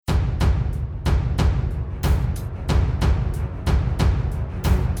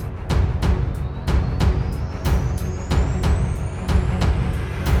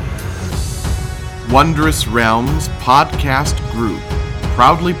Wondrous Realms podcast group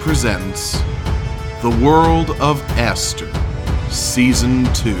proudly presents The World of Esther, Season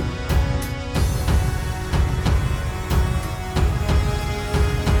 2.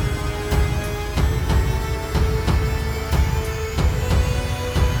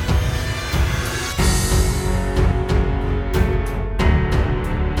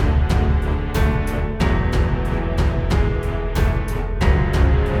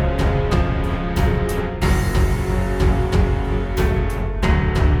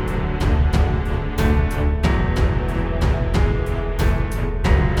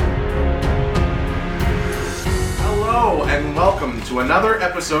 Another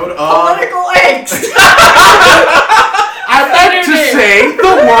episode of Political Angst! I meant to say The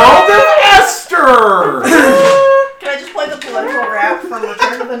World of Esther! Can I just play the political rap from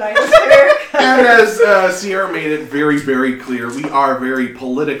Return to the Night Fair? And as Sierra made it very, very clear, we are very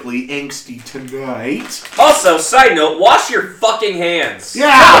politically angsty tonight. Also, side note, wash your fucking hands.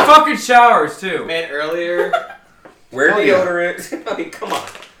 Yeah! Fucking showers, too. Man, earlier... Wear Oh, yeah. deodorant. I mean, come on.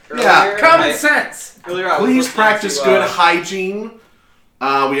 Yeah. Common sense. Earlier I was Please listening practice to, good hygiene.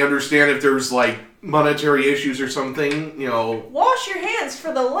 We understand if there's, monetary issues or something, Wash your hands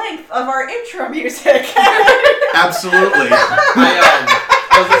for the length of our intro music. Absolutely.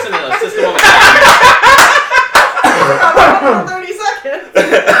 I was listening to System of a Down. 30 seconds.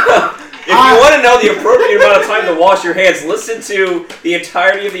 If you want to know the appropriate amount of time to wash your hands, listen to the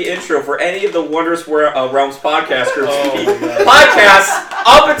entirety of the intro for any of the Wondrous Realms podcast groups. Podcasts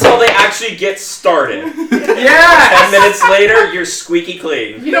up until they actually get started. Yeah! 10 minutes later, you're squeaky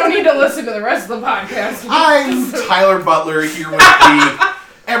clean. You don't need to listen to the rest of the podcast. I'm Tyler Butler here with the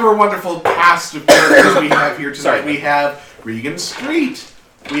ever wonderful cast of characters we have here tonight. Sorry. We have Regan Street.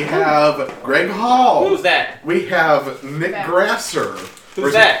 We have Greg Hall. Who's that? We have Nick That. Grasser.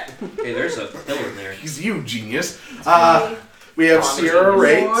 Who's that? Hey, there's a pillar in there. He's you, genius. We have Sierra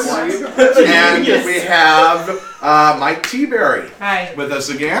genius. Rates. And we have Mike T-Berry Hi. with us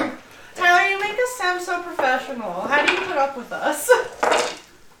again. Tyler, you make us sound so professional. How do you put up with us?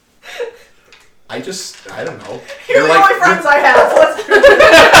 I don't know. You're the only friends I have. Let's do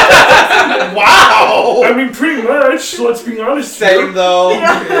it. Wow! I mean, pretty much. Let's be honest. Same though.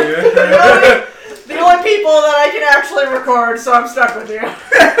 The only people that I can actually record, so I'm stuck with you.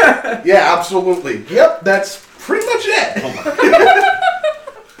 Yeah, absolutely. Yep, that's pretty much it.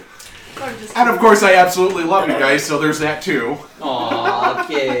 And of course, I absolutely love you guys, so there's that too. Aw,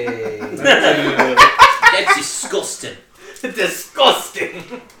 okay. That's disgusting.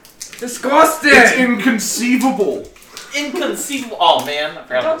 Disgusting. Disgusting! It's inconceivable. Inconceivable. Oh man.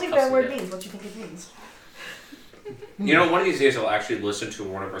 I don't think that word means what you think it means. You know, one of these days I'll actually listen to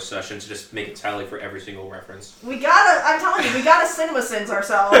one of our sessions, just make a tally for every single reference. I'm telling you, we gotta cinema sins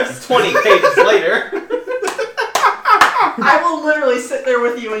ourselves. 20 pages later. I will literally sit there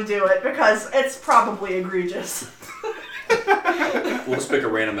with you and do it, because it's probably egregious. We'll just pick a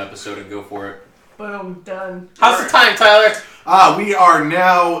random episode and go for it. Boom, done. How's the time, Tyler? We are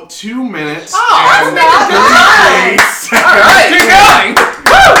now 2 minutes Oh, and that's 38 Alright, keep going!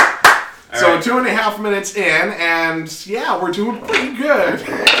 So Alright. 2.5 minutes in, and yeah, we're doing pretty good.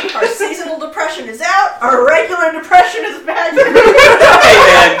 Our seasonal depression is out. Our regular depression is back. Hey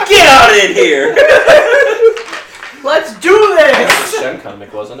man, get out of here! Let's do this. Shen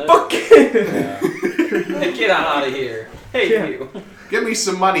comic, wasn't it? Hey, get out of here. Hey, you. Give me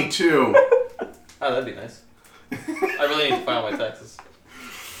some money too. Oh, that'd be nice. I really need to file my taxes.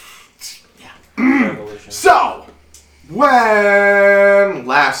 Revolution. So, when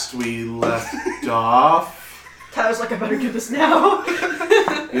last we left off, Tyler's like, I better do this now.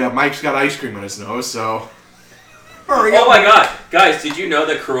 yeah, Mike's got ice cream in his nose, so. Oh my god, guys, did you know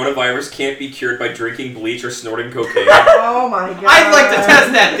that coronavirus can't be cured by drinking bleach or snorting cocaine? Oh my god. I'd like to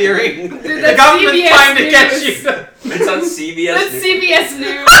test that theory. The government's CBS trying to get News. you. It's on CBS. That's News. CBS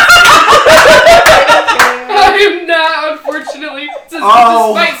News. I'm not, unfortunately.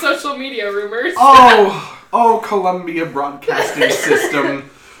 Oh. Despite social media rumors. Oh, Columbia Broadcasting System.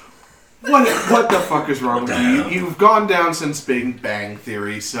 What the fuck is wrong with you? You've gone down since Big Bang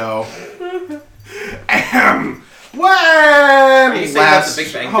Theory, so. When Are you saying that last? the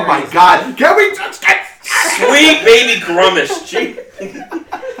Big Bang Oh Theory my is god! Can we just get Sweet baby Grummish. Gee.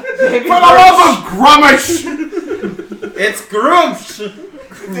 for the love of Grummish? It's Grumps.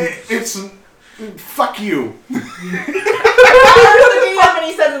 It's fuck you. Tyler's the DM and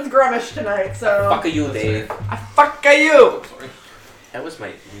he says it's Grummish tonight, so. Fuck you, Dave. Fuck you. That was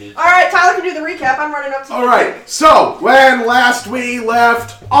my knee. Alright, Tyler can do the recap. I'm running up to All right. So when last we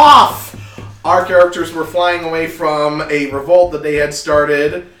left off, our characters were flying away from a revolt that they had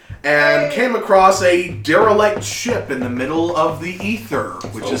started and came across a derelict ship in the middle of the ether,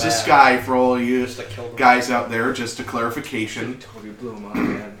 which is a sky for all you guys out there, just a clarification. Totally blew him up,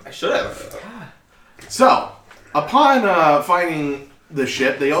 man. I should have. So, upon finding the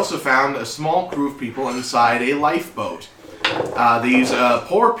ship, they also found a small crew of people inside a lifeboat. These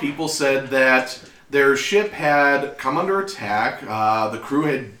poor people said that their ship had come under attack. The crew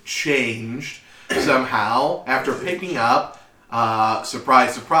had changed somehow after picking up,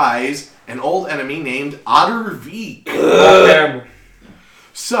 surprise, surprise, an old enemy named Ottervik.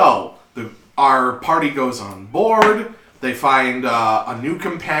 So, our party goes on board. They find a new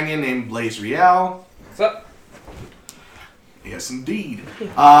companion named Blazriel. What's up? Yes, indeed.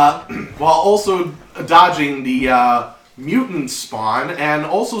 While also dodging the mutant spawn and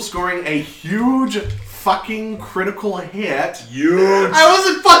also scoring a huge fucking critical hit. Huge. I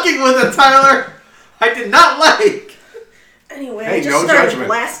wasn't fucking with it, Tyler. I did not like. Anyway, Hey, I just no started judgment.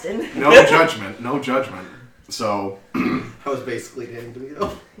 blasting. No judgment. No judgment. So, I was basically getting to me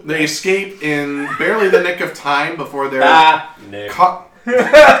though. they escape in barely the nick of time before they're Nick. caught.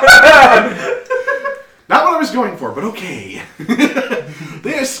 Not what I was going for, but okay.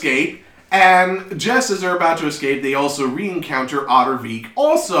 They escape, and just as they're about to escape, they also re-encounter Ottervik,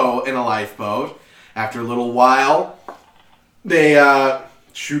 also in a lifeboat. After a little while, they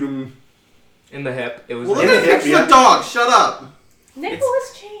shoot him. In the hip. It was Well, in look the at hip, the dog. Shut up.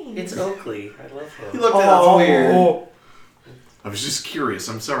 Nicholas Chain. It's Oakley. I love him. He looked at us weird. I was just curious.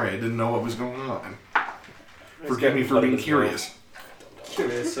 I'm sorry, I didn't know what was going on. He's Forgive me got for blood in being his curious.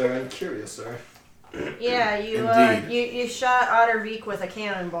 Curious, sir. I'm curious, sir. Yeah, you Indeed. you shot Ottervik with a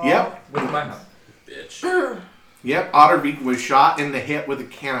cannonball. Yep. with my mouth. Bitch. Yep, Ottervik was shot in the hip with a To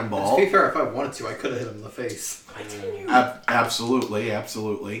cannonball. be fair, if I wanted to, I could have hit him in the face. Absolutely,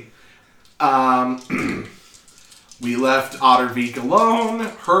 absolutely. We left Ottervik alone,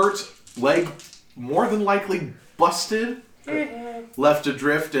 hurt, leg more than likely busted, left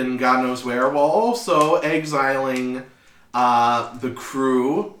adrift in God knows where, while also exiling the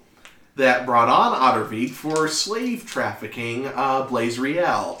crew that brought on Ottervik for slave trafficking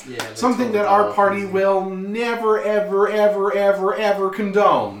Blazriel. Yeah, Something that our party will never, ever, ever, ever, ever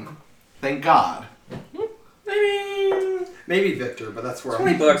condone. Thank God. Maybe Victor, but that's where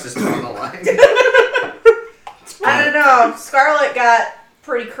I'm $20 is on the line. I don't know. Scarlett got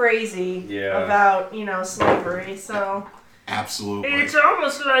pretty crazy Yeah. about, slavery, so. Absolutely.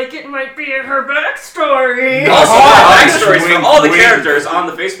 almost like it might be in her backstory. Also, backstories for Wink, all the wink. characters on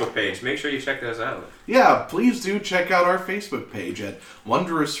the Facebook page. Make sure you check those out. Yeah, please do check out our Facebook page at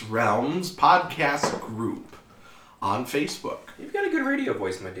Wondrous Realms Podcast Group on Facebook. You've got a good radio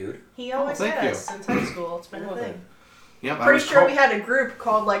voice, my dude. He always thank has you. since high school. It's been a Love thing. it. Yep, I Pretty was sure told- we had a group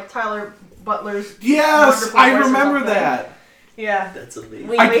called, Tyler Butler's Yes, Wonderful I Voice or remember something. that. Yeah. That's amazing.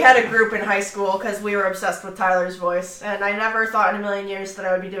 We had a group in high school because we were obsessed with Tyler's voice, and I never thought in a million years that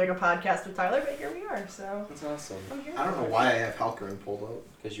I would be doing a podcast with Tyler, but here we are, so. That's awesome. I'm here I don't for know it. why I have Halkern pulled up.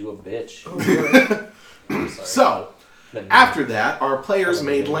 Because you a bitch. Oh, Sorry. So, Then- after that, our players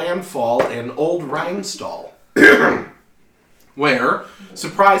made landfall in Old Rhinestall, where,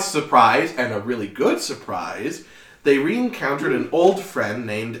 surprise, surprise, and a really good surprise, they re-encountered an old friend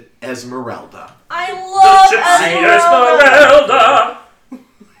named Esmeralda. I love Esmeralda!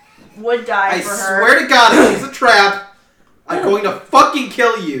 Would die I for her. swear to God, if she's a trap, I'm going to fucking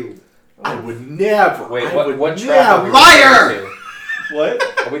kill you. I would never. Wait, I what would trap are never. we Liar! referring to?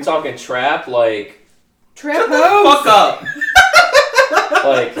 What? Are we talking trap, like Trap Fuck up.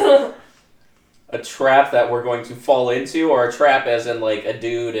 like a trap that we're going to fall into, or a trap as in like a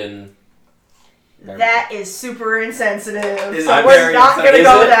dude and That is super insensitive. Is So it we're very not going to insensitive?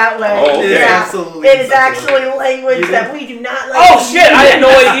 go that way. Oh, okay. It is Yeah. absolutely It is insensitive. actually language You that didn't- we do not like. Oh shit! I had no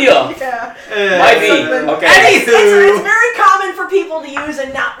idea. Yeah. Might be. Something- Okay. It's very common for people to use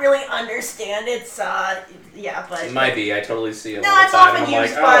and not really understand. It's but It might be. I totally see it. no, all the it's time. often I'm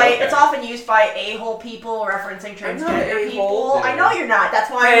used like, by oh, okay. it's often used by a-hole people referencing I'm not transgender a-hole. people. Yeah. I know you're not.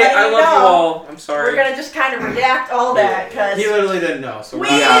 That's why Hey, I'm I letting love you you know. all. I'm sorry. We're gonna just kind of redact all that because He literally didn't know, so we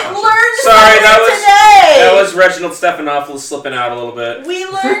we're not- learned Sorry, something that was- today. That was Reginald Stephanopoulos slipping out a little bit. We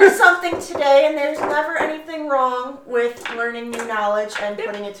learned something today, and there's never anything wrong with learning new knowledge and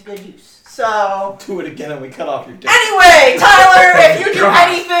putting it to good use. So, Do it again and we cut off your dick. anyway, Tyler, if you do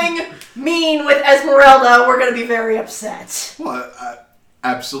anything mean with Esmeralda, we're gonna be very upset. Well,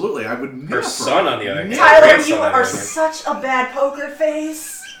 absolutely, I would never. Her son, on the other hand. Tyler, Grandson, you on the are other hand. such a bad poker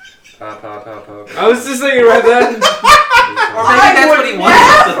face. Pop, pop, pop, pop. I was just thinking about that. Or maybe that's what he wants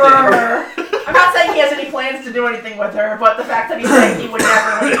us to think. Never. I'm not saying he has any plans to do anything with her, but the fact that he's saying he would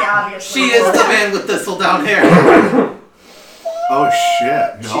never, like, obviously. She is the man with thistle down hair. Oh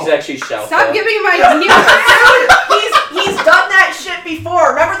shit! No. She's actually shouting. Stop giving him ideas. He's done that shit before.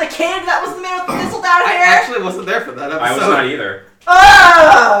 Remember the kid that was the man with the thistle down I hair? actually wasn't there for that episode. I was not either.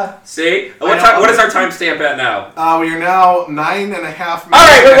 Ah! See? What is our timestamp at now? We are now 9.5 minutes.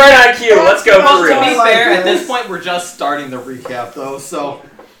 Alright, we're right on cue. Let's go Well, for To be real. like fair, at this. this point, we're just starting the recap, though, so...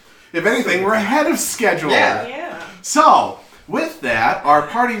 If anything, we're ahead of schedule. Yeah. Yeah. So, with that, our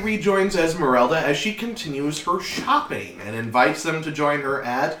party rejoins Esmeralda as she continues her shopping and invites them to join her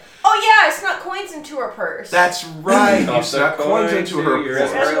at... Oh yeah, I snuck coins into her purse. That's right, you Toss snuck a coins coin into to her your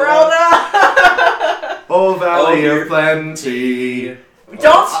purse. Esmeralda. Oh, Valley Oh, of Plenty.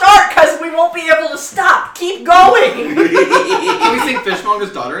 Don't start, because we won't be able to stop. Keep going. Can we sing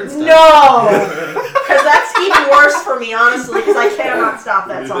Fishmonger's Daughter instead? No, because that's even worse for me, honestly, because I cannot stop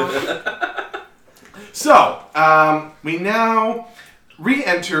that song. So, we now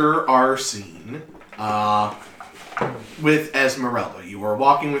re-enter our scene with Esmeralda. You are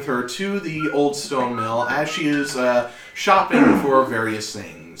walking with her to the old stone mill as she is shopping for various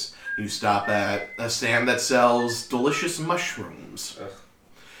things. You stop at a stand that sells delicious mushrooms.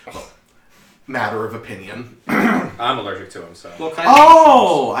 Well, matter of opinion. I'm allergic to him, so. What kind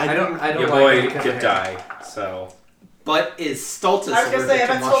Oh! I I don't... don't Your like boy it because could of die, so. But is Stultus I was going to say, I allergic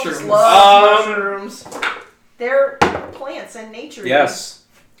to bet Stultus mushrooms? loves mushrooms. They're plants and nature. Yes.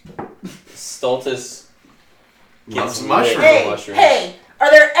 Stultus Loves gets mushrooms. lit Hey, with mushrooms. hey,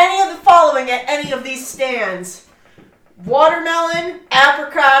 are there any of the following at any of these stands? Watermelon,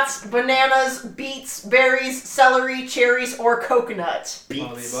 apricots, bananas, beets, berries, celery, cherries, or coconut?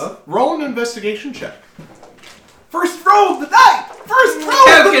 All the above. Roll an investigation check. First roll of the night! First roll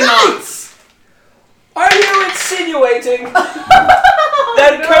of the night! Coconuts! Are you insinuating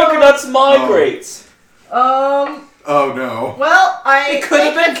that coconuts migrate? Oh no. Well, It could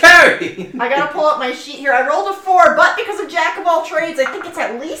have been Carrie! I gotta pull up my sheet here. I rolled a 4, but because of Jack of all trades, I think it's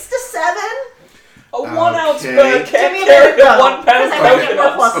at least a 7. A 1 ounce Okay. bag Give can't me a carry minute, a though, 1 pound because I might get more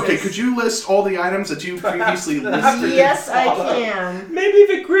coconut. pluses. Okay, could you list all the items that you previously listed? Yes, I can. Maybe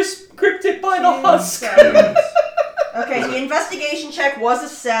the gripped it by the husk. Okay, the investigation check was a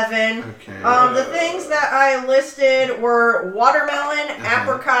 7. Okay. The things that I listed were watermelon,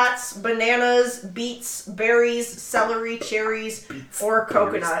 apricots, bananas, beets, berries, celery, cherries, or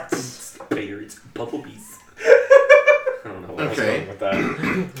coconuts. Berries, bumblebees. I don't know what Okay. I was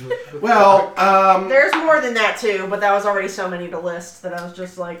going with that. Well, There's more than that too, but that was already so many to list that I was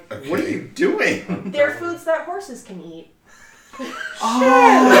just like, What are you doing? they're foods that horses can eat. Oh.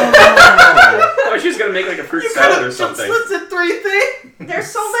 I thought she was gonna make like a fruit salad or something. listed 3 things! There's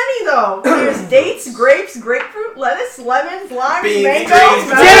so many though. There's dates, grapes, grapefruit, lettuce, lemons, limes, Beans, mangoes, greens,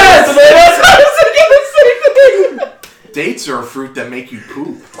 melons. Yes, I was thinking the same thing. Dates are a fruit that make you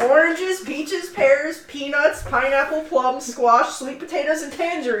poop. Oranges, peaches, pears, peanuts, pineapple, plums, squash, sweet potatoes, and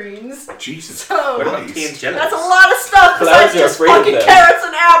tangerines. Jesus So What about Christ. tangentials? that's a lot of stuff But I besides was just afraid of fucking them. carrots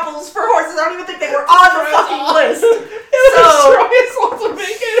and apples for horses. I don't even think they were on the fucking list. So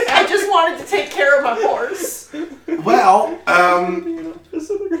I just wanted to take care of my horse. Well,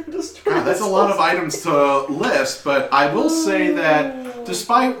 God, that's a lot of items to list, but I will say that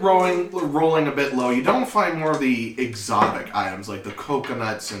despite rolling a bit low, you don't find more of the exotic items like the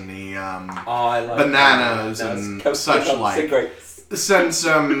coconuts and the Oh, I like bananas that. and That's such coconut like. cigarettes.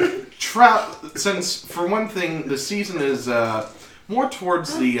 Since for one thing, the season is more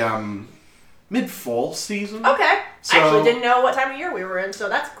towards the mid-fall season. Okay. So- I actually didn't know what time of year we were in, so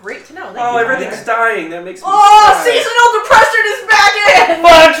that's great to know. Thank Oh, you. everything's dying. That makes me Oh, sad. seasonal depression is back in!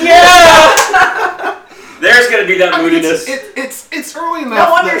 Fuck yeah! There's gonna be that I mean, moodiness. it's early enough.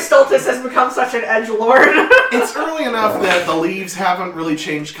 No wonder that- Stultus has become such an edgelord. It's early enough that the leaves haven't really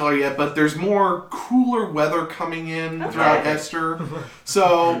changed color yet, but there's more cooler weather coming in throughout Esther.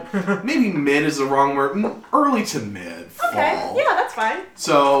 So maybe mid is the wrong word. Early to mid fall. Okay, yeah, that's fine.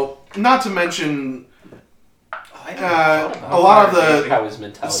 So not to mention I never thought about a lot of that. the How his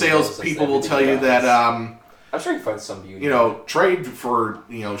mentality sales goes, people will everything tell you he that does. I'm sure you can find some beauty. trade for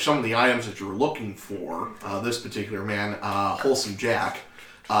some of the items that you're looking for. This particular man, Wholesome Jack.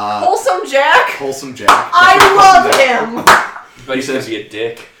 Wholesome Jack? Wholesome Jack. I love him! But he's he gonna says- be a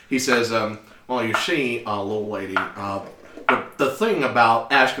dick. He says, well, you see, little lady, the thing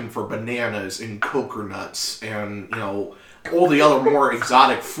about asking for bananas and coconuts and, all the other more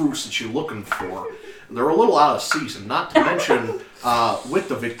exotic fruits that you're looking for, they're a little out of season. Not to mention, with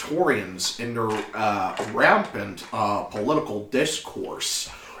the Victorians and their rampant political discourse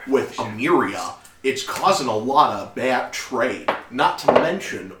with Emeria, it's causing a lot of bad trade. Not to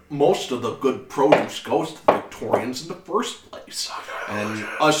mention, most of the good produce goes to the Victorians in the first place. And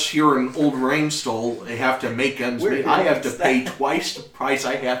us here in Old Rainstall have to make ends meet. I have to pay twice the price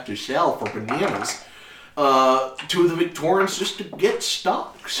I have to sell for bananas to the Victorians just to get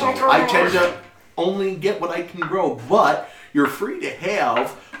stock. So I tend to only get what I can grow. But you're free to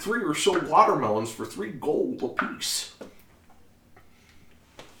have 3 or so watermelons for 3 gold apiece.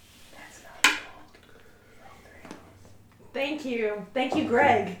 Thank you,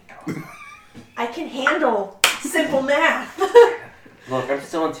 Greg. I can handle simple math. Look, I'm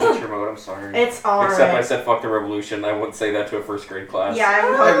still in teacher mode. I'm sorry. It's alright. Except I said fuck the revolution. I wouldn't say that to a first grade class. Yeah, I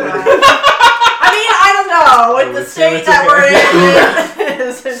would hope not. I mean, I don't know. With the state that we're in,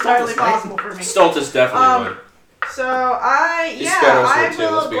 it's entirely possible for me. Stultus definitely would. So I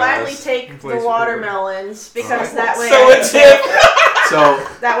will gladly take the watermelons because that way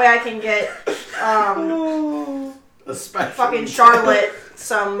that way I can get fucking Charlotte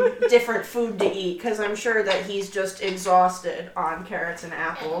some different food to eat because I'm sure that he's just exhausted on carrots and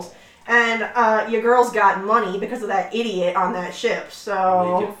apples. And your girl's got money because of that idiot on that ship,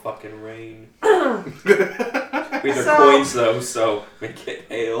 so... Make it fucking rain. These are coins, though, so make it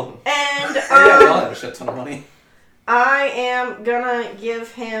hail. And, yeah, they all have a shit ton of money. I am gonna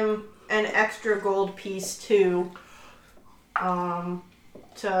give him an extra gold piece, too, to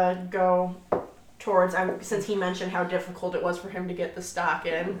go towards... since he mentioned how difficult it was for him to get the stock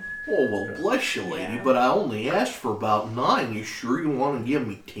in. Oh, well, bless you, lady, but I only asked for about 9. You sure you want to give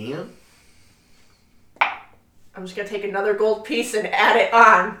me 10? I'm just gonna take another gold piece and add it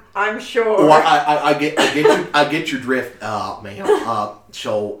on. I'm sure. Oh, I get your drift, man.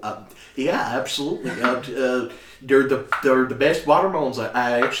 Yeah, absolutely. They're the best watermelons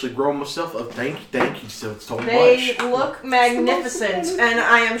I actually grow myself. Thank you so much. They look magnificent, and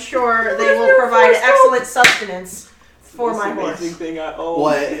I am sure they will provide excellent sustenance for my horse. Thing I own.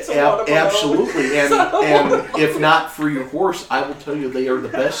 Well, absolutely, and if not for your horse, I will tell you they are the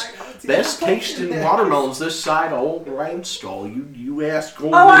best tasting watermelons this side of Old Rainstall. You ask.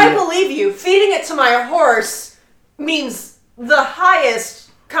 Oh, I believe you. Feeding it to my horse means the highest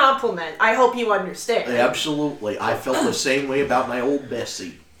compliment. I hope you understand. Absolutely, I felt the same way about my old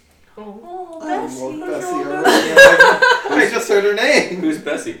Bessie. Oh, Bessie. I just heard her name. Who's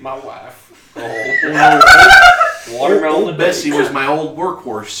Bessie? My wife. Watermelon. Old Bessie was my old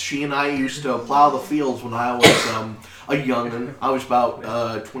workhorse. She and I used to plow the fields when I was a young'un. I was about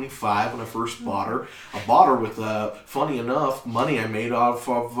 25 when I first bought her. I bought her with, funny enough, money I made off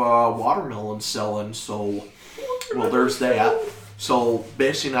of watermelon selling. So, well, there's that. So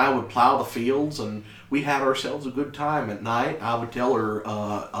Bessie and I would plow the fields, and we had ourselves a good time at night. I would tell her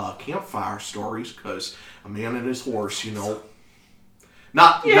campfire stories because a man and his horse, you know.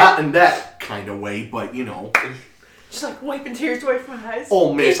 Not in that kind of way, but you know. Just like wiping tears away from my eyes.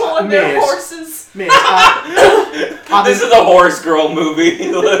 Oh, miss. People on their horses. Miss, this is a horse girl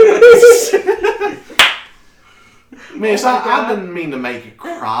movie. Miss, I didn't mean to make you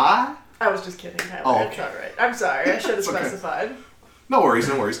cry. I was just kidding, Tyler. Oh, okay. It's alright. I'm sorry. I should have specified. No worries.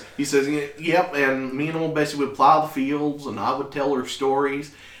 He says, yep, and me and old Bessie would plow the fields, and I would tell her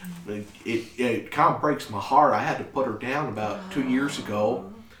stories. It kind of breaks my heart. I had to put her down about 2 years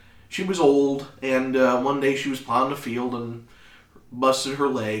ago. She was old, and one day she was plowing the field and busted her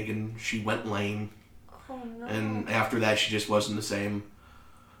leg, and she went lame. Oh, no. And after that, she just wasn't the same.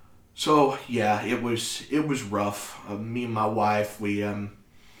 So yeah, it was rough. Me and my wife, we had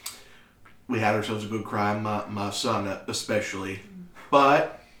ourselves a good cry. My son especially,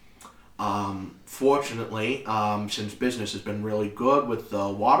 but fortunately, since business has been really good with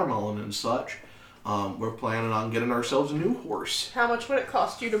watermelon and such, we're planning on getting ourselves a new horse. How much would it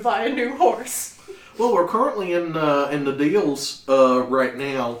cost you to buy a new horse? Well, we're currently in the deals right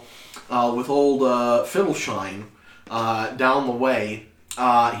now with old Fiddleshine down the way.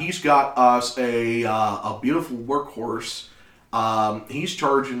 He's got us a beautiful workhorse. He's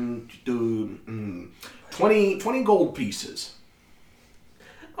charging 20 gold pieces.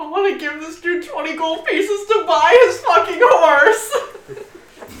 I want to give this dude 20 gold pieces to buy his fucking horse.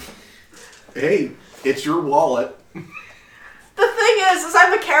 Hey, it's your wallet. The thing is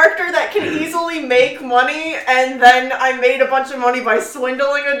I'm a character that can easily make money, and then I made a bunch of money by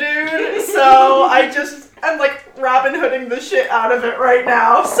swindling a dude, so I'm like Robin Hooding the shit out of it right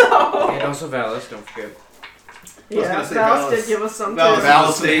now, so... And also Valis, don't forget. Yeah, Valis did give us some too.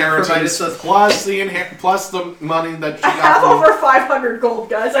 Valis inheritance plus the money that you got. I have over 500 gold,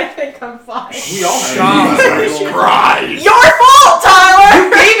 guys. I think I'm fine. We all have Jesus Christ! Your fault, Tyler!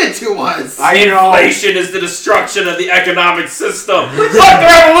 You gave it to us! Inflation is the destruction of the economic system. Fuck the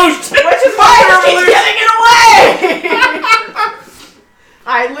revolution! Which is why you're giving it away!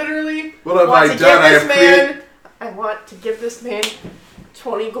 I literally What have want I to done? give this man I want to give this man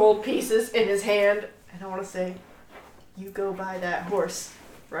 20 gold pieces in his hand, and I want to say, you go buy that horse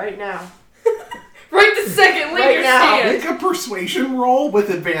right now. Right this second, leave Right your now. stand. Make a persuasion roll with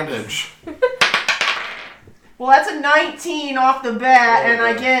advantage. Well, that's a 19 off the bat, and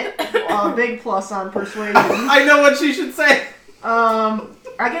I get a big plus on persuasion. I know what she should say. I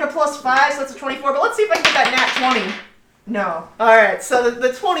get a +5, so that's a 24, but let's see if I can get that nat 20. No. Alright, so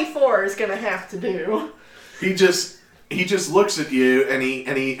the 24 is gonna have to do. He just looks at you and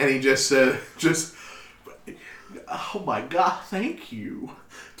he just oh my god, thank you.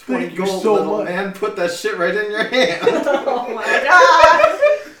 20 Thank you gold, so little much. man. Put that shit right in your hand. Oh my god!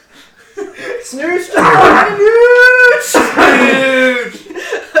 Snooze!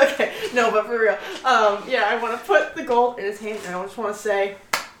 Okay, no, but for real. Yeah, I want to put the gold in his hand, and I just want to say,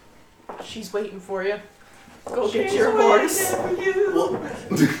 she's waiting for you. Go get your horse.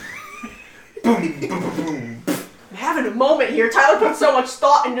 I'm having a moment here. Tyler put so much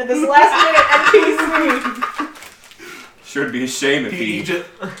thought into this last minute NPC. Should be a shame if He he just,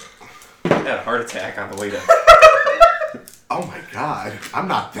 had a heart attack on the way to. oh my god, I'm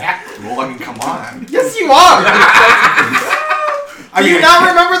not that cruel. I mean, come on. Yes, you are. I Do you mean, not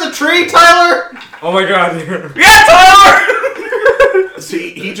remember the tree, Tyler? Oh my god. Yeah, Tyler! See,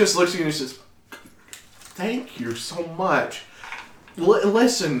 he just looks at you and says, "Thank you so much."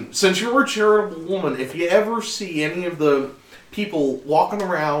 Listen, since you're a charitable woman, if you ever see any of the people walking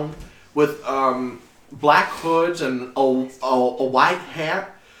around with black hoods and a white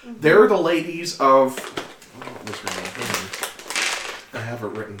hat, they're the ladies of. What's her name? I have it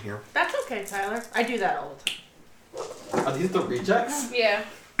written here. That's okay, Tyler. I do that all the time. Are these the rejects? Yeah.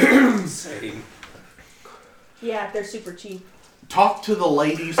 Same. Yeah, they're super cheap. Talk to the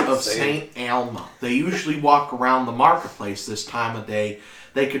ladies of Same. St. Alma. They usually walk around the marketplace this time of day.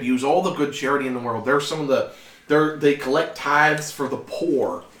 They could use all the good charity in the world. They're some of the. They collect tithes for the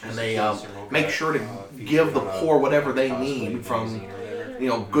poor, and they make sure to give the poor whatever they need from,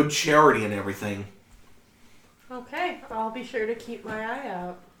 good charity and everything. Okay, I'll be sure to keep my eye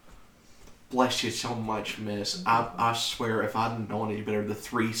out. Bless you so much, miss. I swear, if I'd known any better, the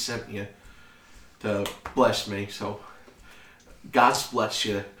three sent you to bless me. So, God's bless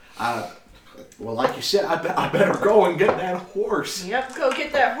you. Well, like you said, I better go and get that horse. Yep, go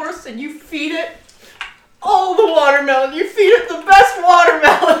get that horse and you feed it all the watermelon. You feed it the best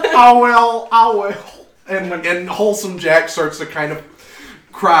watermelon. I will. And Wholesome Jack starts to kind of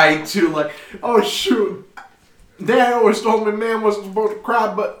cry too, like, oh shoot. Dad always told me man wasn't supposed to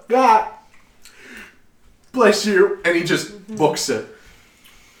cry, but God, bless you. And he just books it.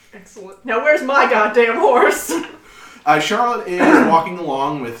 Excellent. Now where's my goddamn horse? Charlotte is walking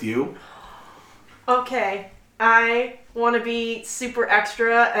along with you. Okay, I want to be super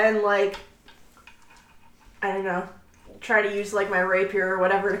extra and I don't know, try to use my rapier or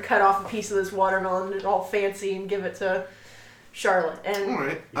whatever to cut off a piece of this watermelon and all fancy and give it to Charlotte. And All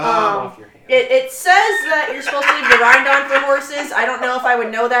right. Off your hand. it says that you're supposed to leave the rind on for horses. I don't know if I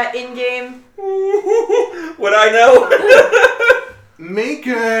would know that in game. Would I know? Make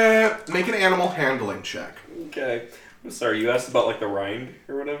an animal handling check. Okay. I'm sorry, you asked about the rind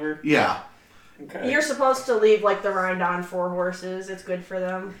or whatever? Yeah. Okay. You're supposed to leave the rind on for horses. It's good for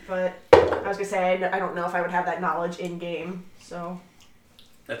them, but I was gonna say I don't know if I would have that knowledge in game. So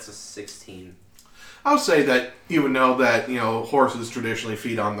That's a 16. I'll say that you would know that, horses traditionally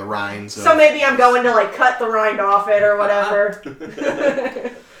feed on the rinds. so maybe I'm going to cut the rind off it or whatever.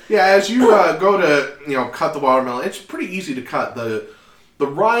 Yeah, as you go to, cut the watermelon, it's pretty easy to cut. The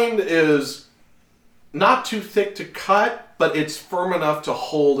rind is not too thick to cut, but it's firm enough to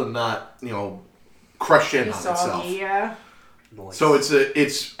hold and not, crush in on itself. Soggy, yeah. Nice. So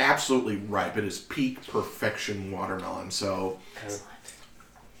it's absolutely ripe. It is peak perfection watermelon. So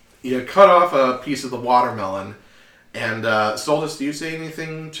you cut off a piece of the watermelon, and Soltis, do you say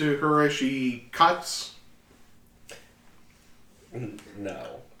anything to her as she cuts?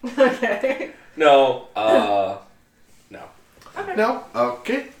 No. Okay. No. No. Okay. No?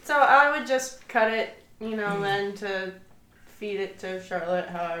 Okay. So I would just cut it, then to feed it to Charlotte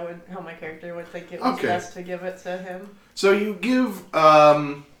how my character would think it was Okay. best to give it to him. So you give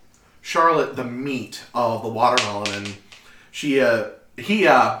Charlotte the meat of the watermelon, and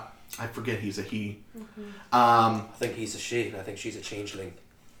I forget he's a he. I think he's a she, and I think she's a changeling.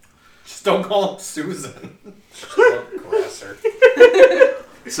 Just don't call him Susan. Grasser.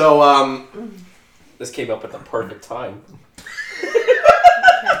 So This came up at the perfect time.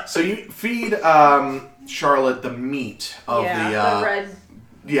 so you feed Charlotte the meat of the red,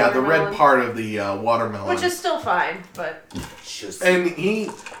 the red watermelon. part of the watermelon. which is still fine, but And he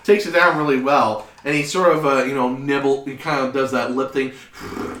takes it down really well. And he sort of, nibble. He kind of does that lip thing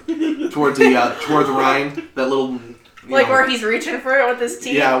towards the rind. That little, where he's reaching for it with his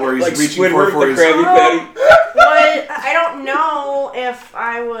teeth. yeah, where he's Like reaching Squidward, for the his. Krabby Patty. But I don't know if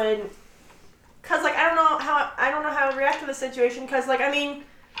I would, cause I don't know how I would react to the situation. Cause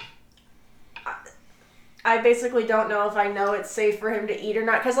I basically don't know if I know it's safe for him to eat or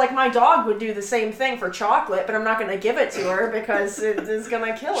not. Cause my dog would do the same thing for chocolate, but I'm not gonna give it to her because it is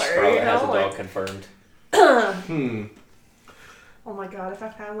gonna kill her. Charlotte has a dog confirmed. Oh my god! If I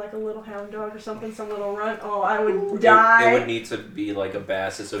found a little hound dog or something, some little runt, I would die. It would need to be like a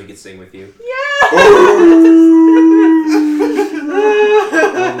basset so he could sing with you. Yeah.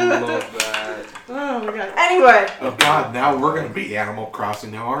 I love that. Oh my god. Anyway. Oh God! Now we're gonna be Animal Crossing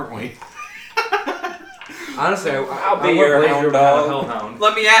now, aren't we? Honestly, I'll be I your would hound Blazer dog. a hellhound.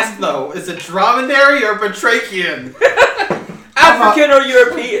 Let me ask though, is it dromedary or batrachian? African or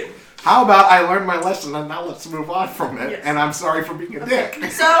European? How about I learned my lesson and now let's move on from it? Yes. And I'm sorry for being a dick.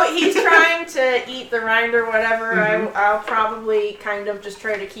 So he's trying to eat the rind or whatever. I'll probably kind of just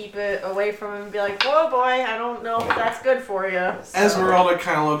try to keep it away from him and be like, whoa boy, I don't know if that's good for you. So. Esmeralda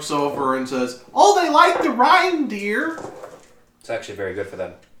kind of looks over and says, "Oh, they like the rind, dear." It's actually very good for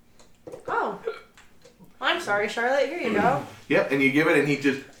them. Oh. I'm sorry, Charlotte. Here you go. Yep, and you give it, and he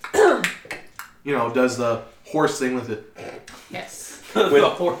just, does the horse thing with it. Yes. The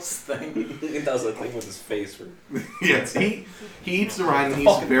horse thing. He does that thing with his face. Yes, he eats the rind, and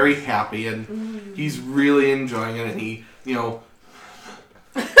he's very happy, and he's really enjoying it, and he,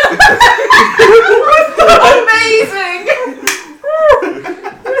 Amazing!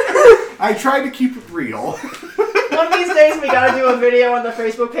 I tried to keep it real. One of these days we gotta do a video on the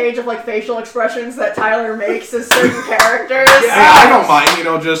Facebook page of facial expressions that Tyler makes as certain characters. Yeah, I don't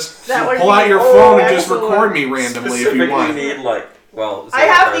mind, just That would pull be out your phone and just excellent. record me randomly if you want. Need I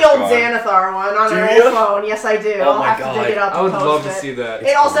have the old Xanathar one on Do an you? old phone. Yes, I do. Oh I'll my have God. to dig it up I would and post love to it. see that.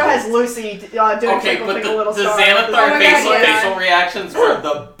 It also has Lucy doing Okay, Tickle but Tickle Little the Star. Xanathar Oh my God, facial yeah. reactions were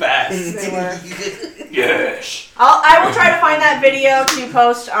the best. They were. Yes. I will try to find that video to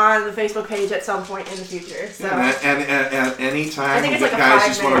post on the Facebook page at some point in the future. So. And at any I time think you it's guys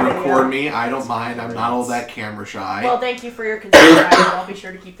just want to 5-minute record video. me, I don't mind. I'm not all that camera shy. Well, thank you for your consideration. I'll be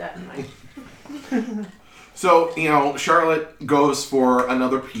sure to keep that in mind. So, Charlotte goes for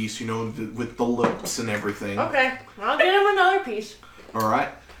another piece, with the lips and everything. Okay, I'll get him another piece. All right.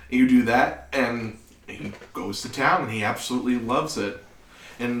 You do that, and he goes to town, and he absolutely loves it.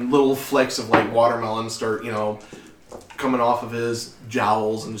 And little flakes of, watermelon start, coming off of his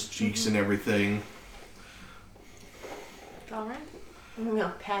jowls and his cheeks and everything. All right. I'm going to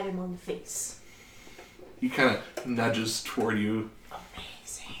pat him on the face. He kind of nudges toward you.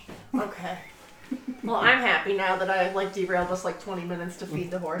 Amazing. Okay. Well, I'm happy now that I derailed us 20 minutes to feed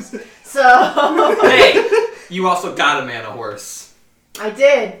the horse. So Hey, you also got a man a horse. I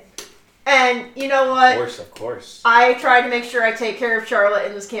did. And you know what? Of course. I tried to make sure I take care of Charlotte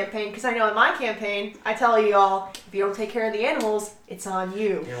in this campaign because I know in my campaign, I tell you all, if you don't take care of the animals, it's on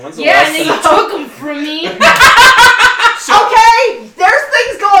you. Yeah, and then you took them from me. Okay, there's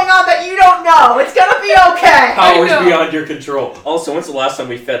things going on that you don't know. It's gonna be okay. Powers know. beyond your control. Also, when's the last time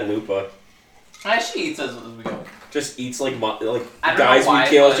we fed Lupa? She eats as we go. Just eats like I don't guys know why, we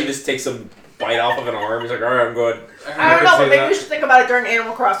kill. but- She just takes a bite off of an arm. He's like, all right, I'm good. I don't know, say but maybe that. we should think about it during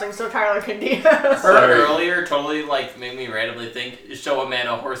Animal Crossing so Tyler can do Her Sorry. earlier totally made me randomly think, show a man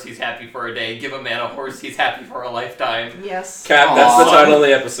a horse, he's happy for a day. Give a man a horse, he's happy for a lifetime. Yes. Cap, that's the Aw. title of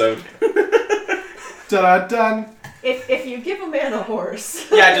the episode. Da-da-dun. If you give a man a horse.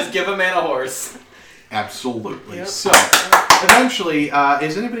 Yeah, just give a man a horse. Absolutely. Yep. So, eventually,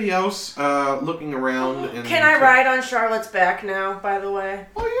 is anybody else looking around? And Can I ride on Charlotte's back now, by the way?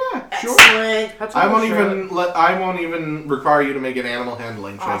 Oh yeah, sure. Excellent. That's I won't Charlotte. even require you to make an animal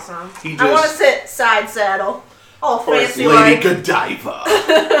handling check. Awesome. He I want to just sit side saddle. All course, fancy Lady like. Godiva,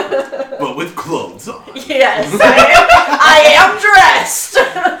 but with clothes on. Yes, I am dressed.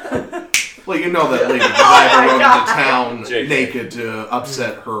 Well, you know that Lady my Godiva rode God. into town JK. naked to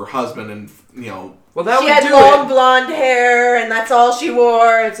upset her husband, and Well, that She would had do long it. blonde hair, and that's all she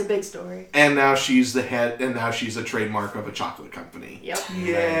wore. It's a big story. and now she's the head, and now she's a trademark of a chocolate company. Yep.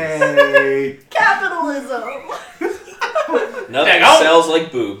 Yay! Capitalism. Nothing Dang, sells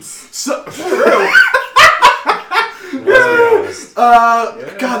like boobs. So, Let's be honest.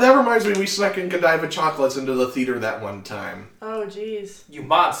 God, that reminds me, we snuck in Godiva chocolates into the theater that one time. Oh, jeez. You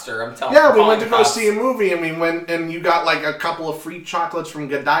monster, I'm telling Yeah, you. we went to go see a movie, and we went, and you got a couple of free chocolates from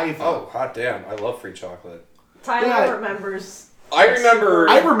Godiva. Oh, hot damn. I love free chocolate. Tyler Yeah. remembers. I remember...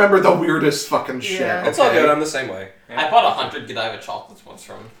 I remember the weirdest fucking shit. Yeah. It's all good. I'm the same way. I bought 100 Godiva chocolates once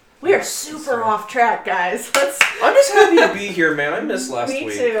from him. We are super off track, guys. I'm just happy to be here, man. I missed last Me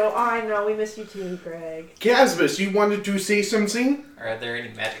week. too. Oh, I know. We missed you too, Greg. Casmus, you wanted to say something? Are there any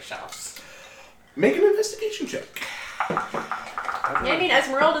magic shops? Make an investigation check. Yeah, I mean,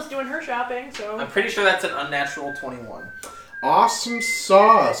 Esmeralda's doing her shopping, so. I'm pretty sure that's an unnatural 21. Awesome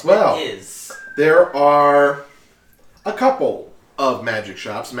sauce. Well, It is. there are a couple of magic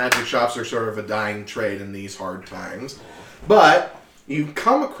shops. Magic shops are sort of a dying trade in these hard times. But you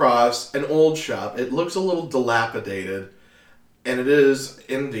come across an old shop. It looks a little dilapidated. And it is,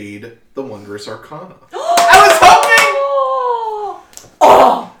 indeed, the Wondrous Arcana. I was hoping!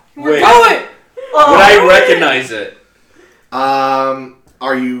 Oh! Wait, Going! would I recognize it?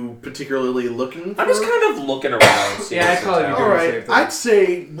 Are you particularly looking for... I'm just kind of looking around. seeing Yeah, what's I'd probably in be town. doing- Alright, Same thing. I'd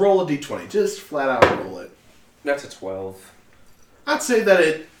say roll a d20. Just flat out roll it. That's a 12. I'd say that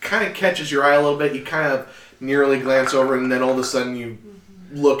it kind of catches your eye a little bit. You kind of nearly glance over, and then all of a sudden you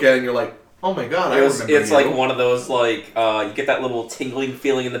look at it and you're like, oh my god, I remember It's you. like one of those, like, you get that little tingling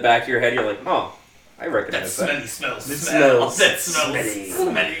feeling in the back of your head. You're like, oh, I That recognize that. smelly smells. It Smell. smells That smells smelly.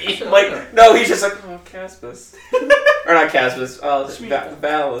 smelly. Like, no, he's just like, oh, Caspus. Or not Caspus,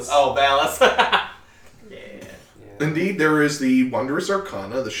 Valis. Oh, Ballas. Yeah. Indeed, there is the Wondrous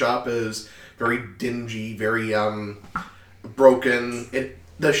Arcana. The shop is very dingy, very broken.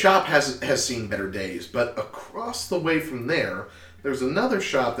 The shop has seen better days, but across the way from there, there's another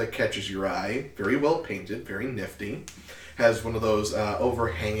shop that catches your eye. Very well painted, very nifty. Has one of those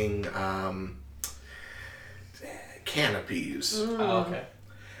overhanging canopies, Oh, okay.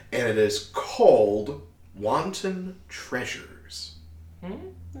 and it is called Wanton Treasures.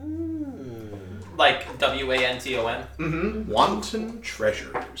 Like WANTON. Mm-hmm. Wanton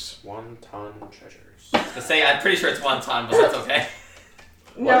Treasures. Wonton treasures. To say, I'm pretty sure it's wonton, but that's okay.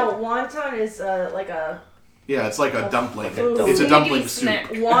 No, wonton is like a Yeah, it's like a dumpling. Ooh. It's a dumpling Snack.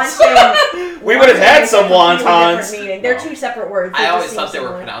 soup. wonton. We would have had some Wonton wontons. is a completely different meaning. They're two separate words. I They always just thought they seem were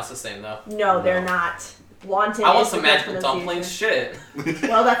similar. pronounced the same, though. No, they're not. Wonton. I want is some the magical good dumplings. Shit. pronunciation.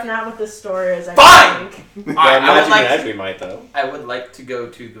 Well, that's not what this story is. I Fine! think. Alright, I would we might, though. like to go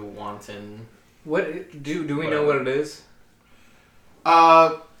to the wonton. What do we know what it is?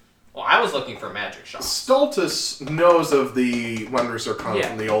 Well, I was looking for magic shops. Stultus knows of the Wondrous Arcana Yeah.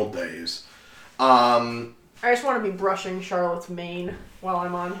 from the old days. I just want to be brushing Charlotte's mane while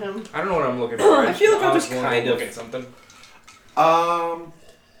I'm on him. I don't know what I'm looking for. I feel like I'm was just going to kind of- look at something.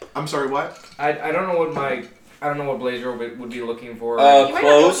 I'm sorry, what? I don't know what I don't know what Blazer would be looking for. You might not be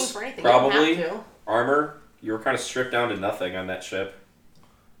Clothes, looking for anything. probably. You don't have Armor. You were kind of stripped down to nothing on that ship.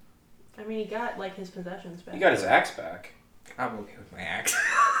 to. I mean, he got like his possessions back. He got his axe back. I'm okay with my axe.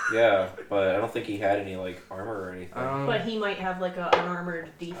 Yeah, but I don't think he had any, like, armor or anything. But he might have like an unarmored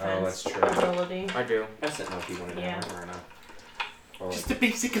defense that's true. ability. I do. I just didn't know if he wanted to Yeah. have armor or not. Or, like, Just the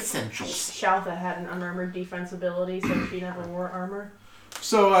basic essentials. Shoutha had an unarmored defense ability, so she never wore armor.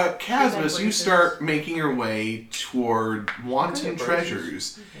 So, Casmus, you braces. start making your way toward Wanton Okay, braces.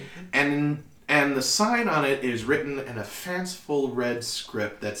 Treasures, and the sign on it is written in a fanciful red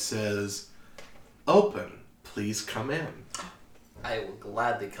script that says, "Open, please come in." I will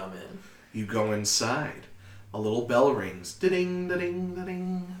gladly come in. You go inside. A little bell rings. Da-ding, da-ding,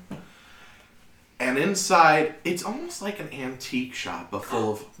 da-ding. And inside, it's almost like an antique shop, but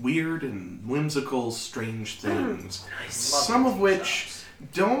full of weird and whimsical, strange things. Some of which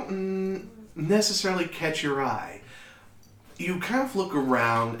don't necessarily catch your eye. You kind of look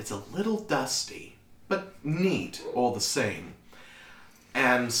around. It's a little dusty, but neat all the same.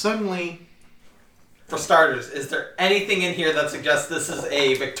 And suddenly, For starters, is there anything in here that suggests this is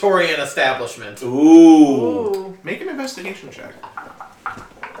a Victorian establishment? Ooh. make an investigation check.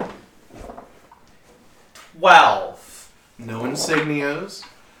 12. No insignias,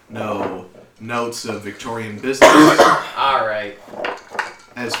 no notes of Victorian business. Alright.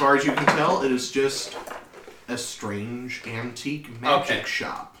 As far as you can tell, it is just a strange antique magic Okay.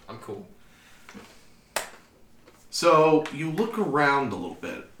 shop. I'm cool. So you look around a little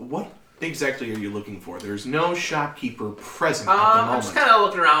bit. What exactly are you looking for? There's no shopkeeper present at the I'm moment. just kind of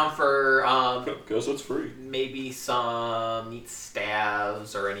looking around for Guess it's free. maybe some neat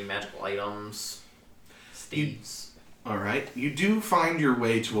staves or any magical items. Staves. All right. You do find your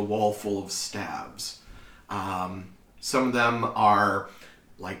way to a wall full of stabs. Some of them are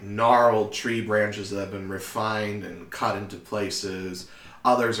like gnarled tree branches that have been refined and cut into places.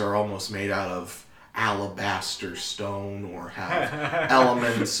 Others are almost made out of alabaster stone or have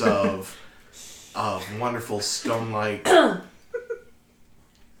elements of wonderful stone-like. That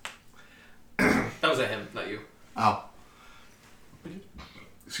was a him, not you. Oh.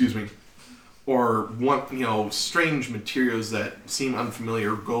 Excuse me. or strange materials that seem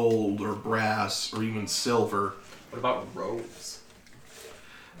unfamiliar, gold or brass or even silver. What about robes?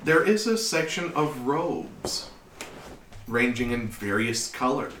 There is a section of robes, ranging in various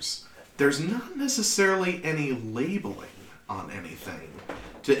colors. There's not necessarily any labeling on anything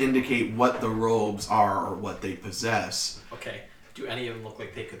to indicate what the robes are or what they possess. Okay. Do any of them look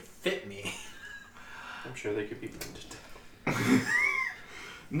like they could fit me? I'm sure they could be blended.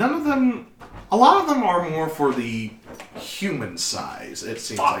 None of them... A lot of them are more for the human size, it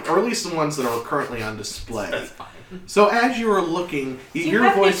seems like. Or at least the ones that are currently on display. That's fine. So as you are looking, you Do hear you a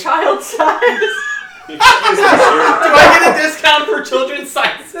have any voice... child size? Do I get a discount for children's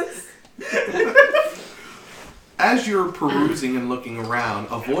sizes? As you're perusing and looking around,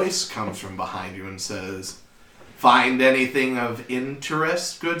 a voice comes from behind you and says, "Find anything of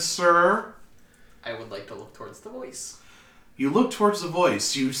interest, good sir?" I would like to look towards the voice. You look towards the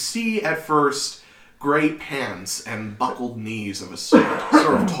voice. You see at first gray pants and buckled knees of a suit,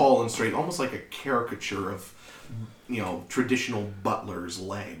 sort of tall and straight, almost like a caricature of, traditional butler's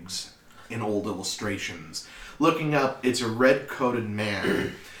legs in old illustrations. Looking up, it's a red-coated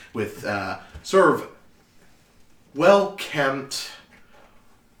man with sort of well-kempt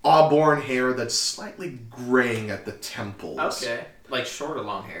auburn hair that's slightly graying at the temples. Okay. Like short or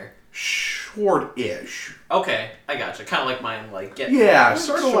long hair? Short-ish. Okay, I gotcha. Kind of like mine, Yeah,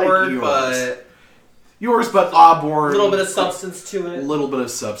 sort of like short, yours. but Yours, but auburn. a little bit of substance to A it. little bit of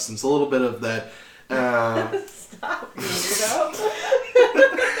substance. A little bit of that... Stop, weirdo.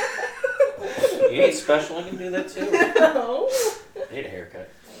 You ain't special, I can do that too. No. I need a haircut.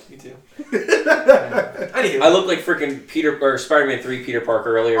 Me too. I look like freaking Spider-Man 3 Peter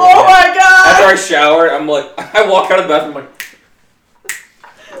Parker earlier. Oh my After god! I shower, I'm like, I walk out of the bathroom, I'm like...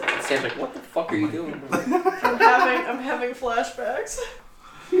 Sam's like, what the fuck are you doing? I'm having flashbacks.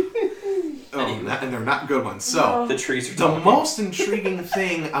 and they're not good ones. So, The trees are the talking. most intriguing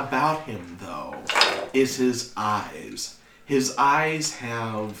thing about him, though, is his eyes. His eyes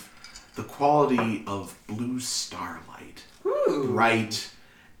have the quality of blue starlight. Bright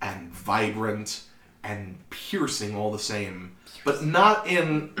and vibrant and piercing all the same. But not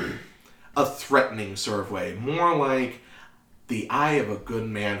in a threatening sort of way. More like the eye of a good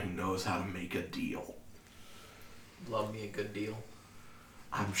man who knows how to make a deal. Love me a good deal.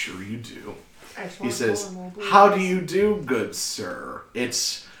 I'm sure you do. I just He wanna says, pull them all blue. "How do you do, good sir?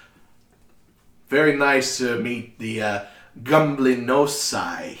 It's very nice to meet the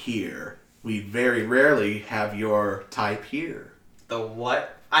Gumblinosai here. We very rarely have your type here." The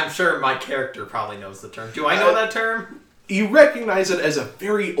what? I'm sure my character probably knows the term. Do I know that term? You recognize it as a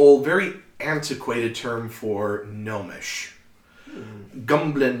very old, very antiquated term for gnomish.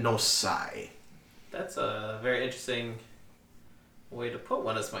 Gumblinosai. That's a very interesting way to put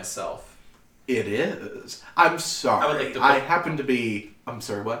one as myself. It is. I'm sorry. I would like to I put- happen to be... I'm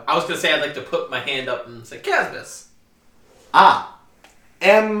sorry, what? I was going to say I'd like to put my hand up and say, Casbus.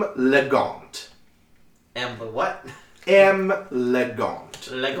 M. Legant. And the what? M.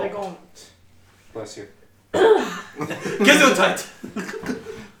 Legant. Lego. Bless you. Gesundheit.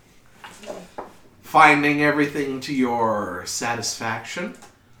 Finding everything to your satisfaction?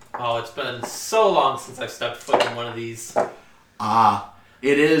 Oh, it's been so long since I've stepped foot in one of these.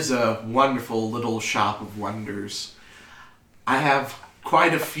 It is a wonderful little shop of wonders. I have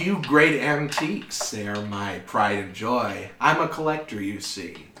quite a few great antiques. They are my pride and joy. I'm a collector, you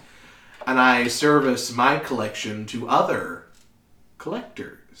see. And I service my collection to other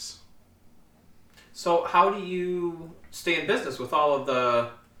collectors. So how do you stay in business with all of the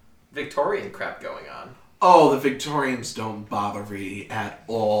Victorian crap going on? Oh, the Victorians don't bother me at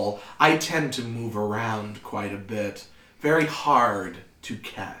all. I tend to move around quite a bit. Very hard to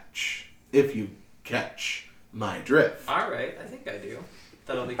catch, if you catch my drift. Alright, I think I do.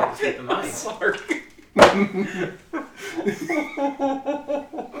 That'll be good to keep in mind. Sorry.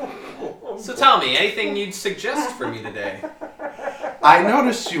 So tell me, anything you'd suggest for me today? I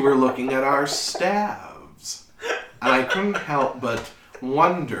noticed you were looking at our staves, and I couldn't help but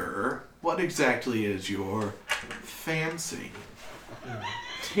wonder what exactly is your fancy.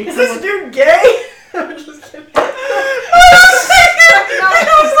 Take Is a this look- dude gay? I'm just kidding.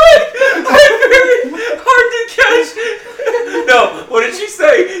 Hard to catch. No, what did she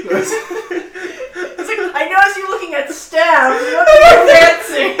say? It's like, I noticed you looking at stabs. What are you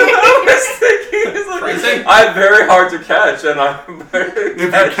fancy? I was thinking, it's like, Phrasing? I'm very hard to catch, and I'm very If you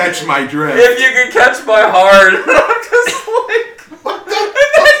catch my drift. If you can catch my heart, I'm just like, what the?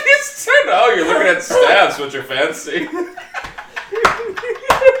 And then you said, "Oh, you're looking at stabs, what you're fancy."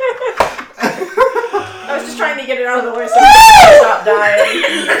 I was just trying to get it out of the way so I could stop dying.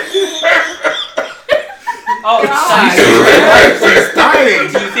 Oh, God. She's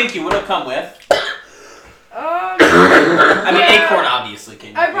dying. Do you think you would have come with? I I mean, Acorn obviously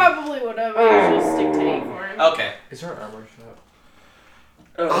came with. probably would have. I usually stick to Acorn. Okay. Is there an armor shop?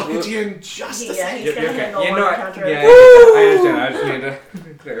 I'll get you in just a Yeah, second. he's gonna handle Yeah, one no, counter. I understand. I just need to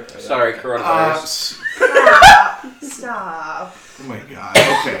clarify that. Sorry, coronavirus. Stop. Oh my god.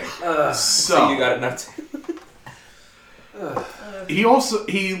 Okay. So you got it nuts. He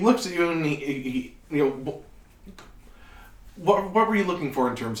looks at you and he what were you looking for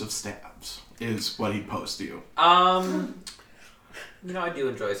in terms of stabs? Is what he posed to you. I do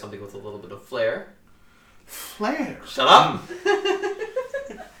enjoy something with a little bit of flair. Flair. Shut up.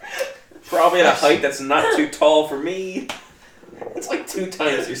 Probably at a height that's not too tall for me. It's like 2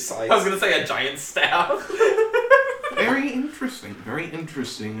 times your size. I was gonna say a giant staff. Very interesting. Very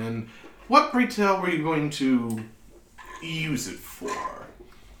interesting. And what, pray tell, were you going to use it for?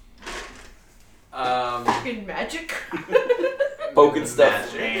 Fucking magic. Poking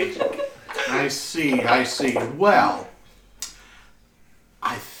stuff. I see. Well,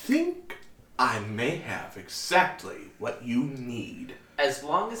 I think I may have exactly what you need. As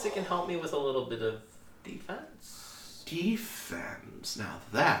long as it can help me with a little bit of defense. Defense. Now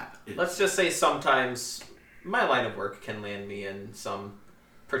that is... Let's just say sometimes my line of work can land me in some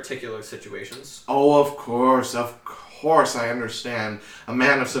particular situations. Oh, of course, I understand. A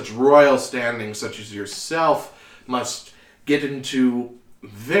man of such royal standing, such as yourself, must get into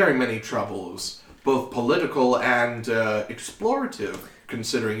very many troubles, both political and explorative,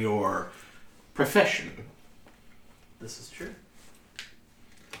 considering your profession. This is true.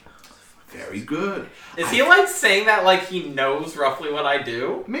 Very good. Is he like saying that like he knows roughly what I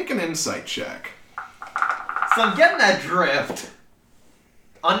do? Make an insight check. So I'm getting that drift.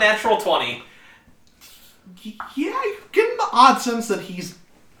 Unnatural 20. Yeah, you get the odd sense that he's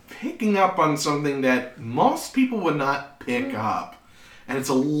picking up on something that most people would not pick up. And it's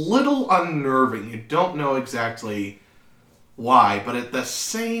a little unnerving. You don't know exactly why, but at the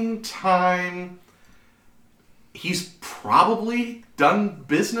same time, he's probably done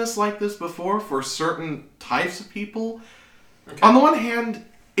business like this before for certain types of people. Okay. On the one hand,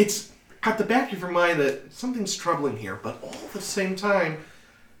 it's at the back of your mind that something's troubling here, but all at the same time,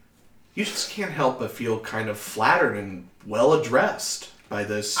 you just can't help but feel kind of flattered and well addressed by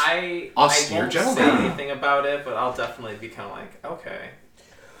this austere I won't gentleman. say anything about it, but I'll definitely be kind of like, okay.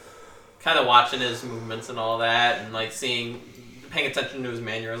 Kind of watching his movements and all that, and like paying attention to his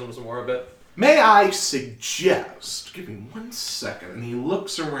mannerisms more a bit. May I suggest, give me 1 second, and he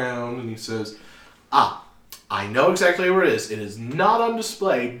looks around and he says, I know exactly where it is. It is not on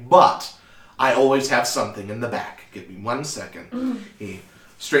display, but I always have something in the back. Give me 1 second. He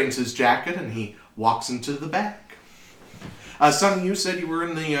straightens his jacket and he walks into the back. Sonny, you said you were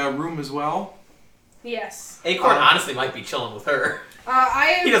in the room as well? Yes. Acorn honestly might be chilling with her.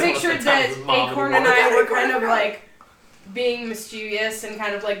 I He doesn't wanna pictured spend time that with his mom Acorn anymore. and I were kind of like being mischievous and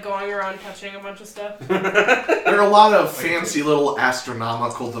kind of like going around touching a bunch of stuff. There are a lot of fancy little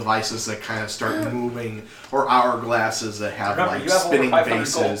astronomical devices that kind of start moving, or hourglasses that have Remember, like you have over spinning 500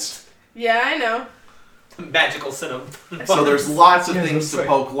 bases. Yeah, I know. Magical cinema. So there's lots of Yeah, things to that's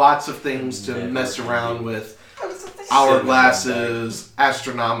poke, lots of things to mess around with. Hourglasses,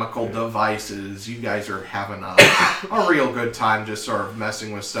 astronomical devices. You guys are having a real good time just sort of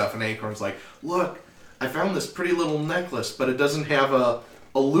messing with stuff. And Acorn's like, look, I found this pretty little necklace, but it doesn't have a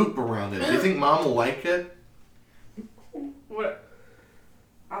loop around it. Do you think Mom will like it? What?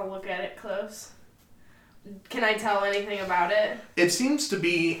 I'll look at it close. Can I tell anything about it? It seems to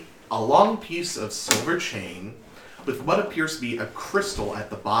be a long piece of silver chain with what appears to be a crystal at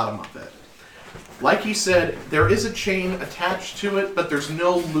the bottom of it. Like he said, there is a chain attached to it, but there's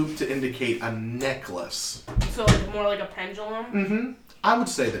no loop to indicate a necklace. So like more like a pendulum? Mm-hmm. I would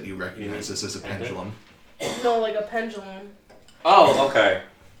say that you recognize this as a pendulum. No, like a pendulum. Oh, okay.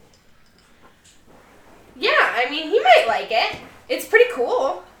 Yeah, I mean, he might like it. It's pretty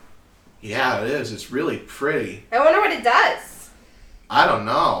cool. Yeah, it is. It's really pretty. I wonder what it does. I don't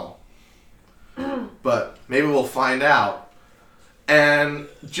know. But maybe we'll find out. And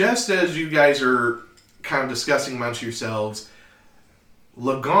just as you guys are kind of discussing amongst yourselves,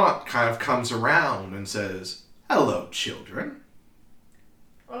 Legant kind of comes around and says, "Hello, children."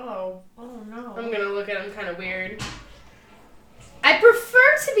 Oh no. I'm gonna look at him kind of weird. I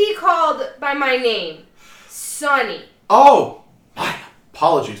prefer to be called by my name, Sonny. Oh, my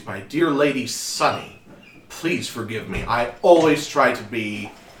apologies, my dear Lady Sunny. Please forgive me. I always try to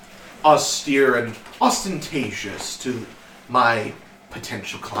be austere and ostentatious to my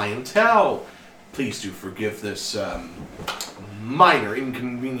potential clientele. Please do forgive this minor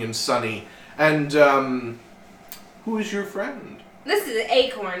inconvenience, Sonny. And Who is your friend? This is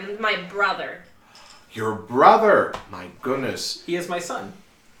Acorn, my brother. Your brother. My goodness. He is my son.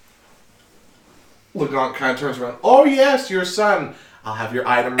 Lagant kind of turns around. Oh, yes, your son. I'll have your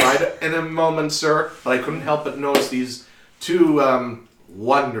item right in a moment, sir. But I couldn't help but notice these two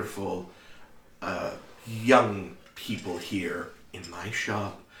wonderful young people here in my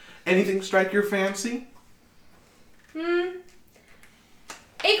shop. Anything strike your fancy? Acorn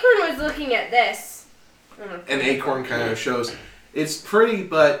was looking at this. And Acorn kind of shows, it's pretty,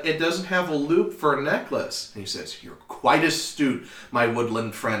 but it doesn't have a loop for a necklace. And he says, you're quite astute, my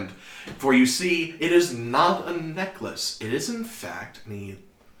woodland friend. For you see, it is not a necklace. It is, in fact, and he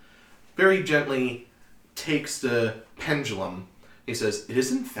very gently takes the pendulum. He says, it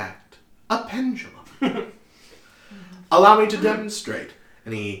is, in fact, a pendulum. Allow me to demonstrate.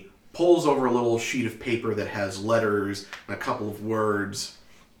 And he pulls over a little sheet of paper that has letters and a couple of words.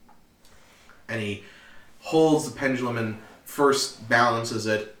 And he holds the pendulum and first balances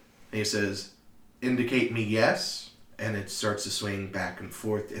it. And he says, indicate me yes. And it starts to swing back and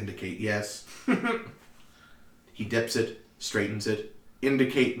forth to indicate yes. He dips it, straightens it.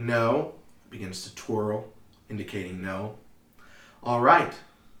 Indicate no. Begins to twirl, indicating no. All right.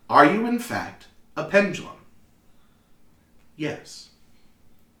 Are you, in fact, a pendulum? Yes.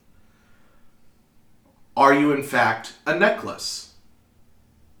 Are you, in fact, a necklace?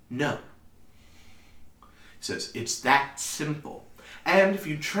 No. He says, it's that simple. And if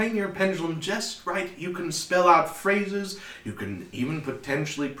you train your pendulum just right, you can spell out phrases. You can even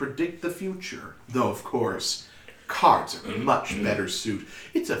potentially predict the future. Though, of course, cards are a much better suit.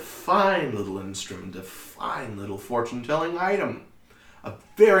 It's a fine little instrument, a fine little fortune-telling item. A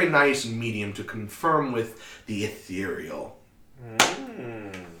very nice medium to confirm with the ethereal.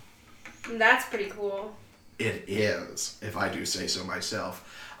 That's pretty cool. It is, if I do say so myself.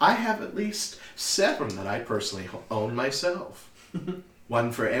 I have at least 7 that I personally own myself.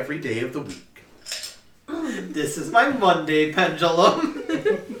 One for every day of the week. This is my Monday pendulum.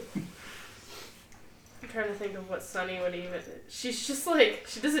 I'm trying to think of what Sunny would even... She's just like,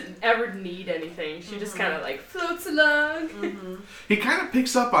 she doesn't ever need anything. She just kind of like floats along. He kind of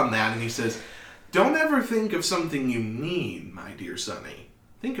picks up on that and he says, don't ever think of something you need, my dear Sonny.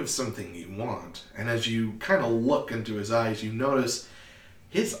 Think of something you want. And as you kind of look into his eyes, you notice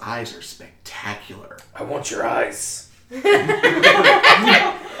his eyes are spectacular. I want your eyes. I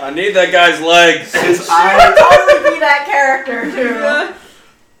need that guy's legs. His I eyes... would totally be that character, too.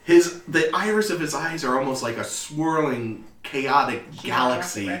 The iris of his eyes are almost like a swirling, chaotic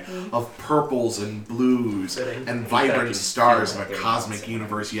galaxy of purples and blues and vibrant stars of a cosmic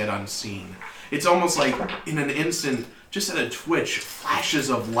universe yet unseen. It's almost like, in an instant, just at a twitch, flashes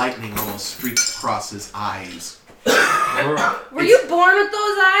of lightning almost streak across his eyes. Were you born with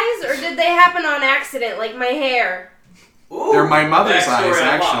those eyes, or did they happen on accident, like my hair? They're my mother's backstory eyes,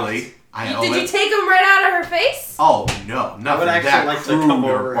 unlocked. actually. I owe Did you it. take them right out of her face? Oh, no. I Nothing would actually that like to crude come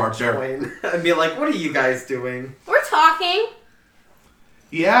or over and barbaric. join and be like, what are you guys doing? We're talking.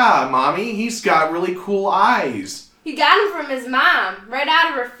 Yeah, Mommy, he's got really cool eyes. He got them from his mom, right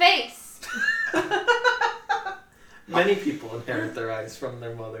out of her face. Many people inherit their eyes from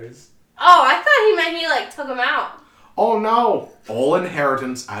their mothers. Oh, I thought he meant he like took them out. Oh, no. All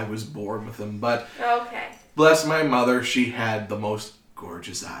inheritance, I was born with them, but Okay. bless my mother, she had the most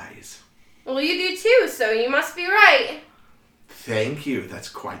gorgeous eyes. Well, you do too, so you must be right. Thank you. That's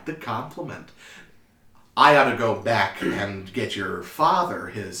quite the compliment. I ought to go back and get your father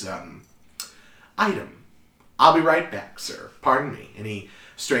his item. I'll be right back, sir. Pardon me. And he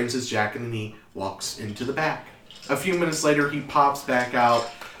straightens his jacket and he walks into the back. A few minutes later, he pops back out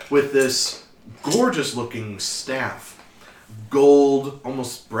with this gorgeous-looking staff. Gold,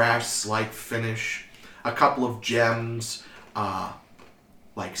 almost brass-like finish. A couple of gems,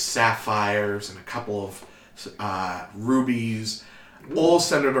 like sapphires, and a couple of rubies, all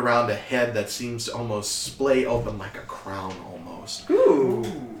centered around a head that seems to almost splay open like a crown almost. Ooh.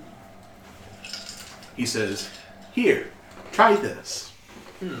 He says, here, try this.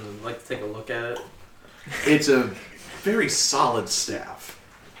 I'd like to take a look at it. It's a very solid staff.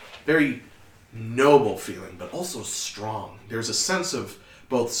 Very noble feeling, but also strong. There's a sense of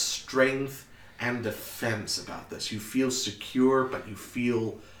both strength and defense about this. You feel secure, but you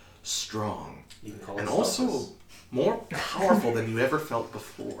feel strong. You can call And it also selfish. more powerful than you ever felt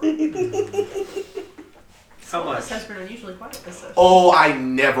before. How much? Has been unusually quiet this session. Oh, I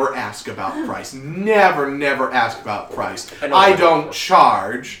never ask about price. Never ask about price. I know I what don't you're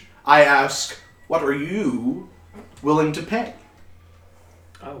charge. I ask, what are you willing to pay?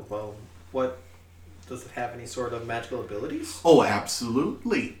 Oh, well, what... Does it have any sort of magical abilities? Oh,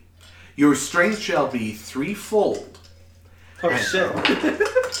 absolutely. Your strength shall be threefold. Oh shit.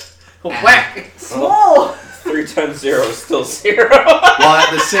 Whack! Small. 3 times 0 is still 0. While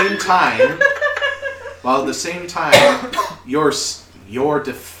at the same time, your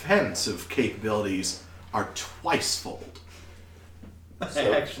defensive capabilities are twice-fold. That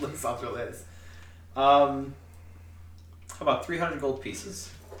actually sounds really nice. How about 300 gold pieces?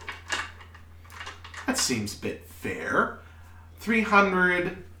 That seems a bit fair.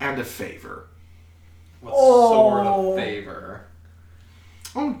 300 and a favor. What sort of favor?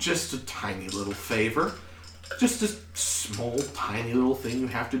 Oh, just a tiny little favor. Just a small, tiny little thing you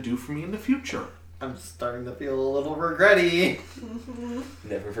have to do for me in the future. I'm starting to feel a little regretty.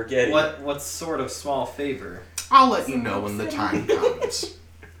 Never forget it. What sort of small favor? I'll let you know when the time comes.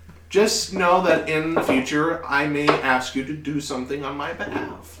 Just know that in the future, I may ask you to do something on my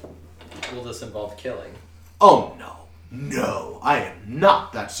behalf. Will this involve killing? Oh, no. No, I am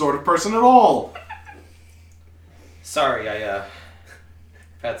not that sort of person at all. Sorry, I've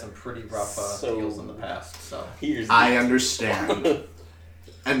had some pretty rough So- deals in the past, so. I understand.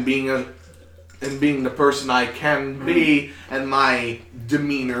 And being the person I can be, and my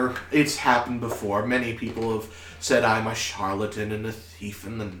demeanor, it's happened before. Many people have said I'm a charlatan and a thief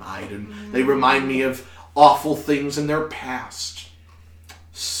in the night, and they remind me of awful things in their past.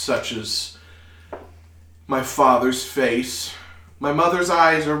 Such as my father's face. My mother's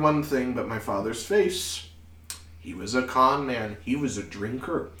eyes are one thing, but my father's face. He was a con man. He was a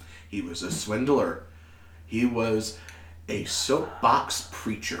drinker. He was a swindler. He was a soapbox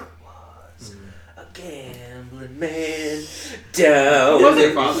preacher. A gambling man down Who was your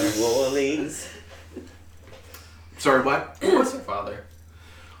in father? New Orleans. Sorry, what? Who was your father?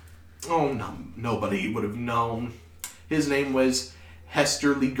 Oh, no, nobody would have known. His name was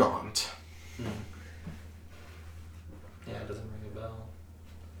Hester Lee Gaunt. Yeah, it doesn't ring a bell.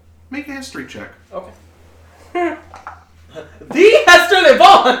 Make a history check. Okay. The Hester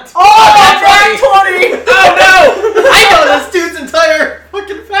Levant! Oh, That's right! 20! Oh no! I know this dude's entire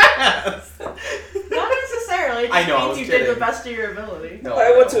fucking past! Not necessarily. It I just know, I means was you kidding. did the best of your ability. No,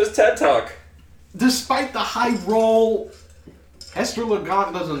 I went to his TED Talk. Despite the high roll, Hester Le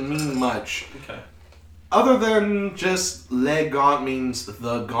Gaunt doesn't mean much. Okay. Other than just Le Gaunt means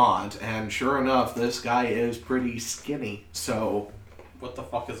the gaunt, and sure enough, this guy is pretty skinny, so... What the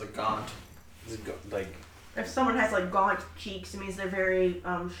fuck is a gaunt? Like, If someone has like gaunt cheeks, it means they're very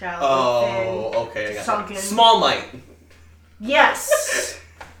shallow, Oh, thin, okay, I got sunken. it. Small might. Yes.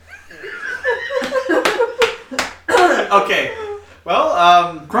 Okay.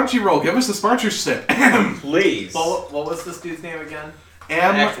 Well, Crunchyroll, give us the sponsorship. please. what was this dude's name again?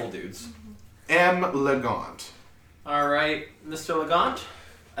 M. Actual dudes. M. Le Gaunt. Alright, Mr. Legant,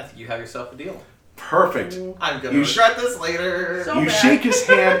 I think you have yourself a deal. Perfect. I'm gonna You regret this later. So You bad. shake his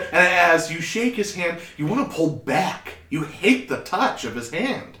hand, and as you shake his hand, you want to pull back. You hate the touch of his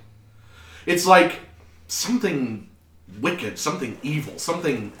hand. It's like something wicked, something evil,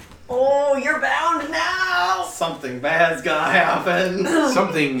 something Oh, you're bound now. Something bad's gonna happen.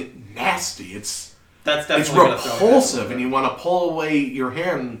 something nasty. It's That's definitely it's gonna throw me off a repulsive, little and bit. you want to pull away your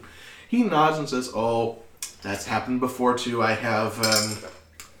hand. He nods and says, "Oh, that's happened before too. I have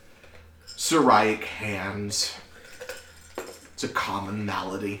psoriatic hands. It's a common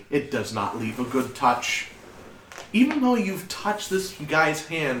malady. It does not leave a good touch. Even though you've touched this guy's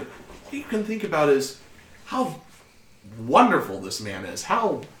hand, what you can think about is how wonderful this man is.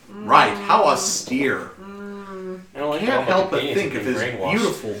 How right, how austere. I don't like Can't how help much but opinions think are of being his brainwashed.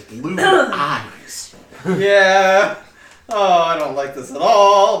 beautiful blue eyes. Yeah. Oh, I don't like this at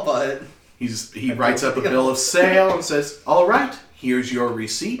all, but... He writes up a bill of sale and says, "All right, here's your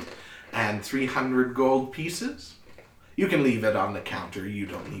receipt and 300 gold pieces. You can leave it on the counter. We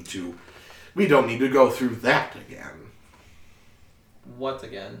don't need to go through that again." What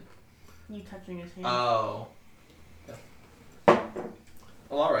again? You touching his hand. Oh. Yeah.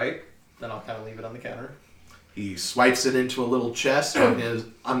 Well, alright. Then I'll kind of leave it on the counter. He swipes it into a little chest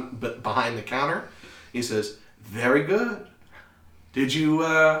behind the counter. He says, "Very good. Did you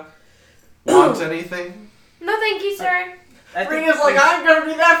want anything?" No, thank you, sir. Ring is like, I'm gonna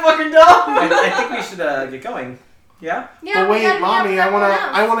be that fucking dumb. I think we should get going. Yeah? Yeah, But we wait, gotta mommy, get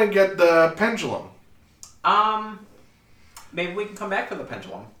I wanna get the pendulum. Maybe we can come back for the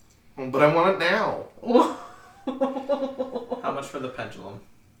pendulum. But I want it now. How much for the pendulum?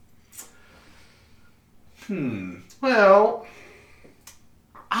 Well,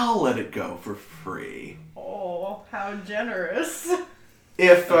 I'll let it go for free. Oh, how generous.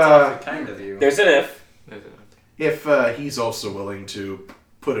 If That's awfully kind of you. There's an if. he's also willing to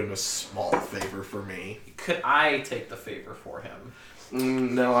put in a small favor for me. Could I take the favor for him?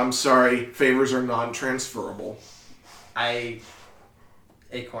 No, I'm sorry. Favors are non-transferable.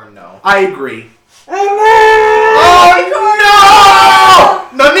 Acorn, no. I agree. Oh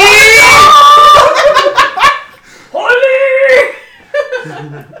no! Nani!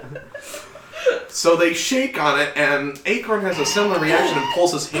 So they shake on it, and Acorn has a similar reaction and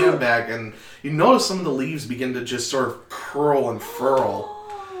pulls his hand back, and you notice some of the leaves begin to just sort of curl and furl.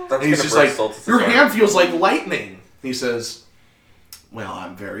 That's And he's gonna just break like, Solstice's your arm. hand feels like lightning. He says, well,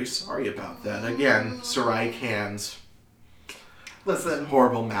 I'm very sorry about that. Again, psoriatic hands. Listen,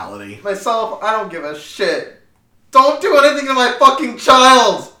 Horrible malady. myself, I don't give a shit. Don't do anything to my fucking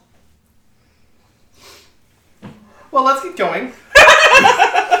child! Well, let's get going.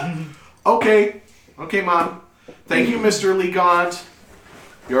 Okay, Mom. Thank you, Mr. Legaunt.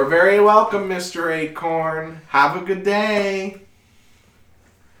 You're very welcome, Mr. Acorn. Have a good day.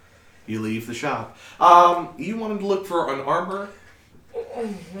 You leave the shop. You wanted to look for an armor?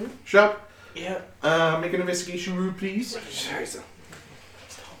 Shop? Yeah. Make an investigation roll, please.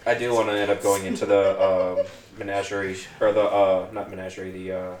 I do want to end up going into the menagerie, or the, not menagerie,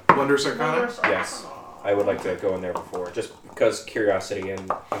 the, Wondrous Arcana? yes. I would like to go in there before, just because curiosity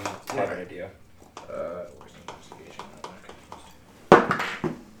and I have an idea. Where's the investigation?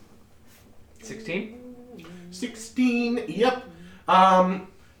 16? 16, yep.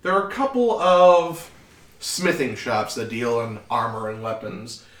 There are a couple of smithing shops that deal in armor and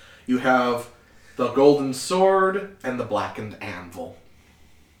weapons. You have the Golden Sword and the Blackened Anvil.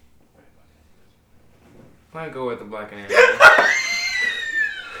 I'm gonna go with the black and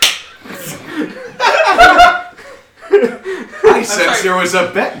I sense there was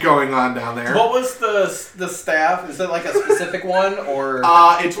a bet going on down there. What was the staff? Is it like a specific one, or...?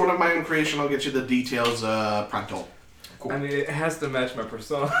 It's one of my own creation. I'll get you the details pronto. I mean, it has to match my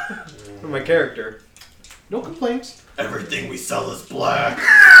persona, my character. No complaints. Everything we sell is black.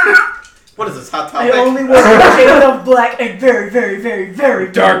 What is this, Hot Topic? I only want the shade of black and very, very, very,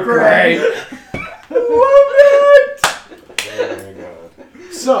 very Dark gray. Oh my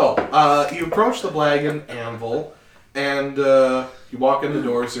god. So, you approach the Blackened Anvil, and you walk in the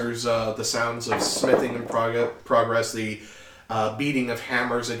doors. There's the sounds of smithing in progress, the beating of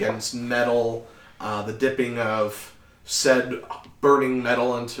hammers against metal, the dipping of said burning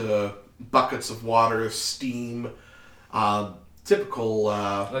metal into buckets of water, steam, typical...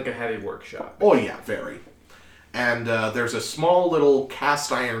 Like a heavy workshop. Oh yeah, very. And there's a small little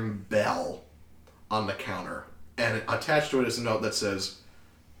cast iron bell on the counter. And attached to it is a note that says,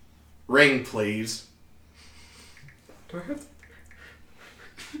 "Ring, please." Do I have,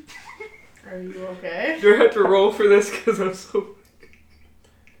 Are you okay? do I have to roll for this? Because I'm so...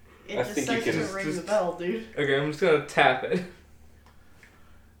 It I just think you says can to ring just- the bell, dude. Okay, I'm just gonna tap it.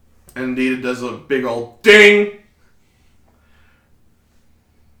 And indeed it does a big old ding.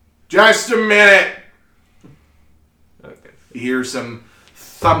 Just a minute. Okay. You hear some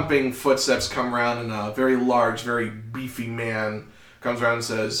thumping footsteps come around, and a very large, very beefy man comes around and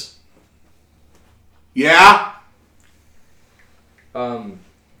says, "Yeah?" I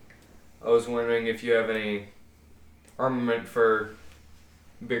was wondering if you have any armament for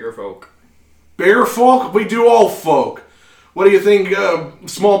bigger folk. Bigger folk? We do all folk. What do you think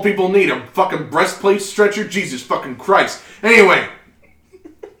small people need? A fucking breastplate stretcher? Jesus fucking Christ. Anyway,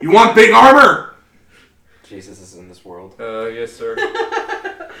 you want big armor? Jesus is in this world. Yes, sir.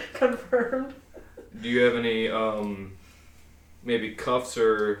 Confirmed. Do you have any, maybe cuffs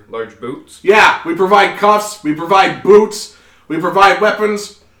or large boots? Yeah, we provide cuffs, we provide boots, we provide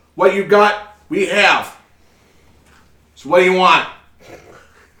weapons. What you got, we have. So what do you want?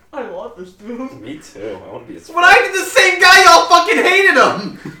 I love this dude. Me too. I want to be his When I did the same guy, y'all fucking hated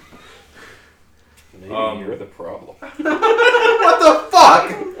him! Maybe you're the problem. What the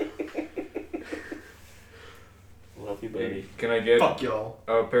fuck? Love you, buddy. Can I get Fuck y'all.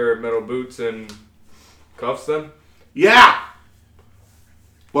 a pair of metal boots and cuffs then? Yeah!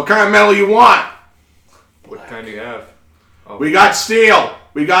 What kind of metal you want? What kind do you have? Oh. We got steel,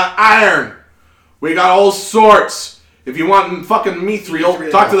 we got iron, we got all sorts. If you want fucking mithril,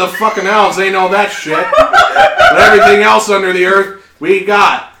 talk to the fucking elves, they know that shit. But everything else under the earth, we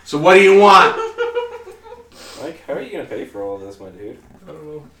got. So what do you want? Like, how are you gonna pay for all of this, my dude? I don't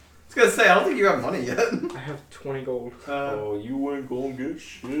know. I was gonna say, I don't think you have money yet. I have 20 gold. Oh, you ain't gonna get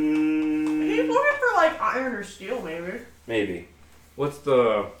shit. He's looking for like iron or steel, maybe. Maybe. What's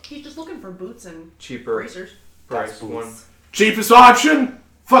the He's just looking for boots and cheaper bracers. price Boots. one? Cheapest option?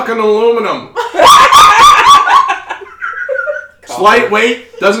 Fucking aluminum. It's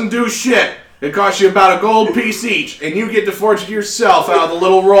lightweight, doesn't do shit. It costs you about a gold piece each, and you get to forge it yourself out of the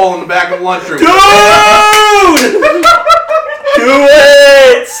little roll in the back of the lunchroom. Dude!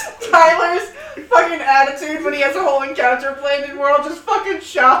 it! Tyler's fucking attitude when he has a whole encounter planned and we're all just fucking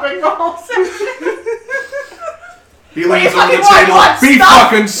shopping the whole session. He leans What over do the you fucking table. want, Be stuff?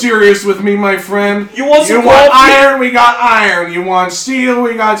 fucking serious with me, my friend. You want some You want coffee? iron? We got iron. You want steel?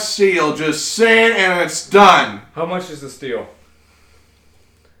 We got steel. Just say it and it's done. How much is the steel?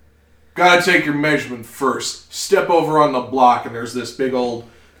 Gotta take your measurement first. Step over on the block and there's this big old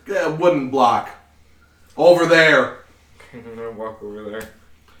wooden block. Over there. I'm gonna walk over there.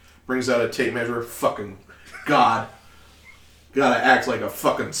 Brings out a tape measure. Fucking God. Gotta act like a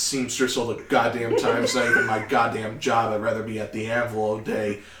fucking seamstress all the goddamn time. It's not even my goddamn job. I'd rather be at the anvil all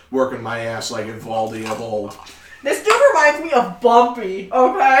day, working my ass like Evaldi of old. This dude reminds me of Bumpy,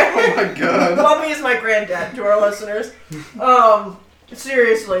 okay? Oh my god. Bumpy is my granddad to our listeners.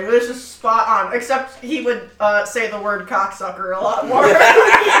 Seriously, this is spot on. Except he would say the word cocksucker a lot more.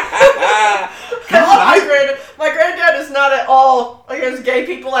 I love my granddad. My granddad is not at all against gay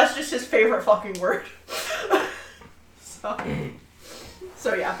people. That's just his favorite fucking word.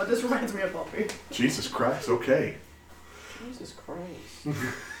 So yeah, but this reminds me of Bumpy. Jesus Christ, okay. Jesus Christ.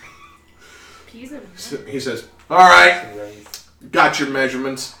 Peas and He says, alright, got your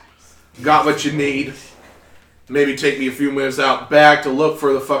measurements, got what you need. Maybe take me a few minutes out back to look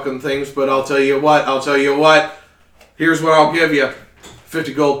for the fucking things, but I'll tell you what, here's what I'll give you.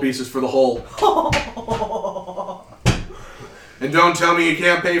 50 gold pieces for the whole. And don't tell me you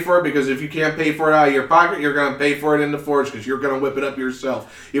can't pay for it, because if you can't pay for it out of your pocket, you're going to pay for it in the forge, because you're going to whip it up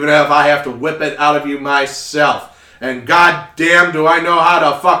yourself. Even if I have to whip it out of you myself. And goddamn do I know how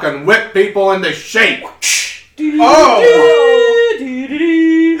to fucking whip people into shape. Oh!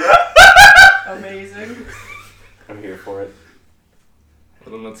 Amazing. I'm here for it.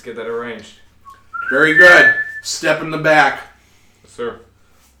 Well, then let's get that arranged. Very good. Step in the back. Yes, sir.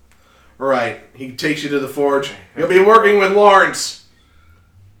 Alright, he takes you to the forge. You'll be working with Lawrence.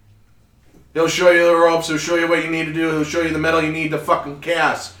 He'll show you the ropes, he'll show you what you need to do, he'll show you the metal you need to fucking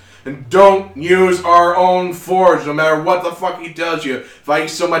cast. And don't use our own forge, no matter what the fuck he tells you. If I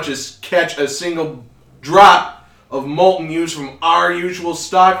so much as catch a single drop of molten use from our usual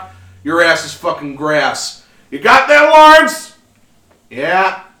stock, your ass is fucking grass. You got that, Lawrence?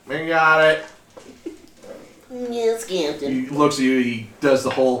 Yeah, we got it. Yes, Captain. He looks at you, he does the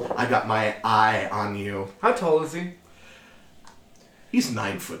whole, I got my eye on you. How tall is he? He's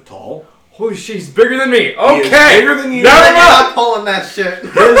 9 foot tall. Holy shit, he's bigger than me. He is Okay. bigger than you. You're No, no. not pulling that shit.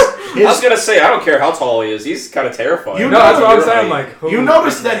 I was gonna say, I don't care how tall he is. He's kind of terrifying. You No, that's what I'm You're saying. right. Like, You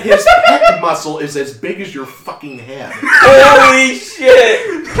notice that his pec muscle is as big as your fucking head. Holy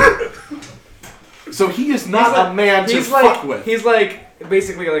shit! So he is not He's like- a man to he's fuck like, with. He's like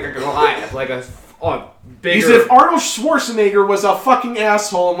basically like a Goliath, like a bigger. He's if Arnold Schwarzenegger was a fucking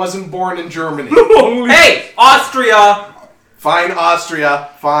asshole and wasn't born in Germany. Holy Hey, Austria! Fine, Austria.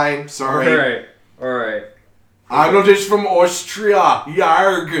 Fine, sorry. All right. Arnold is from Austria.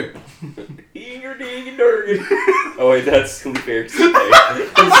 Yarg. Oh wait, that's who Bears.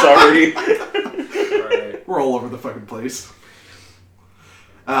 I'm sorry. All right. We're all over the fucking place.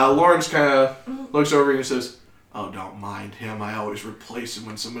 Lawrence kind of looks over and says, oh, don't mind him. I always replace him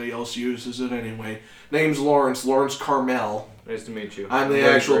when somebody else uses it anyway. Name's Lawrence Carmel. Nice to meet you. I'm the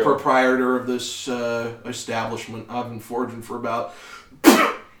Very actual true. proprietor of this establishment. I've been forging for about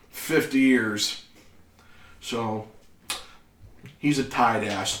 50 years. So, he's a tight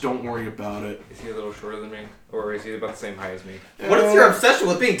ass. Don't worry about it. Is he a little shorter than me, or is he about the same height as me? What is your obsession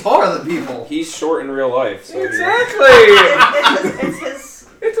with being taller than people? He's short in real life. So Exactly. It's his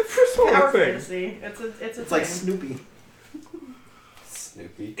It's a personal power thing. fantasy. It's a It's like thing. Snoopy.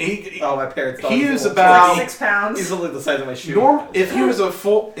 Snoopy. He Oh, my parents thought He he was is old. about- 6 pounds. He's only the size of my shoe. if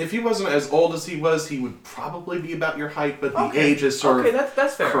he wasn't as old as he was, he would probably be about your height, but the age is sort Okay, of.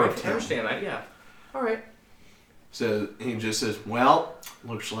 that's fair. I curved can him. understand that. Yeah. All right. So he just says, "Well,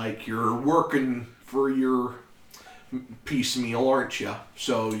 looks like you're working for your piecemeal, aren't you?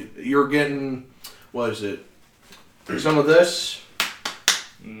 So you're getting, what is it? Some of this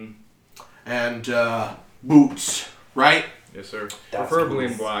and boots, right? Yes, sir. That's Preferably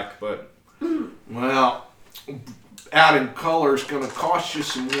in nice. black, but Well, adding color is going to cost you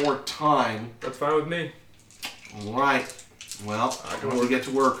some more time. that's fine with me. All right. Well, I can when we work. get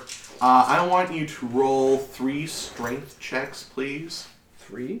to work, I want you to roll 3 strength checks, please.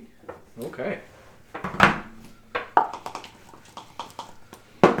 3. Okay.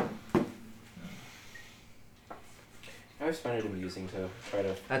 I always find it amusing to try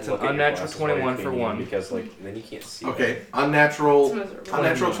to. That's look an at your unnatural glasses while 21 you're for cleaning one. because like then you can't see. Okay, unnatural. It's miserable.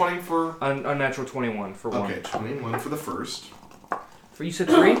 Unnatural 20 for. Unnatural 21 for one. Okay, 21 for the first. For you said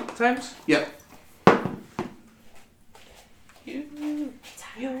 3 times? Yep. You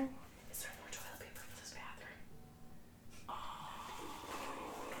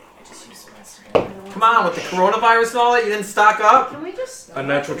Come on, with the coronavirus and all that, you didn't stock up? Can we just...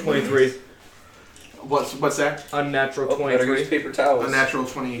 Unnatural 23. What's that? Unnatural Oh, better use 23. paper towels. A natural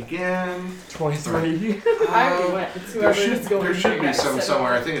 20 again. 23. I already went. It's There whoever should, is going there to should you be guys some said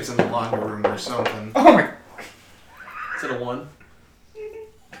somewhere. it. I think it's in the laundry room or something. Oh my. Is it a 1?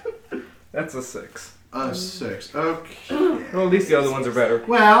 That's a 6. A 6. Okay. Well, at least the other ones are better.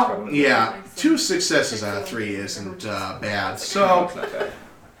 Well, yeah. 2 successes out of 3 isn't bad. So, It's not bad.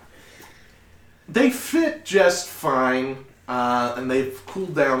 they fit just fine, and they've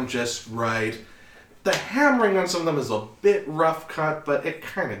cooled down just right. The hammering on some of them is a bit rough cut, but it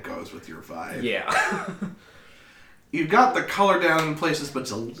kind of goes with your vibe. Yeah. You've got the color down in places, but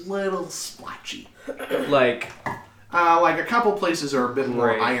it's a little splotchy. Like, Like a couple places are a bit more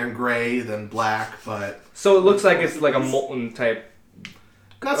Gray. iron gray than black, but so it looks like it's like a molten type.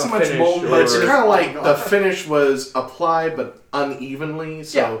 not so A much finish molten, but it's or- kind of like the finish was applied but unevenly.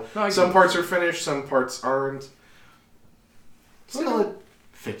 So Yeah. No, I some get parts are finished, some parts aren't. Still, it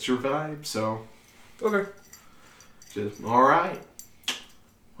fits your vibe. So Okay. just all right.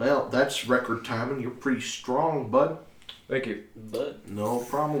 Well, that's record timing. You're pretty strong, bud. Thank you. But No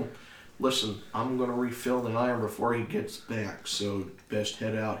problem. Listen, I'm gonna refill the iron before he gets back, so best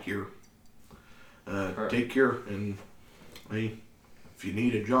head out here. Alright. Take care, and hey, if you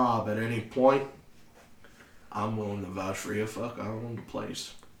need a job at any point, I'm willing to vouch for you. Fuck, I own the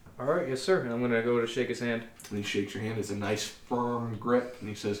place. All right, yes, sir. And I'm gonna go to shake his hand. And he shakes your hand. It's a nice firm grip, and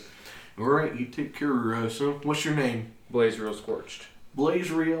he says, "All right, you take care, son. What's your name?" Blaze real scorched.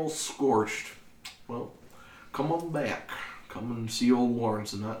 Blaze Real Scorched. Well, come on back. Come and see old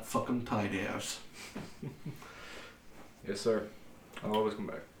Lawrence and that fucking tight ass. Yes, sir. I'll always come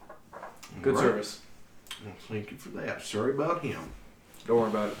back. Good Right. service. Well, thank you for that. Sorry about him. Don't worry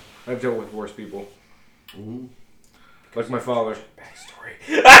about it. I've dealt with worse people. Ooh. Like my father. backstory.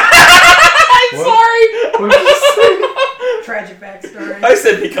 Tragic backstory. I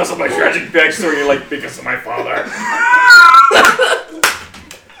said because of my tragic backstory. You're like because of my father.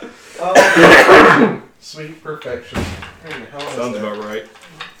 Sweet perfection. Where the hell is Sounds that? about right.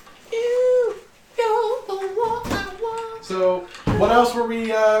 So, what else were we,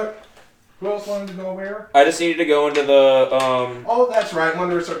 who else wanted to go where? I just needed to go into the Oh, that's right,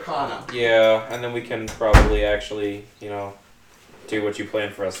 Wondrous Arcana. yeah, and then we can probably actually, do what you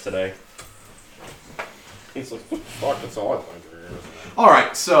planned for us today. He's like, fuck, that's all I planned for you.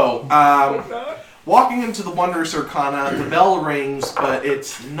 Alright, so, walking into the Wondrous Arcana, the bell rings, but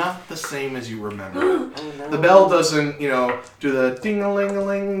it's not the same as you remember. The bell doesn't, do the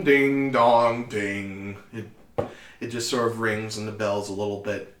ding-a-ling-a-ling, ding-dong, ding. It just sort of rings and the bell's a little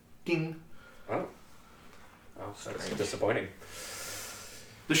bit ding. Oh, that's disappointing.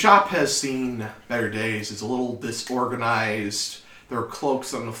 The shop has seen better days. It's a little disorganized. There are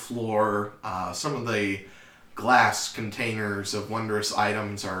cloaks on the floor. Some of the glass containers of wondrous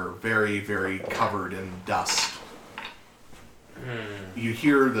items are very, very covered in dust. You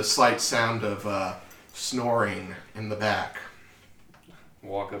hear the slight sound of snoring in the back.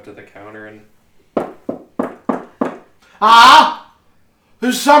 Walk up to the counter and Ah!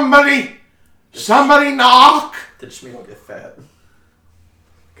 There's somebody knock! Did Shmeal get fat?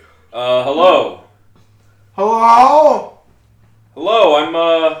 hello. Hello?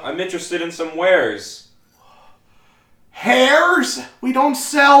 Hello, I'm interested in some wares. Hares? We don't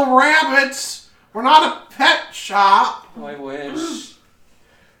sell rabbits. We're not a pet shop. Oh, I wish.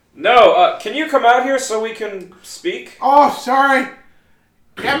 No, can you come out here so we can speak? Oh, sorry.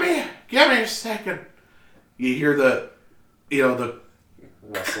 Give me a second. You hear the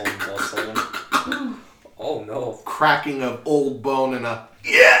Rustling. Oh no. cracking of old bone and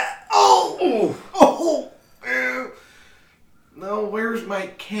oh, no, where's my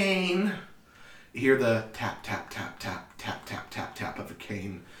cane? You hear the tap, tap, tap, tap, tap, tap, tap, tap of a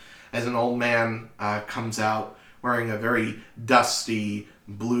cane as an old man comes out wearing a very dusty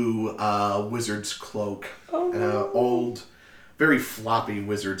blue wizard's cloak and an old, very floppy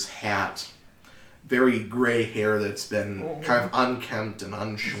wizard's hat. Very gray hair that's been kind of unkempt and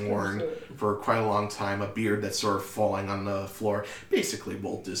unshorn for quite a long time. A beard that's sort of falling on the floor. Basically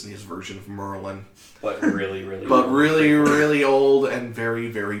Walt Disney's version of Merlin. But really, really. But really, really old and very,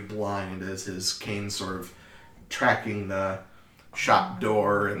 very blind as his cane sort of tracking the shop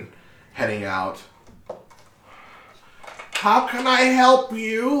door and heading out. How can I help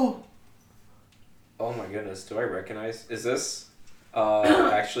you? Oh my goodness, do I recognize? Is this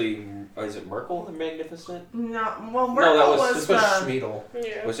Actually, is it Merkel the Magnificent? No, well, No, Merkel that was- was This was the... Schmiedel.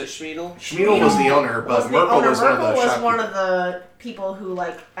 Yeah. Was it Schmiedel? Schmiedel was the owner, but was the Merkel owner. was one of Merkel the was shopkeepers. one of the people who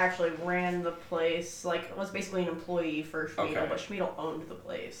actually ran the place. Was basically an employee for Schmiedel, Okay. but Schmiedel owned the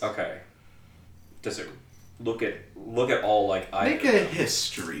place. Okay. Does it look at all Make items? a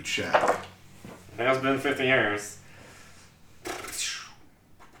history check. It has been 50 years.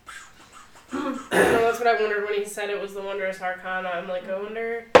 No, that's what I wondered when he said it was the Wondrous Arcana. I'm like, I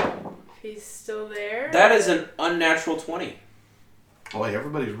wonder if he's still there. That is an unnatural 20. Boy,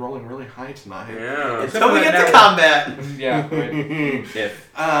 everybody's rolling really high tonight. Yeah. Until we get to combat. Yeah. Right. If.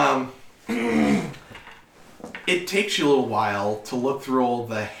 It takes you a little while to look through all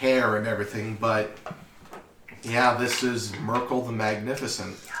the hair and everything, but yeah, this is Merkel the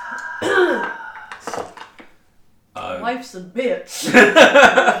Magnificent. Life's a bitch.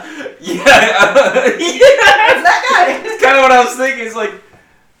 Yeah. It's that guy. It's kind of what I was thinking. It's like,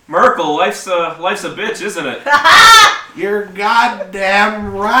 Merkel, life's a bitch, isn't it? You're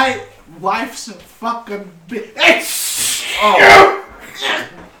goddamn right. Life's a fucking bitch. Oh.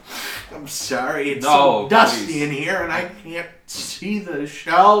 I'm sorry, it's No, so dusty please. in here and I can't see the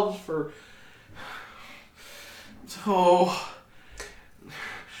shelves for... So...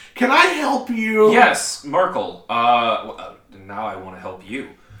 Can I help you? Yes, Merkel. Now I want to help you.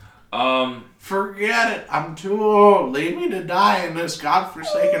 Forget it. I'm too old. Leave me to die in this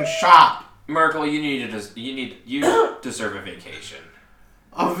godforsaken shop. Merkel, you deserve a vacation.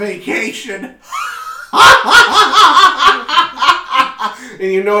 A vacation.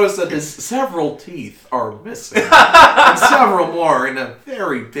 And you notice that his several teeth are missing. And several more in a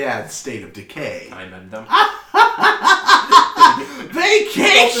very bad state of decay. Can I mend them? This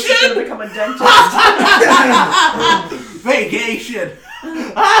is Vacation! gonna become a dentist. Vacation!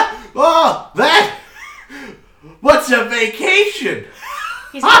 Oh, that... What's a vacation?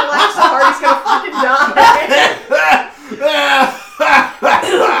 He's gonna laugh so hard he's gonna fucking die.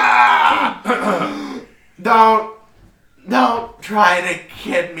 Don't try to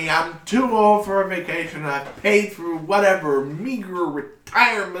kid me. I'm too old for a vacation. I've paid through whatever meager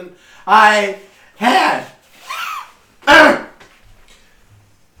retirement I had.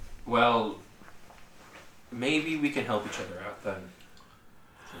 Well, maybe we can help each other out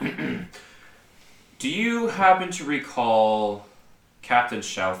then. Do you happen to recall Captain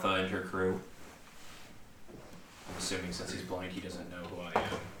Shoutha and her crew? I'm assuming since he's blind, he doesn't know who I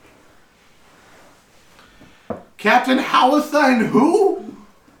am. Captain Howithine who?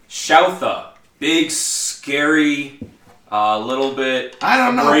 Shoutha. Big, scary, little bit I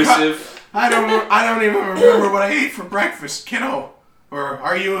don't know. abrasive. I don't even remember what I ate for breakfast, kiddo. Or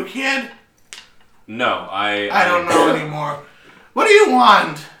are you a kid? No, I don't know anymore. What do you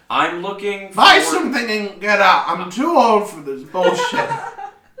want? I'm looking for... Buy something and get out. I'm too old for this bullshit.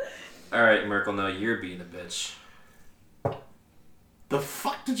 Alright, Merkel, no, you're being a bitch. The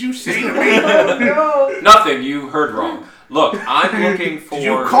fuck did you say to me? Oh Nothing, you heard wrong. Look, I'm looking for... Did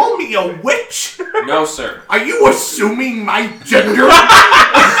you call me a witch? No, sir. Are you assuming my gender?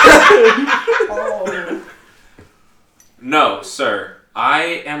 no. No, sir.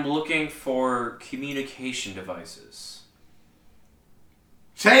 I am looking for communication devices.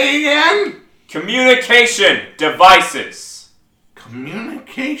 Say again? Communication devices!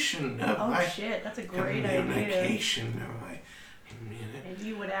 Communication Oh device. shit, that's a great idea. Communication device. And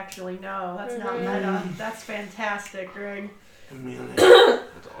you would actually know. That's not meta. That's fantastic, Greg.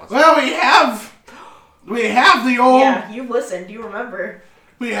 Well, we have the old. Yeah, you listened. You remember.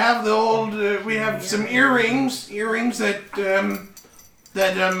 We have the old. We have some earrings that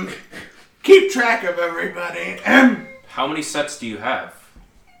keep track of everybody. How many sets do you have?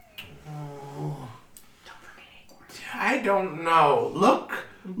 I don't know.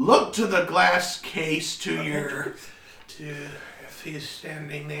 Look to the glass case to your. If he's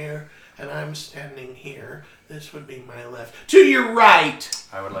standing there and I'm standing here, this would be my left. To your right.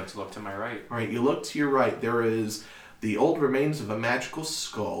 I would like to look to my right. All right, you look to your right. There is the old remains of a magical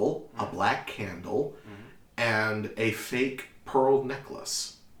skull, a black candle, and a fake pearl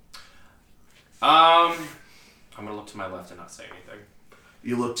necklace. I'm gonna look to my left and not say anything.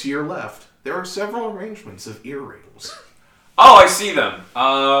 You look to your left. There are several arrangements of earrings. Oh, I see them.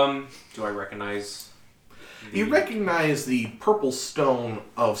 Do I recognize? You recognize the purple stone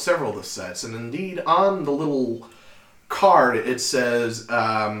of several of the sets, and indeed on the little card it says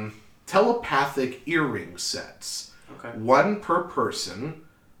telepathic earring sets. Okay. One per person.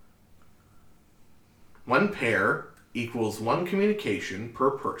 One pair equals one communication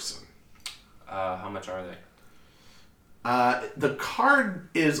per person. How much are they? The card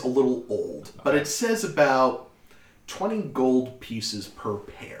is a little old, but it says about 20 gold pieces per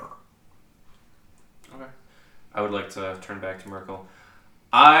pair. Okay. I would like to turn back to Merkel.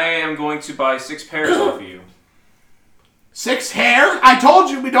 I am going to buy 6 pairs off of you. 6 hair? I told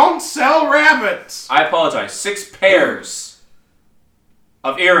you we don't sell rabbits. I apologize. 6 pairs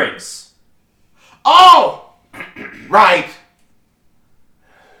of earrings. Oh! Right.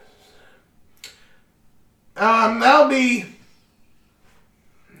 That'll be...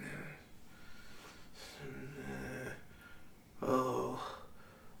 Oh.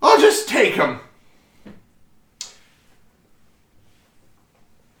 I'll just take them.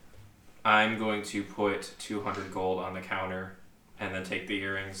 I'm going to put 200 gold on the counter and then take the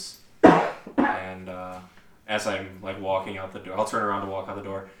earrings. And as I'm like walking out the door, I'll turn around to walk out the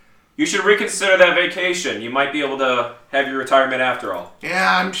door. You should reconsider that vacation. You might be able to have your retirement after all.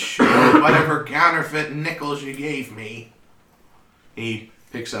 Yeah, I'm sure. Whatever counterfeit nickels you gave me. He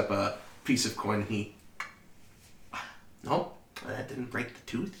picks up a piece of coin. Nope, that didn't break the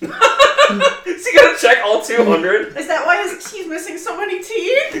tooth. Is he gonna check all 200? Is that why he's missing so many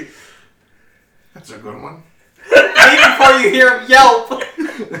teeth? That's a good one. Even before you hear him yelp.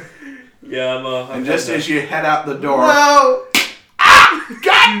 Yeah, I'm And just as you head out the door... No!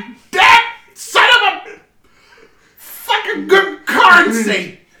 God damn son of a fucking good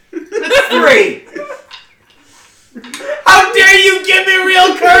currency! It's 3! How dare you give me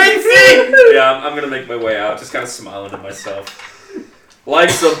real currency? Yeah, I'm gonna make my way out, just kind of smiling to myself.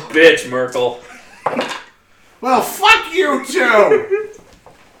 Life's a bitch, Merkel. Well, fuck you two!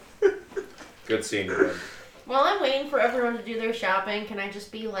 Good seeing you, bud. While I'm waiting for everyone to do their shopping, can I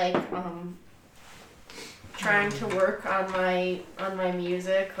just be like, trying to work on my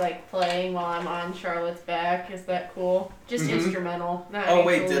music, like playing while I'm on Charlotte's back? Is that cool? Just instrumental. Not Oh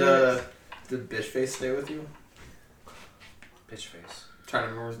wait, actual did Bitchface stay with you? Bitch face. Trying to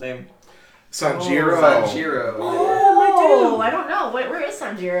remember his name. Sanjiro. Sanjiro. Oh, I don't know. Where is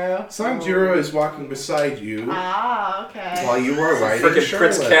Sanjiro? Sanjiro is walking beside you Ah, okay. while you are riding Freaking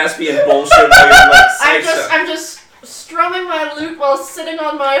Prince Charlotte. Caspian bullshit while you're like I'm just strumming my lute while sitting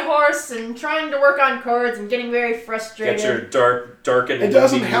on my horse and trying to work on chords and getting very frustrated. Get your dark and It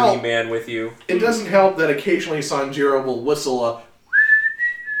doesn't moody help. man with you. It doesn't help that occasionally Sanjiro will whistle a...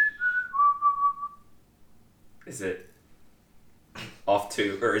 Is it off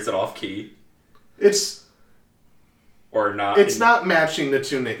tune, or is it off key? It's Or not matching the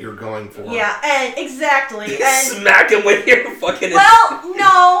tune that you're going for. Yeah, and exactly. And Smack him with your fucking... well,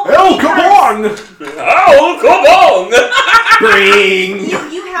 no. Oh, come on! Oh, come on! Bring!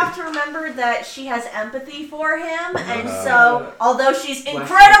 You have to remember that she has empathy for him, and so although she's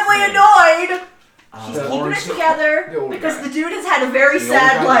incredibly annoyed, she's keeping it together because the dude has had a very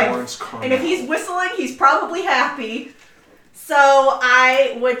sad life. And if he's whistling, he's probably happy. So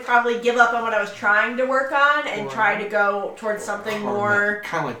I would probably give up on what I was trying to work on and try to go towards something more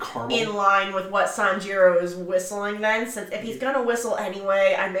kind of like caramel. in line with what Sanjiro is whistling then. Since if he's gonna whistle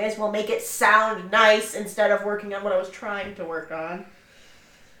anyway, I may as well make it sound nice instead of working on what I was trying to work on.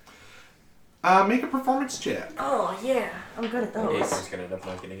 Make a performance check. Oh yeah, I'm good at those. April's gonna end up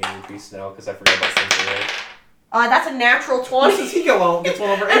not getting any piece now because I forgot about Sanjiro. That's a natural 20. He gets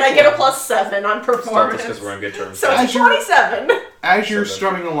one over And I get a +7 on Start performance. this because we're on good terms. So it's 27. As you're So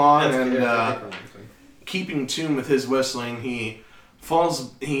strumming along That's and good. keeping tune with his whistling, he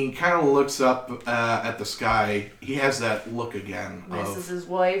kind of looks up at the sky. He has that look again Misses of his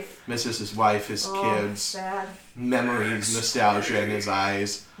wife. misses his wife, his kids, Sad. memories, nostalgia in his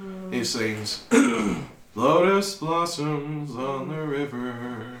eyes. He sings, "Lotus blossoms on the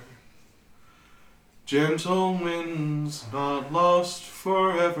river, gentle winds not lost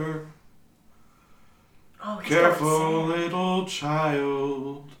forever. Oh, he's Careful, got it little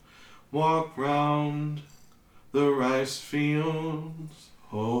child, walk round the rice fields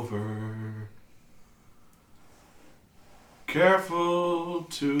over. Careful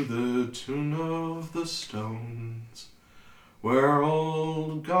to the tune of the stones, where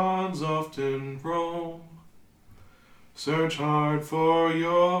old gods often roam. Search hard for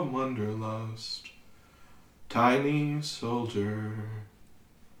your wanderlust, tiny soldier.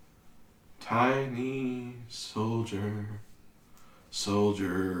 Tiny soldier,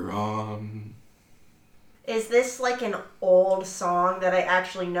 soldier on." Is this like an old song that I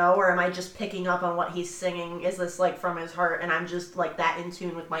actually know, or am I just picking up on what he's singing? Is this like from his heart and I'm just like that in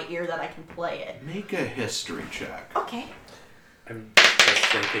tune with my ear that I can play it? Make a history check. Okay. I'm just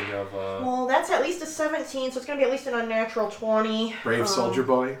thinking of Well, that's at least a 17, so it's gonna be at least an unnatural 20. Brave soldier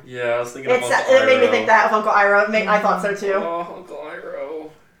boy. yeah, I was thinking of It Uncle made me Iroh. think that of Uncle Iroh. I thought so too. Oh, Uncle Iroh.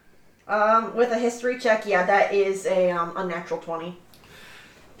 With a history check, yeah, that is a unnatural 20.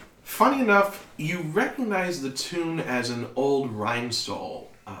 funny enough, you recognize the tune as an old Rheinstall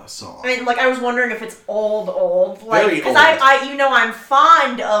song. I mean, like, I was wondering if it's old, like, Very because old. I'm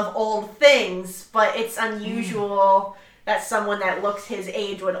fond of old things, but it's unusual that someone that looks his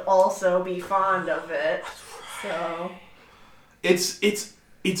age would also be fond of it. So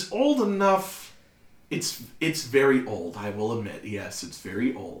It's old enough. It's very old. I will admit. Yes, it's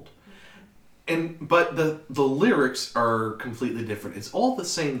very old. But the lyrics are completely different. It's all the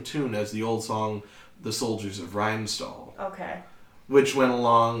same tune as the old song, "The Soldiers of Rheinstall," okay, which went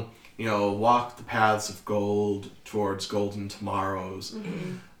along, walk the paths of gold towards golden tomorrows.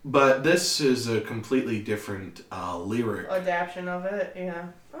 Mm-hmm. But this is a completely different lyric. adaptation of it. Yeah.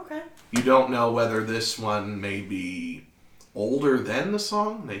 Okay. You don't know whether this one may be older than the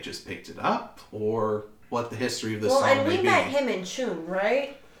song, they just picked it up, or what the history of this Well, song and may we be. met him in Tune,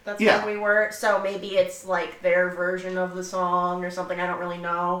 right? That's Yeah. when we were. So maybe it's like their version of the song or something. I don't really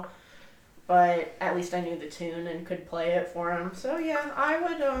know. But at least I knew the tune and could play it for him. So yeah, I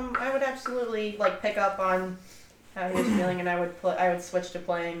would absolutely like pick up on how he was feeling, and I would switch to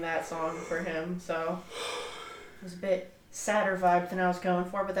playing that song for him. So it was a bit sadder vibe than I was going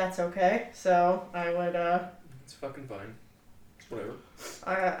for, but that's okay. So I would It's fucking fine. Whatever.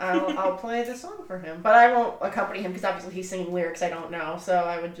 I'll play the song for him, but I won't accompany him because obviously he's singing lyrics I don't know. So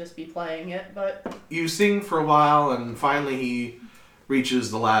I would just be playing it. But You sing for a while, and finally he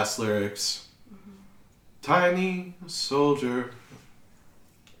reaches the last lyrics. Tiny soldier,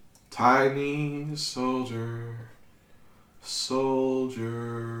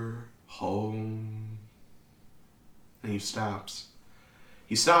 soldier home. And he stops.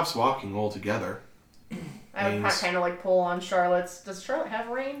 He stops walking altogether. I would Reins. kind of like pull on Charlotte's. Does Charlotte have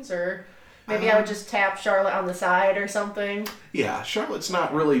reins, or maybe I would just tap Charlotte on the side or something? Yeah, Charlotte's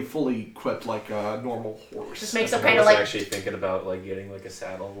not really fully equipped like a normal horse. Just makes I some kind was of like. actually thinking about like getting like a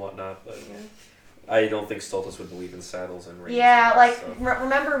saddle and whatnot, but I don't think Stultus would believe in saddles and reins. Yeah, like so.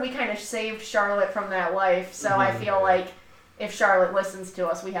 remember we kind of saved Charlotte from that life, so I Mm-hmm. feel like if Charlotte listens to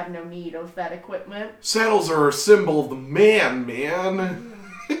us, we have no need of that equipment. Saddles are a symbol of the man.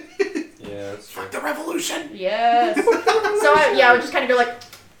 Yeah, that's true. Fuck the revolution! Yes. So I would just kind of go like,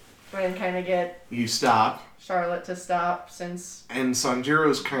 and kind of get You stop, Charlotte to stop since. and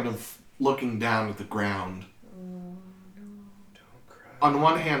Sanjiro's kind of looking down at the ground. Don't cry. On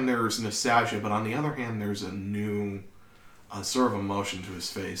one hand, there's nostalgia, but on the other hand, there's a new sort of emotion to his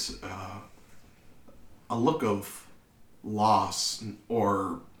face. A look of loss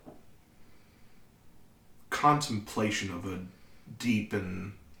or contemplation of a deep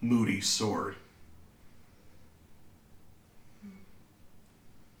and moody sword.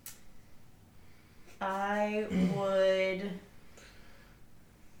 I would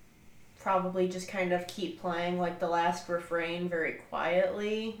probably just kind of keep playing like the last refrain very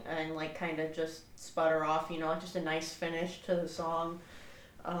quietly and like kind of just sputter off, like just a nice finish to the song.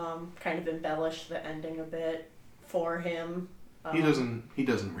 Kind of embellish the ending a bit for him. He doesn't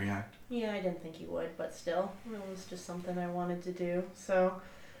react. Yeah, I didn't think he would, but still, it was just something I wanted to do. So,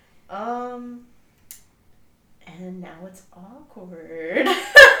 and now it's awkward.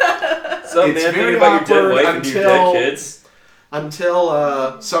 So It's man, very thinking about your dead awkward wife and your dead kids.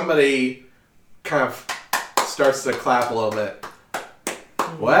 Until somebody kind of starts to clap a little bit.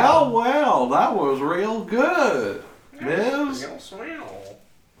 Well, that was real good, Miz. That was real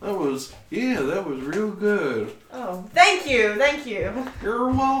good. Oh, thank you. You're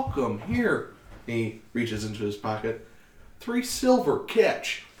welcome. Here. He reaches into his pocket. 3 silver,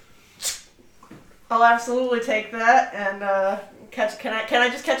 catch. I'll absolutely take that and catch. Can I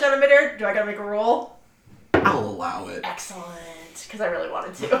just catch out of midair? Do I gotta make a roll? I'll allow it. Excellent, because I really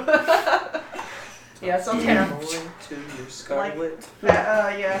wanted to. Yeah, so I'm kind of To your scarlet.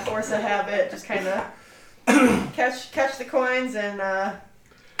 force a habit, just kind of catch the coins and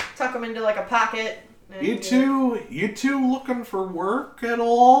tuck them into like a pocket. And, You two looking for work at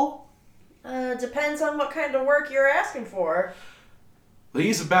all? Depends on what kind of work you're asking for.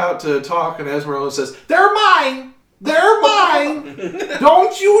 He's about to talk, and Esmeralda says, "They're mine! They're mine!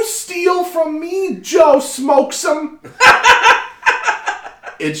 Don't you steal from me, Joe Smokesome!"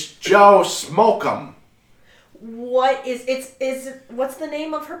 It's Joe Smoke'em. What what's the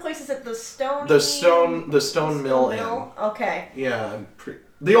name of her place? Is it the Stone? The Stone Mill Inn. Okay. Yeah,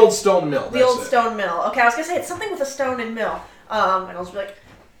 the old Stone Mill. The old Stone Mill. Okay, I was gonna say it's something with a stone and mill. And I'll just be like,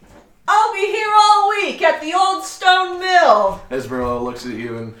 I'll be here all week at the old Stone Mill. Esmeralda looks at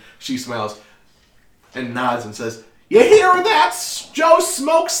you and she smiles and nods and says, "You hear that, Joe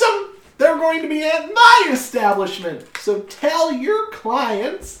Smokesome? They're going to be at my establishment, so tell your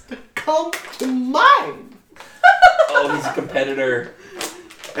clients to come to mine." Oh, he's a competitor.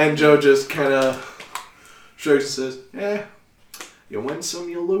 And Joe just kind of shrugs and says, you win some,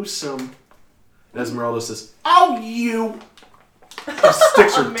 you lose some. And Esmeralda says, oh, you! And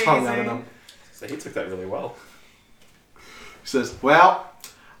sticks her tongue out of him. So he took that really well. He says, well,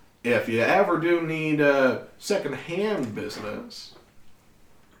 if you ever do need second-hand business,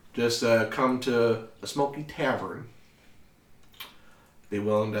 just come to a Smoky Tavern. Be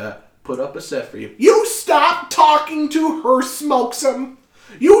willing to put up a set for you. You stop talking to her, Smokesome!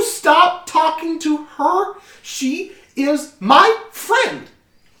 You stop talking to her! She is my friend!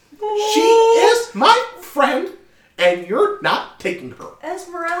 She is my friend, and you're not taking her.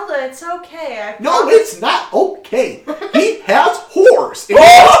 Esmeralda, it's okay. No, it's not okay. He has whores in his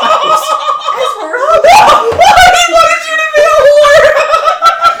house. Esmeralda! He wanted you to be a whore!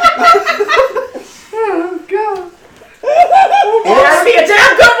 Oh, God. It would be a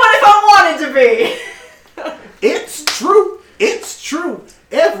damn good one if I wanted to be. It's true. It's true.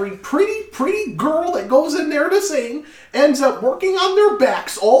 Every pretty girl that goes in there to sing ends up working on their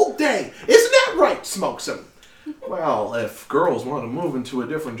backs all day. Isn't that right, Smokesome? Well, if girls want to move into a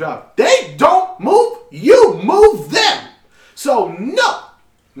different job, they don't move, you move them. So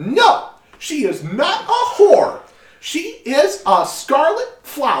no, she is not a whore. She is a scarlet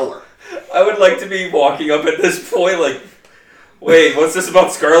flower. I would like to be walking up at this point like, wait, what's this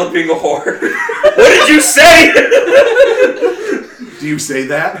about Scarlet being a whore? What did you say? Do you say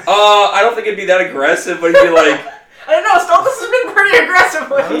that? I don't think it'd be that aggressive, but he'd be like... I don't know, Stoltis has been pretty aggressive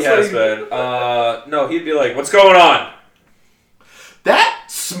lately. He has been. No, he'd be like, what's going on? That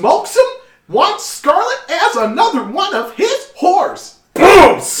Smokesome wants Scarlet as another one of his whores.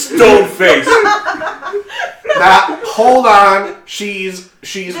 Boom! Stone face. Now, hold on. She's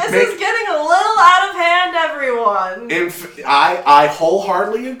This is getting a little out of hand, everyone. I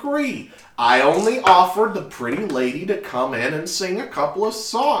wholeheartedly agree. I only offered the pretty lady to come in and sing a couple of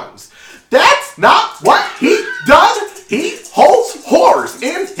songs. That's not what he does. He holds whores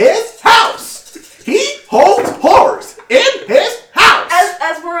in his house. He holds whores in his house.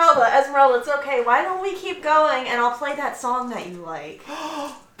 Esmeralda, it's okay. Why don't we keep going and I'll play that song that you like?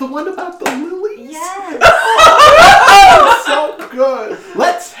 The one about the lilies? Yes. Oh, so good.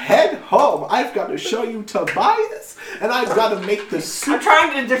 Let's head home. I've got to show you Tobias, and I've got to make the soup. I'm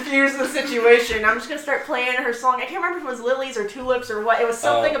trying to diffuse the situation. I'm just going to start playing her song. I can't remember if it was lilies or tulips or what. It was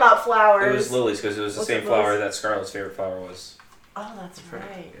something about flowers. It was lilies, because it was the same flower that Scarlet's favorite flower was. Oh, that's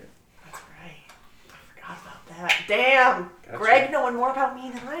right. That's right. I forgot about that. Damn. Gotcha. Greg knowing more about me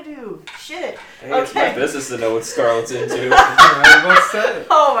than I do. Shit. Hey, it's my business to know what Scarlet's into.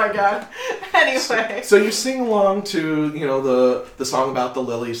 Oh my god. Anyway. So you sing along to, the song about the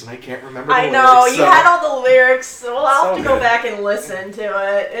lilies, and I can't remember the I lyrics. know, you had all the lyrics. Well, I'll have to go good. back and listen to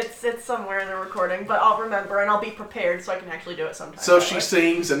it. It's somewhere in the recording, but I'll remember and I'll be prepared so I can actually do it sometime. So she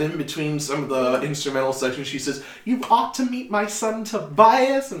sings, and in between some of the instrumental sections, she says, "You ought to meet my son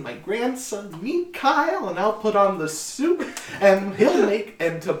Tobias and my grandson Mikhail, and I'll put on the soup, and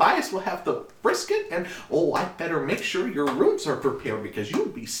and Tobias will have the brisket, and I better make sure your rooms are prepared because you'll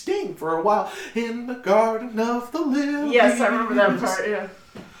be staying for a while in the garden of the lilies." Yes, I remember that part, yeah.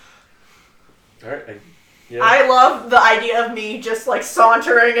 Alright, I love the idea of me just like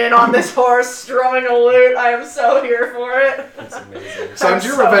sauntering in on this horse, strumming a lute. I am so here for it. That's amazing.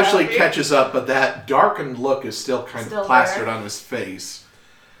 Sanjiro so eventually happy. catches up, but that darkened look is still kind Still of plastered there. on his face.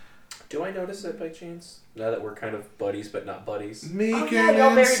 Do I notice it by chance? Now that we're kind of buddies, but not buddies. Make Oh, yeah, an y'all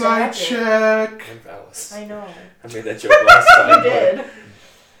buried the insight hatchet. check. I'm Valis. I know. I made that joke last time. You but did.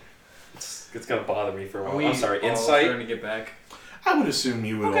 It's gonna bother me for a Are while. we I'm sorry, all insight? starting to get back? I would assume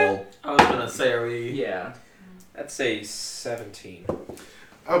you would I was gonna say, are we? Yeah. I'd say 17.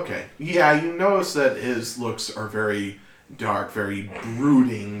 Okay. Yeah, you notice that his looks are very dark, very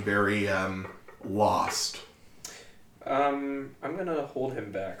brooding, very, lost. I'm gonna hold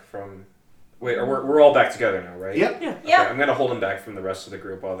him back from... Wait, we're all back together now, right? Yep. Yeah. Okay, I'm gonna hold him back from the rest of the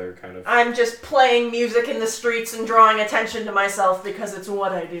group while they're kind of... I'm just playing music in the streets and drawing attention to myself because it's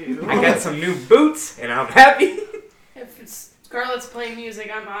what I do. I got some new boots, and I'm happy. If Scarlett's playing music,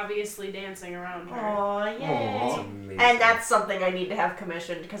 I'm obviously dancing around her. Aw, That's yay. amazing. And that's something I need to have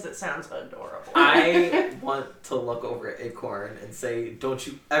commissioned because it sounds adorable. I want to look over at Acorn and say, don't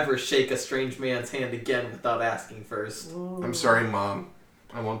you ever shake a strange man's hand again without asking first. I'm sorry, Mom.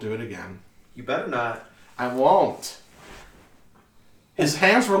 I won't do it again. You better not. I won't. His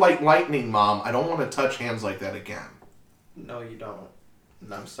hands were like lightning, Mom. I don't want to touch hands like that again. No, you don't.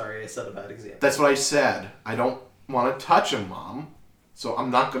 And I'm sorry I set a bad example. That's what I said. I don't want to touch him, Mom. So I'm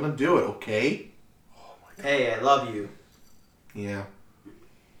not going to do it, okay? Hey, I love you. Yeah.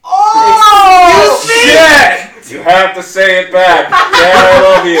 Oh! Shit! You have to say it back. Dad, I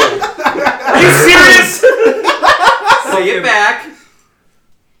love you. Are you serious? Say it back.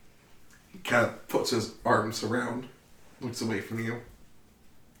 He kind of puts his arms around, looks away from you.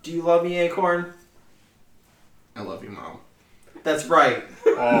 Do you love me, Acorn? I love you, Mom. That's right.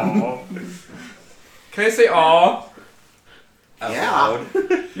 Aww. Can I say aw? Yeah.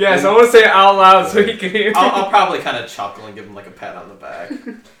 Yes, I want to say it out loud so he can hear. I'll probably kind of chuckle and give him like a pat on the back.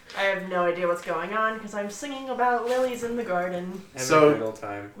 I have no idea what's going on because I'm singing about lilies in the garden. So- a great old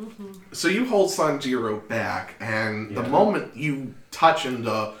time. So you hold Sanjiro back, and the Yeah. moment you touch him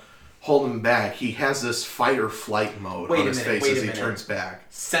to hold him back, he has this fight or flight mode Wait on a his minute, face wait as a he minute. turns back.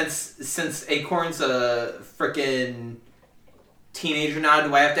 Since Acorn's a frickin' teenager now,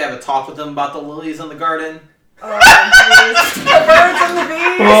 do I have to have a talk with him about the lilies in the garden? Oh, geez. The birds and the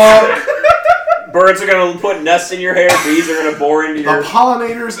bees. Birds are gonna put nests in your hair. Bees are gonna bore into The your.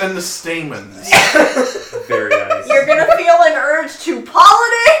 pollinators and the stamens. Very nice. You're gonna feel an urge to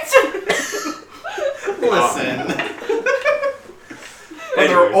pollinate. Listen. But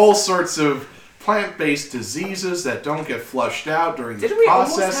there are Anyways. all sorts of plant-based diseases that don't get flushed out during Didn't the we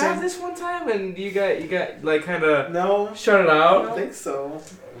almost processing. have this one time and you got like kind of No, shut it I out? don't think so. I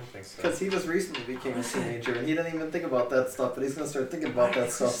think so. Because he just recently became a teenager and he didn't even think about that stuff, but he's gonna start thinking about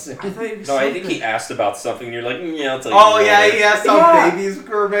that stuff soon. No, I think he asked about something, and you're like, yeah, I'll tell you. Oh about yeah, it." he has some Yeah. babies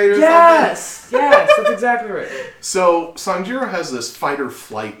were made or Yes, yes, that's exactly right. So Sanjiro has this fight or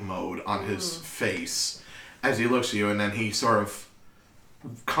flight mode on his face as he looks at you, and then he sort of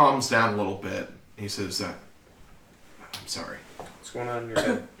calms down a little bit. He says, "I'm sorry. What's going on in your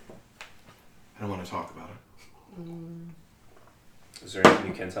head? I don't want to talk about it. Is there anything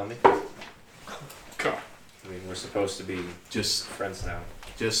you can tell me? I mean, we're supposed to be Just friends now.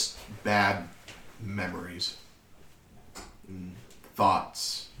 bad memories, and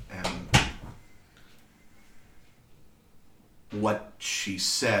thoughts, and what she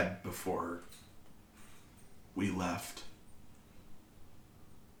said before we left."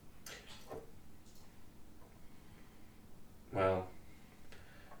 Well,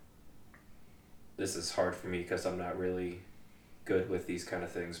 this is hard for me because I'm not really good with these kind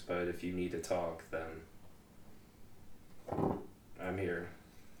of things, but if you need to talk, then I'm here.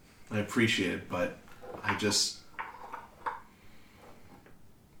 I appreciate it, but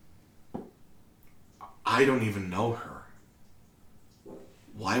I don't even know her.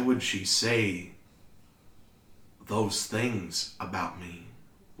 Why would she say those things about me?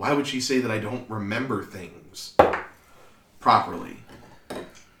 Why would she say that I don't remember things properly? Oh,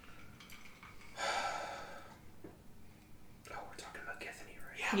 we're talking about Gethany,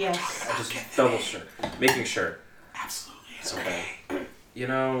 right? Yes. I just double sure, making sure. Absolutely, it's Okay. okay. You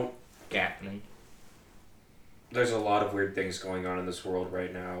know, Gaffney. there's a lot of weird things going on in this world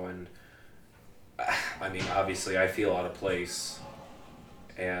right now, and I mean, obviously, I feel out of place,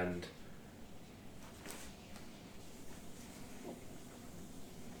 and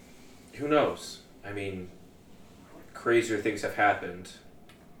who knows? I mean, crazier things have happened.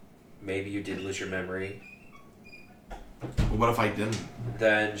 Maybe you did lose your memory. But what if I didn't?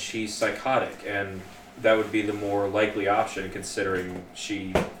 Then she's psychotic, and that would be the more likely option, considering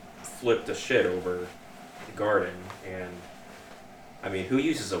she flipped a shit over the garden. And I mean, who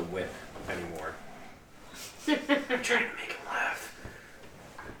uses a whip anymore? I'm trying to make him laugh.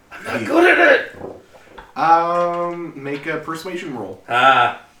 I'm not good at it. Make a persuasion roll.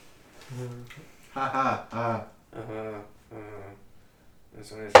 Ah. Ha ha ha.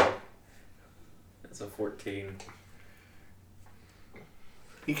 That's a 14.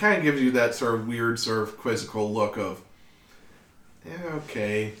 He kind of gives you that sort of weird, sort of quizzical look of, yeah,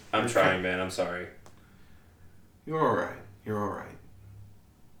 okay. I'm trying, man. I'm sorry. You're alright. You're alright.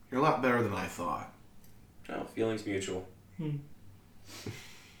 You're a lot better than I thought. No, feelings mutual.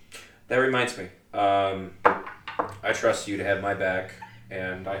 That reminds me. I trust you to have my back,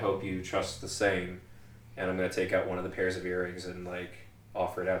 and I hope you trust the same. And I'm gonna take out one of the pairs of earrings and like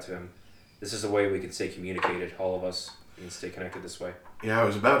offer it out to him. This is a way we can stay communicated, all of us, and stay connected this way. Yeah, I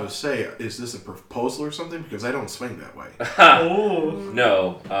was about to say, is this a proposal or something? Because I don't swing that way.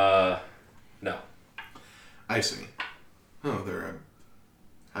 No, no. I see. Oh, they're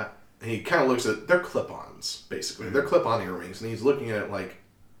he kind of looks at, they're clip-ons, basically. They're clip-on earrings, and he's looking at it like,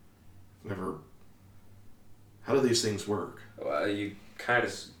 never, how do these things work? You kind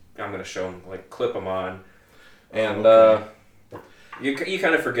of, I'm gonna show him, like clip them on, and Okay. you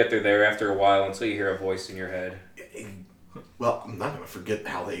kind of forget they're there after a while until you hear a voice in your head. Well, I'm not going to forget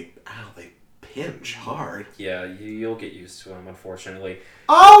how they pinch hard. Yeah, you'll get used to them, unfortunately.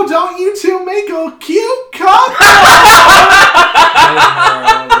 Oh, don't you two make a cute couple?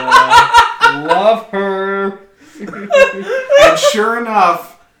 Love sure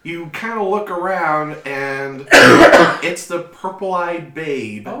enough, you kind of look around, and it's the purple-eyed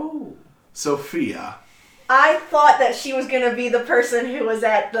babe, Sophia. I thought that she was gonna be the person who was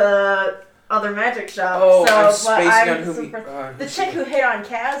at the other magic shop. Oh, so, I'm but spacing on I'm who super- the chick who hit on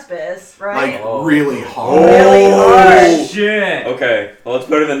Casbus, right? Like, really hard. Really hard. Shit. Okay, well, it's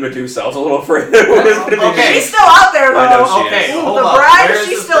better than Medusa. I was a little afraid. Okay. She's still out there, I know though. she Okay, is. hold The up. bride, Where is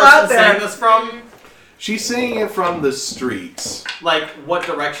she's this still person out there. saying this from? She's saying it from the streets. Like, what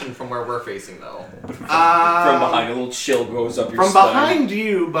direction from where we're facing, though? From behind, a little chill goes up your From spine. behind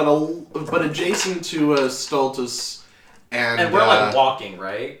you, but adjacent to Stultus and... And we're, like, walking,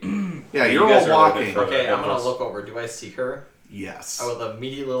 right? Yeah, You you're guys all are a little bit walking. further. Okay, I'm gonna Close. look over. Do I see her? Yes. I would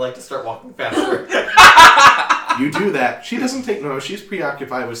immediately like to start walking faster. You do that. She doesn't take notice. She's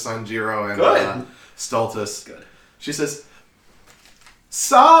preoccupied with Sanjiro and Good. Stultus. Good. She says,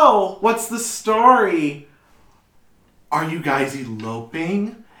 "So, what's the story? Are you guys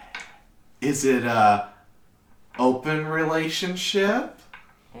eloping? Is it a open relationship?"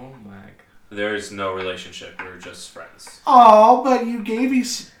 Oh my god. There's no relationship. We're just friends. Oh, but you gave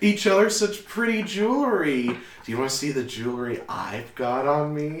each other such pretty jewelry. Do you want to see the jewelry I've got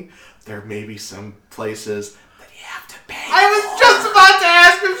on me? There may be some places that you have to pay. I was just about to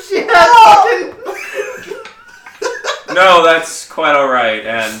ask if she had fucking. No, that's quite alright,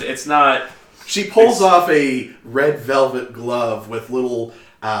 and it's not... She pulls off a red velvet glove with little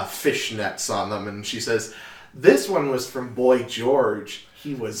fishnets on them, and she says, "This one was from Boy George.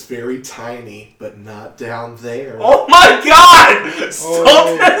 He was very tiny, but not down there." Oh my god!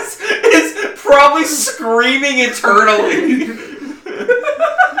 Stultus is probably screaming internally.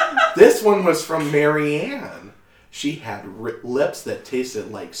 This one was from Marianne. She had lips that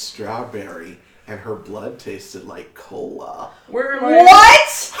tasted like strawberry, and her blood tasted like cola. Where am I?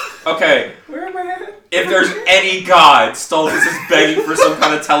 What? Okay, Where am I at? if there's any god, Stultus is begging for some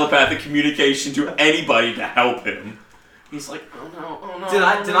kind of telepathic communication to anybody to help him. He's like, oh no. Did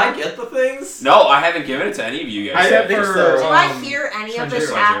I get the things? No, I haven't given it to any of you guys. Except think for, so. Do I hear any of this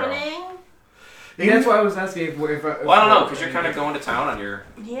Sanjiro. happening? Yeah, that's why I was asking if Well, I don't know, because you're kind of going to town on your...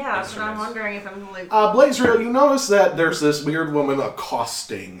 Yeah, but I'm Instruments. wondering if I'm like. Blazereal, you notice that there's this weird woman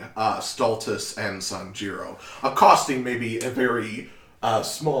accosting Stultus and Sanjiro. Accosting may be a very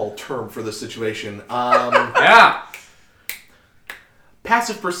small term for the situation. Yeah.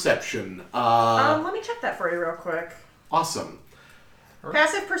 Passive perception. Let me check that for you real quick. Awesome.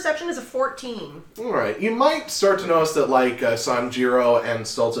 Passive perception is a 14. Alright, you might start to notice that, like, Sanjiro and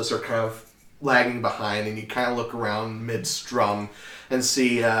Stultus are kind of lagging behind, and you kind of look around mid-strum and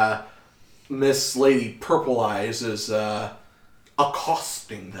see Miss Lady Purple Eyes is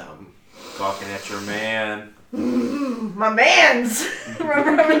accosting them. Talking at your man. My mans!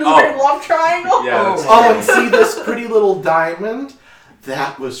 Remember I'm in this Oh. weird love triangle? Yeah, that's Oh, and see this pretty little diamond?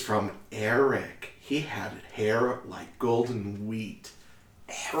 That was from Eric. He had hair like golden wheat.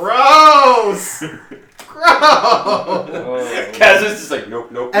 Gross! Gross! Kaz is just like, nope.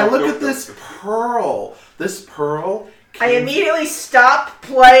 And look nope, at this pearl. This pearl. I immediately stopped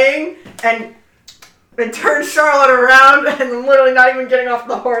playing and turned Charlotte around and I'm literally not even getting off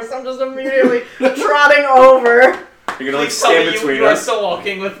the horse. I'm just immediately trotting over. You're gonna like Tell me stand between you are us. still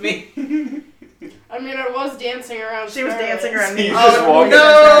walking with me. I mean, I was dancing around. She was Scarlet. dancing around me. You just walk.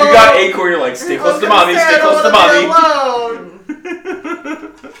 no! You got Acorn. You're like, stay close to mommy. Stay close to mommy.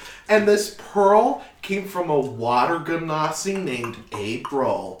 And this pearl came from a water genasi named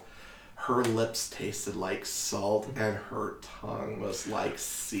April. Her lips tasted like salt and her tongue was like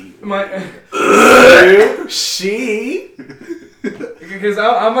seaweed. She? Because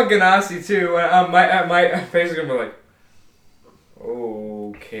I'm a Ganassi too, and my face is gonna be like,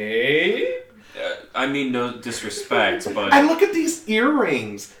 okay. I mean, no disrespect, but And look at these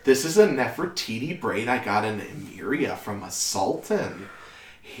earrings. This is a Nefertiti braid I got in Emeria from a sultan.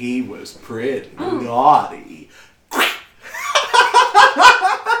 He was pretty naughty.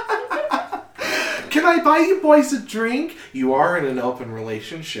 Can I buy you boys a drink? You are in an open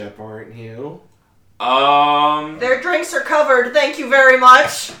relationship, aren't you? Their drinks are covered, thank you very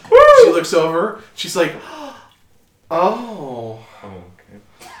much. She looks over. She's like, oh. Okay.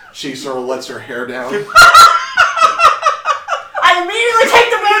 She sort of lets her hair down. I immediately take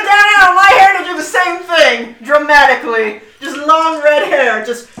the bandana out of my hair to do the same thing, dramatically. Just long red hair,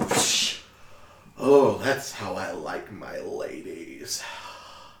 just whoosh. Oh, that's how I like my ladies.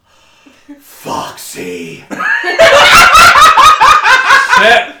 Foxy. Shit.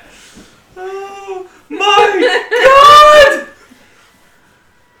 oh my god!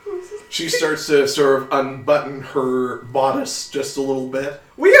 She starts to sort of unbutton her bodice just a little bit.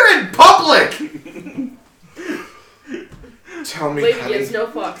 We're in public! tell me, Lady honey, gives no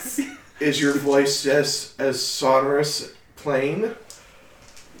fucks. is your voice as sonorous, plain,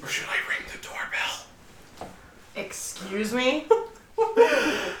 or should I ring the doorbell? Excuse me?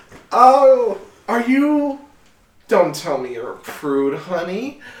 Oh, are you? Don't tell me you're a prude,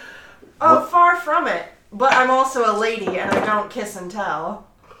 honey. Oh, far from it. But I'm also a lady, and I don't kiss and tell.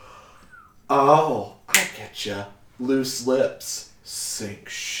 Oh, I get ya. Loose lips sink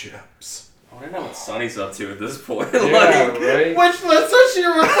ships. I want to know what Sonny's up to at this point. Yeah, right? Which lips are she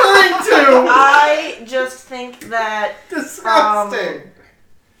referring to? I just think that Disgusting.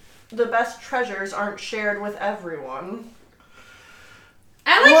 the best treasures aren't shared with everyone.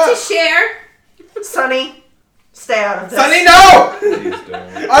 I like What? to share. Sonny, stay out of this. Sonny, no! Please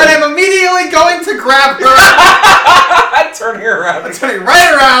don't. I am immediately going to grab her. Turning her around. I'm turning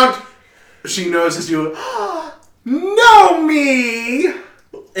right around. She notices you. Know me!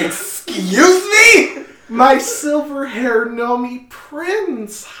 Excuse me? My silver-haired Nomi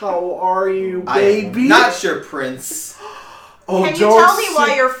Prince. How are you, baby? I'm not your prince. Oh, Can you don't tell me why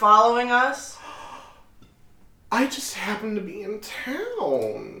say- you're following us? I just happen to be in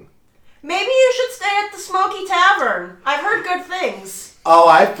town. Maybe you should stay at the Smoky Tavern. I've heard good things. Oh,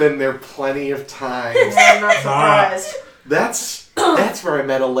 I've been there plenty of times. I'm not surprised. That's where I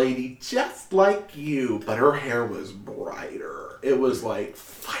met a lady just like you, but her hair was brighter. It was like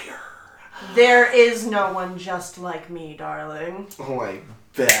fire. There is no one just like me, darling. Oh, I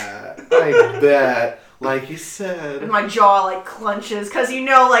bet. Like you And said. my jaw like clenches because you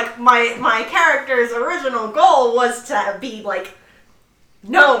know, like my character's original goal was to be like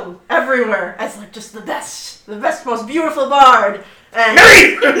known everywhere as like just the best, most beautiful bard. And now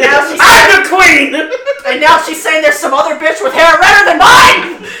she's I'm the queen! and now she's saying there's some other bitch with hair redder than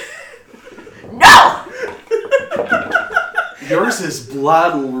mine. No. Yours is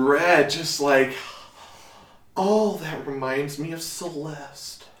blood red, just like. Oh, that reminds me of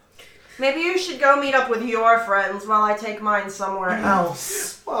Celeste. Maybe you should go meet up with your friends while I take mine somewhere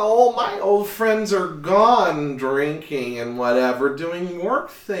else. Well, my old friends are gone drinking and whatever, doing work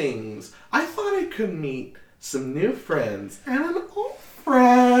things. I thought I could meet some new friends and an old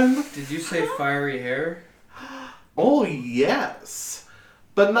friend. Did you say fiery hair? Oh, yes.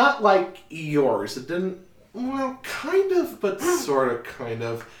 But not like yours. It didn't. Well, kind of, but sort of, kind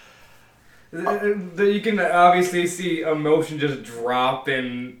of. You can obviously see emotion just drop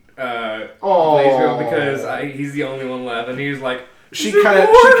in Oh. Blaisville because he's the only one left, and he's like, She kind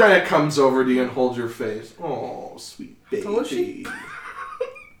of comes over to you and holds your face. Oh, sweet baby. So is she?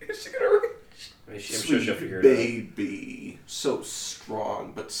 Is she gonna reach? I'm sure Sweet she'll figure it out. baby. So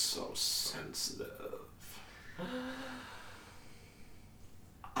strong, but so sensitive.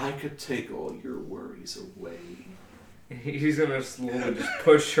 I could take all your worries away. He's gonna slowly just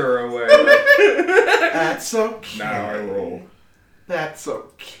push her away. Like, That's okay. now I roll. That's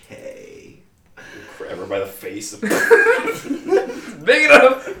okay. Grab her by the face. Big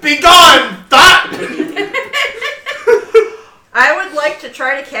enough. Be gone! Stop! I would like to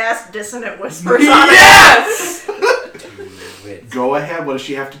try to cast Dissonant Whispers on her. Yes! Go ahead. What does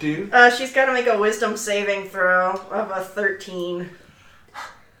she have to do? She's got to make a Wisdom saving throw of a 13.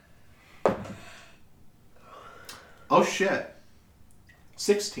 Oh shit.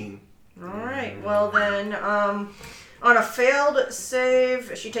 16. Alright, well then, on a failed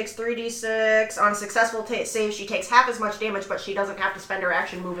save, she takes 3d6. On a successful save, she takes half as much damage, but she doesn't have to spend her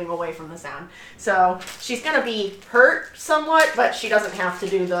action moving away from the sound. So, she's gonna be hurt somewhat, but she doesn't have to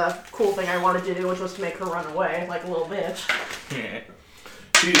do the cool thing I wanted to do, which was to make her run away like a little bitch.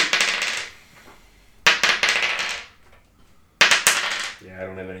 She, Yeah, I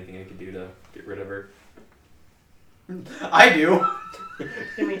don't have anything I can do to get rid of her. I do.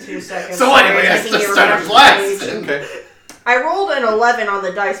 Give me 2 seconds. So Sorry, anyway, I taking just your started reflection blasting. page. okay. I rolled an 11 on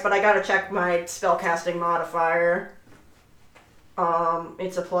the dice, but I gotta check my spellcasting modifier.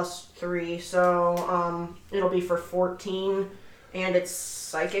 It's a +3, so it'll be for 14, and it's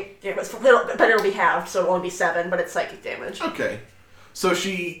psychic damage. But it'll be halved, so it'll only be 7, but it's psychic damage. Okay. So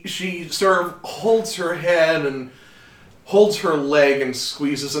she sort of holds her head and holds her leg and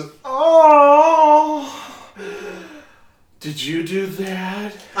squeezes and oh. Did you do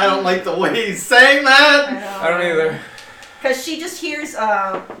that? I don't like the way he's saying that. I don't either. Because she just hears,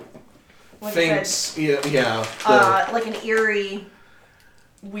 what's Thinks, yeah. like an eerie,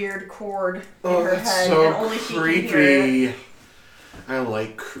 weird chord in Oh, her that's head, so and only she can hear it. creepy. I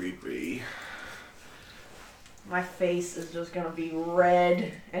like creepy. My face is just gonna be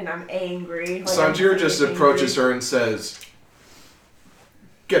red, and I'm angry. Like Sanjir I'm just angry. approaches her and says,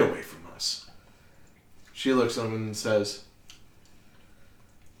 "Get away from us." She looks at him and says,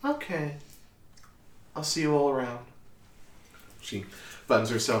 "Okay. I'll see you all around." She buttons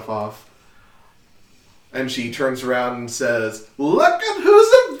herself off. And she turns around and says, "Look at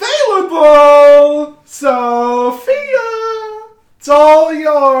who's available! Sophia! It's all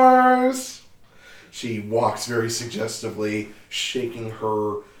yours!" She walks very suggestively, shaking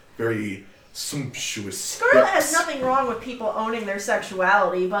her very sumptuous Scarlet has hips. nothing wrong with people owning their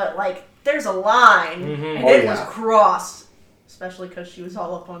sexuality, but, like, there's a line, and Oh, it yeah. was crossed. Especially because she was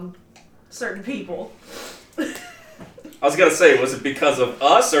all up on certain people. I was gonna say, was it because of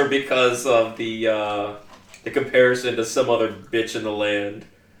us or because of the comparison to some other bitch in the land?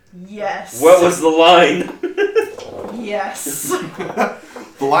 Yes. What was the line? Yes. The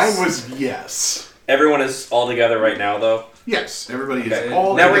line was yes. Everyone is all together right now, though. Yes, everybody is Okay.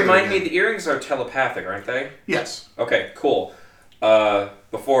 all Now together remind me, again. the earrings are telepathic, aren't they? Yes. Okay, cool.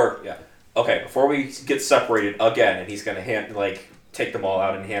 Before we get separated again, and he's gonna take them all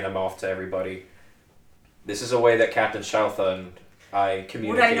out and hand them off to everybody. This is a way that Captain Shoutha and I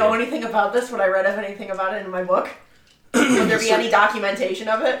communicate. Would I know anything about this? Would I read anything about it in my book? Would there be any documentation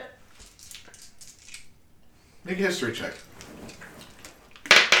of it? Make a history check.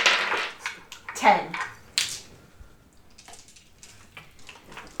 10.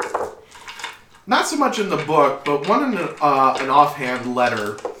 Not so much in the book, but one in an offhand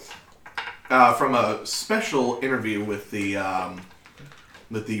letter from a special interview with the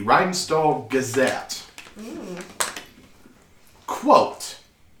Rheinstall Gazette. Quote,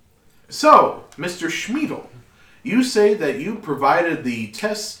 "So, Mr. Schmiedel, you say that you provided the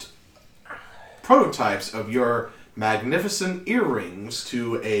test prototypes of your magnificent earrings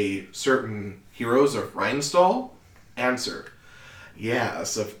to a certain heroes of Rheinstall?" Answer,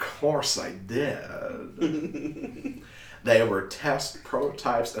 "Yes, of course I did. They were test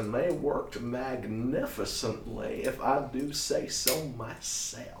prototypes and they worked magnificently, if I do say so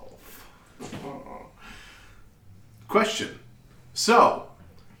myself." Question. So,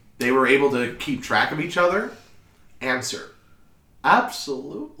 they were able to keep track of each other? Answer.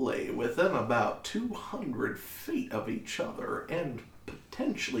 Absolutely, within about 200 feet of each other and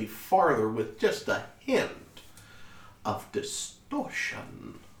potentially farther with just a hint of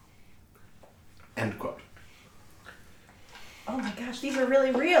distortion. End quote. Oh my gosh, these are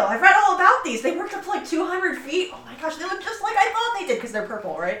really real. I read all about these. They worked up to like 200 feet. Oh my gosh, they look just like I thought they did because they're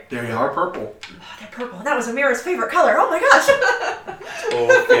purple, right? They are purple. Oh, they're purple. That was Amira's favorite color. Oh my gosh.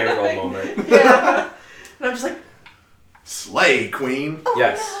 Oh, fangirl moment. Yeah. And I'm just like, Slay, queen. oh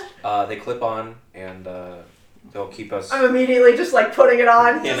Yes, my God. they clip on and they'll keep us I'm immediately just like putting it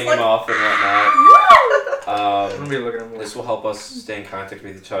on. handing just them off and whatnot. I'm gonna be looking at This will help us stay in contact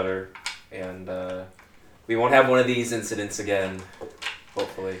with each other, and we won't have one of these incidents again,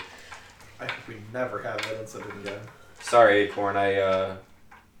 hopefully. I hope we never have that incident again. Sorry, Acorn, I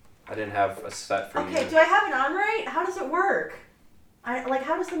didn't have a set for Okay, you. do I have it on right? How does it work?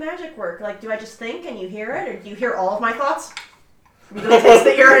 How does the magic work? Like, do I just think and you hear it, or do you hear all of my thoughts? I'm gonna take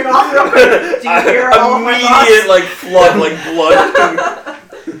the earring off real quick. Do you hear all of my thoughts? Immediate, flood, blood.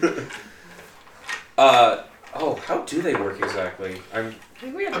 How do they work exactly? I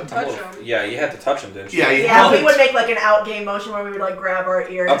think we have to touch them. Yeah, you had to touch them, didn't you? Yeah, you Yeah, have we to- would make like an out game motion where we would like grab our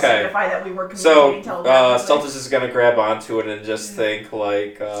ear to Okay. signify that we were So, communicating telepathically. Stultus is gonna grab onto it and just think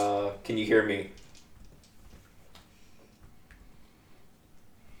can you hear me?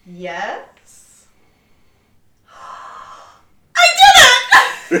 Yes.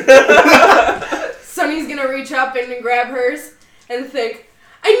 Sunny's gonna reach up and grab hers and think,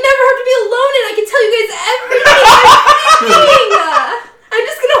 I never have to be alone and I can tell you guys everything I'm thinking. I'm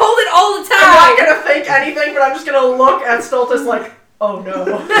just gonna hold it all the time. I'm not gonna think anything, but I'm just gonna look at Stultus like, oh no.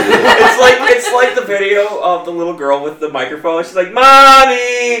 It's like the video of the little girl with the microphone. She's like,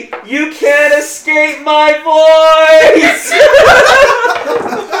 "Mommy, you can't escape my voice."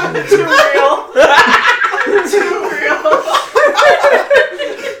 Too real. Too real.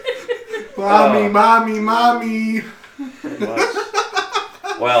 Mommy. Pretty much.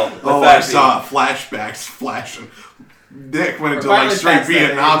 Well, with Oh, that I saw flashbacks flashing. Nick went into finally straight past that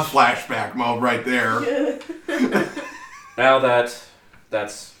Vietnam age. flashback mode right there. now that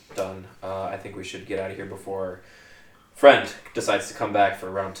that's done, I think we should get out of here before Friend decides to come back for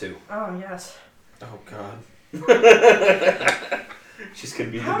round 2. Oh yes. Oh god. She's gonna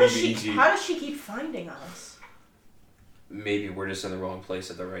be the How does she BBG. keep finding us? Maybe we're just in the wrong place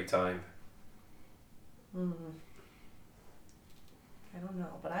at the right time. I don't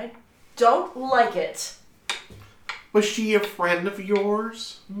know, but I don't like it. Was she a friend of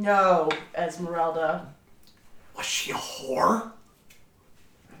yours? No, Esmeralda. Was she a whore?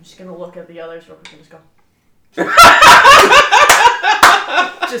 I'm just gonna look at the others real quick and just go.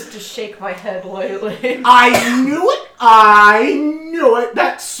 just to shake my head lightly. I knew it! I knew it.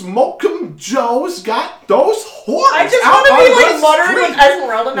 That Smoke'em Joe's got those horses. I just out want to be on like the muttering with street.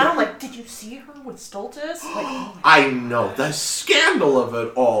 Esmeralda now. I'm like, did you see her with Stultus? Like, I know the scandal of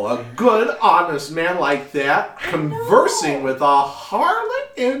it all. A good, honest man like that conversing with a harlot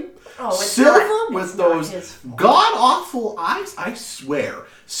in silver with those god-awful eyes. I swear,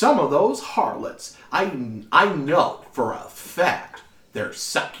 some of those harlots, I know for a fact they're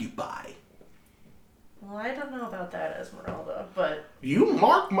succubi. Well, I don't know about that, Esmeralda, but... You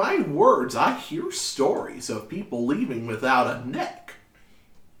mark my words, I hear stories of people leaving without a neck.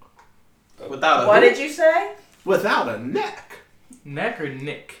 Without a What who? did you say? Without a neck. Neck or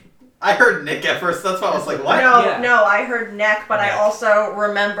Nick? I heard Nick at first. That's why I was like, what? No, I heard neck, but I Neck. also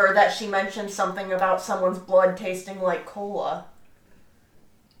remember that she mentioned something about someone's blood tasting like cola.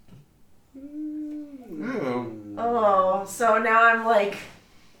 Mm. Oh, so now I'm like...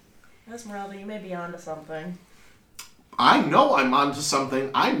 Esmeralda, you may be onto something. I know I'm onto something.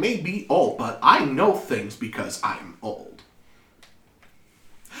 I may be old, but I know things because I'm old.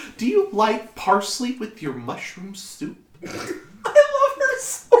 Do you like parsley with your mushroom soup? I love her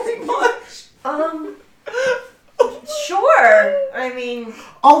so much. Sure. I mean...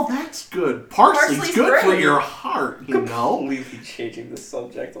 Oh, that's good. Parsley's Parsley's good for great. your heart, you know? Completely changing the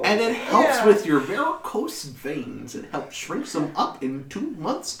subject. And it helps Yeah. with your varicose veins. It helps shrink them up in 2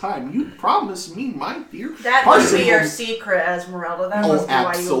 months' time. You promise me, my dear. That must Parsley be your will- secret, Esmeralda. That Oh, must be why you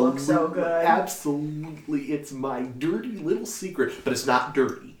absolutely. look so good. Absolutely. It's my dirty little secret. But it's not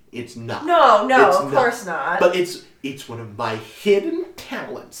dirty. It's not. No, It's of course not. But it's one of my hidden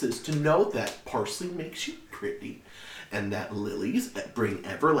talents is to know that parsley makes you pretty, and that lilies bring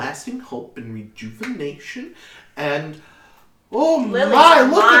everlasting hope and rejuvenation, and Lilies my, are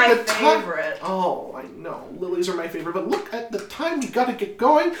look my at the favorite. time. Oh, I know lilies are my favorite, but look at the time. We got to get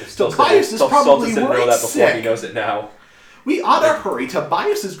going. Tobias Tobias is probably didn't know worried that before he sick. knows it now. We ought to hurry.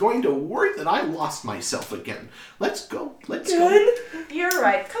 Tobias is going to worry that I lost myself again. Let's go. Let's go. You're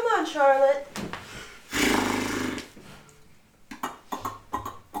right. Come on, Charlotte.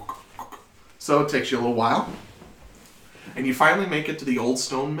 So it takes you a little while, and you finally make it to the old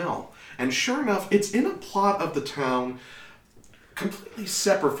stone mill. And sure enough, it's in a plot of the town completely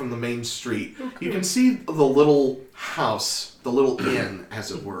separate from the main street. You can see the little house, the little inn,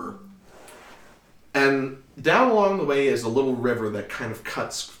 as it were. And down along the way is a little river that kind of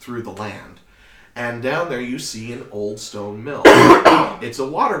cuts through the land. And down there you see an old stone mill. It's a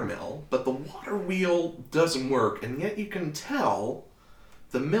water mill, but the water wheel doesn't work, and yet you can tell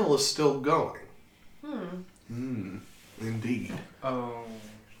the mill is still going. Indeed. Oh.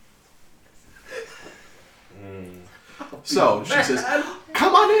 So she says,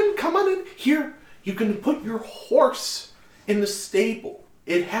 come on in. Here, you can put your horse in the stable.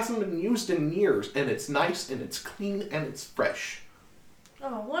 It hasn't been used in years, and it's nice, and it's clean, and it's fresh.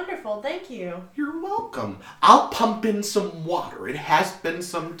 Oh, wonderful. Thank you. You're welcome. I'll pump in some water. It has been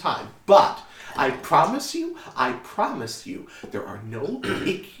some time, but I promise you, there are no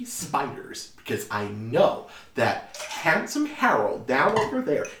icky spiders, because I know that handsome Harold down over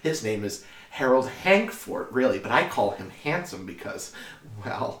there, his name is Harold Hankfort, really, but I call him Handsome because,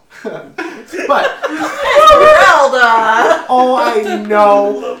 well, but, Esmeralda! oh, I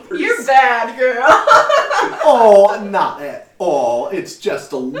know. You're bad, girl. Oh, not at all. It's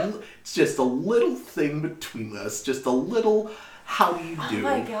just a little thing between us. Just a little, how do you do? Oh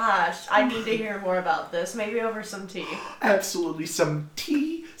my gosh. I need to hear more about this. Maybe over some tea. Absolutely, some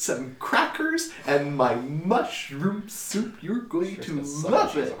tea, some crackers, and my mushroom soup. You're going to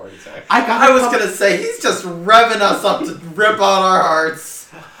love it. I was gonna say, he's just revving us up to rip out our hearts.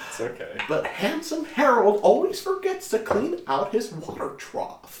 It's okay. But handsome Harold always forgets to clean out his water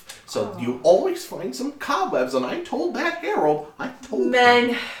trough. So you always find some cobwebs, and I told that Harold, him.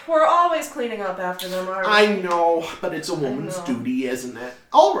 Men, we're always cleaning up after them, aren't we? I know, but it's a woman's know. duty, isn't it?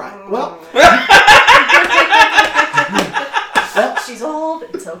 All right, well, She's old.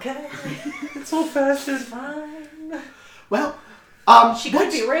 It's okay. It's old fashioned. It's fine. well, She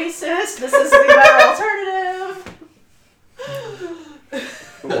could be racist. This is the better alternative.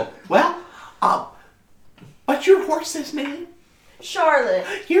 Cool. well, what's your horse's name? Charlotte.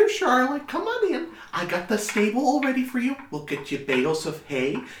 Here, Charlotte, come on in. I got the stable all ready for you. We'll get you bales of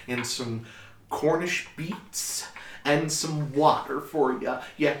hay and some Cornish beets and some water for you,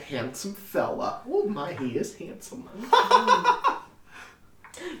 you handsome fella. Oh my, he is handsome.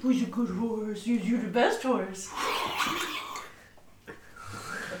 Who's a good horse? You're the best horse.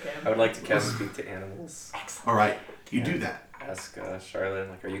 Okay. I would like to cast Speak to Animals. All right, you do that. Ask Charlotte,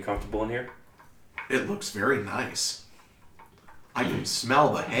 like, are you comfortable in here? It looks very nice. I can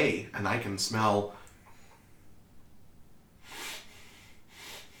smell the hay, and I can smell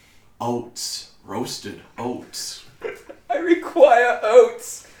Oats. Roasted oats. I require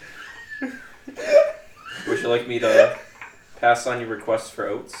oats. Would you like me to pass on your request for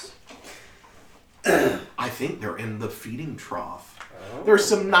oats? I think they're in the feeding trough. Oh. There's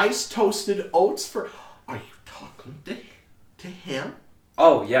some nice toasted oats for... Are you talking to him?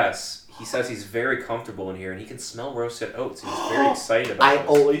 Oh, yes. He says he's very comfortable in here and he can smell roasted oats. He's very excited about I this.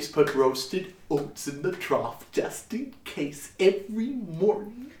 always put roasted oats in the trough just in case every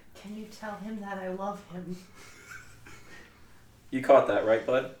morning. Can you tell him that I love him? You caught that, right,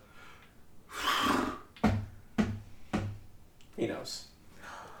 bud? He knows.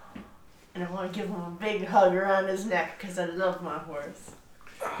 And I want to give him a big hug around his neck because I love my horse.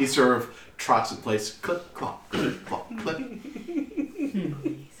 He sort of trots in place. Clip, clop, clip, clop, clip.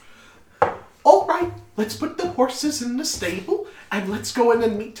 All right, let's put the horses in the stable and let's go in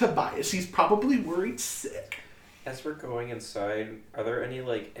and meet Tobias. He's probably worried sick. As we're going inside, are there any,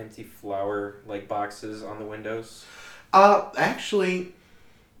 like, empty flower, like, boxes on the windows? Actually,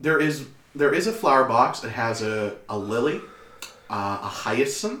 there is a flower box. It has a lily, a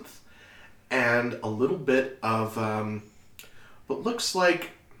hyacinth, and a little bit of what looks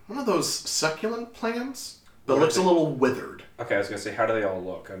like one of those succulent plants, but looks a little withered. Okay, I was gonna say, how do they all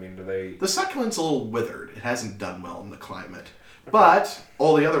look? I mean, do they... The succulent's a little withered. It hasn't done well in the climate. Okay. But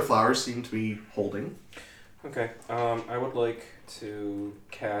all the other flowers seem to be holding. Okay, I would like to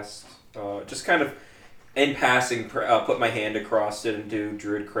cast, just kind of in passing, put my hand across it and do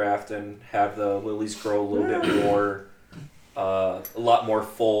Druidcraft and have the lilies grow a little bit more, a lot more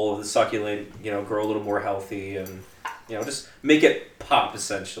full, the succulent, grow a little more healthy and, just make it pop,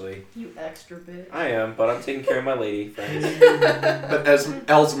 essentially. You extra bitch. I am, but I'm taking care of my lady friends. But as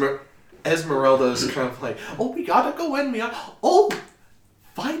Esmeralda's kind of like, oh, we gotta go in,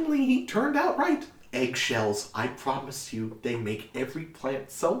 finally he turned out right. Eggshells, I promise you, they make every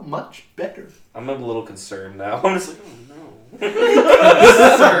plant so much better. I'm a little concerned now. I'm just like, oh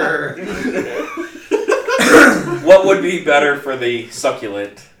no. What would be better for the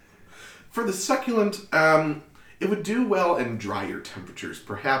succulent? For the succulent, it would do well in drier temperatures,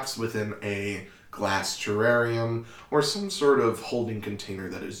 perhaps within a glass terrarium or some sort of holding container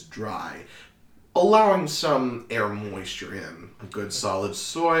that is dry, allowing some air moisture in. A good solid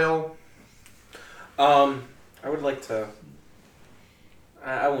soil. I would like to...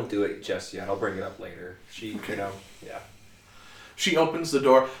 I won't do it just yet. I'll bring it up later. Yeah. She opens the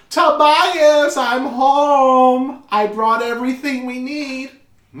door. Tobias, I'm home. I brought everything we need.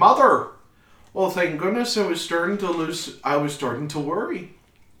 Mother. Well, thank goodness I was starting to worry.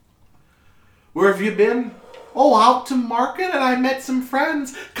 Where have you been? Oh, out to market and I met some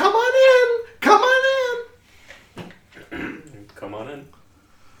friends. Come on in. Come on in. Come on in.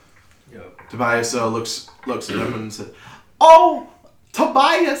 Tobias looks at them and says, "Oh,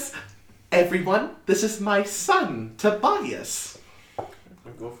 Tobias! Everyone, this is my son, Tobias." I'll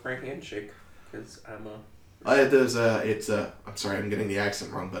go for a handshake, because I'm I'm sorry, I'm getting the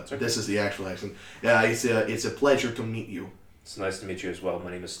accent wrong, but this is the actual accent. Yeah, it's a pleasure to meet you. It's nice to meet you as well.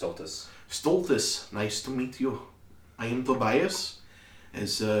 My name is Stultus. Stultus, nice to meet you. I am Tobias,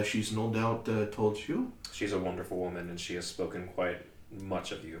 as she's no doubt told you. She's a wonderful woman, and she has spoken quite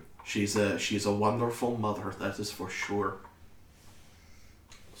much of you. She's a wonderful mother, that is for sure.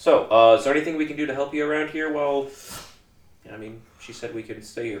 So, is there anything we can do to help you around here? Well, she said we could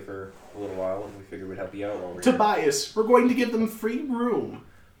stay here for a little while, and we figured we'd help you out while we're here. Tobias, we're going to give them free room.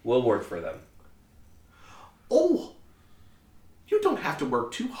 We'll work for them. Oh, you don't have to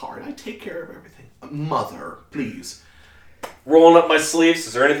work too hard. I take care of everything. Mother, please. Rolling up my sleeves.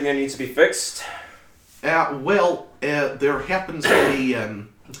 Is there anything that needs to be fixed? There happens to be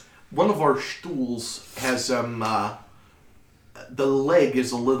one of our stools has the leg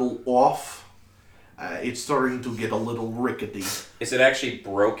is a little off. It's starting to get a little rickety. Is it actually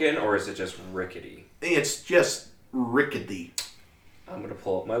broken or is it just rickety? It's just rickety. I'm going to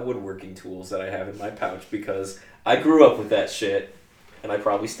pull up my woodworking tools that I have in my pouch because I grew up with that shit and I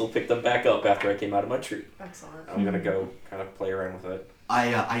probably still picked them back up after I came out of my tree. Excellent. I'm going to go kind of play around with it.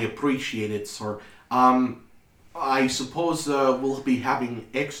 I appreciate it, sir. I suppose we'll be having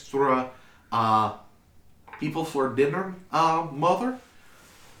extra people for dinner, Mother?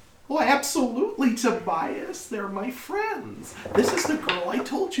 Oh, absolutely, Tobias. They're my friends. This is the girl I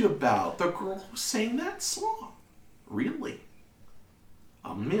told you about. The girl who sang that song. Really?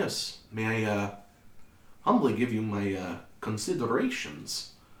 Miss, may I humbly give you my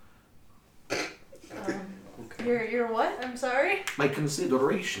considerations? Your what? I'm sorry? My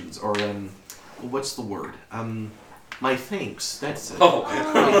considerations, or, what's the word? My thanks. That's it. Oh. My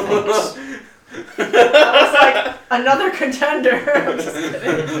thanks. That was like another contender. I'm just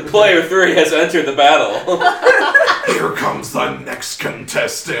kidding. Player 3 has entered the battle. Here comes the next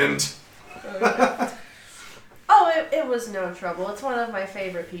contestant. Oh, it was no trouble. It's one of my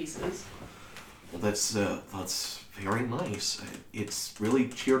favorite pieces. Well, that's very nice. It's really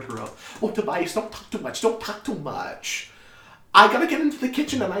cheered her up. Oh, Tobias, don't talk too much. Don't talk too much. I gotta get into the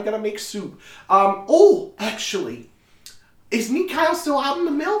kitchen and I gotta make soup. Oh, actually, is Mikhail still out in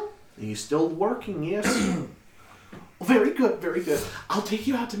the mill? He's still working, yes. Very good, very good. I'll take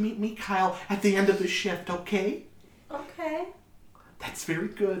you out to meet Mikhail at the end of the shift, okay? Okay. That's very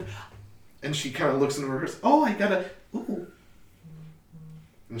good. And she kind of looks in reverse. Oh, I gotta... Ooh.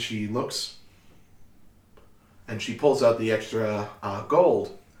 And she looks. And she pulls out the extra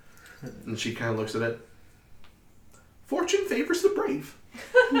gold. And she kind of looks at it. Fortune favors the brave.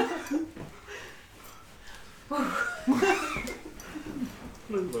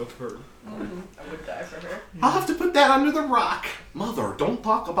 I love her. I would die for her. I'll have to put that under the rock. Mother, don't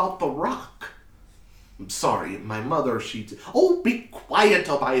talk about the rock. I'm sorry, my mother, she... Oh, be quiet,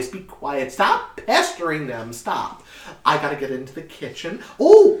 Tobias, be quiet. Stop pestering them, stop. I gotta get into the kitchen.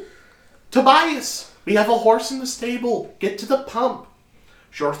 Oh, Tobias, we have a horse in the stable. Get to the pump.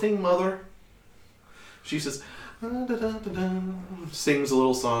 Sure thing, Mother. She says, sings a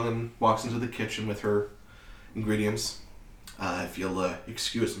little song and walks into the kitchen with her ingredients. If you'll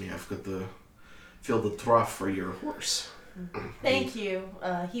excuse me, I've got to fill the trough for your horse. Thank you.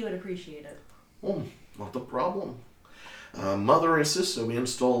 He would appreciate it. Oh, not a problem. Mother insists that we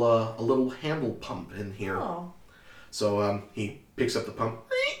install a little handle pump in here. Oh. So he picks up the pump.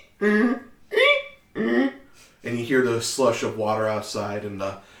 And you hear the slush of water outside and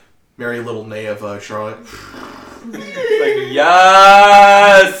the merry little neigh of Charlotte. Like,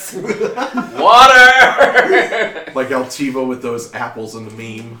 yes! Water! Like Altivo with those apples in the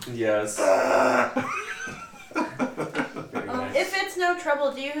meme. Yes. If it's no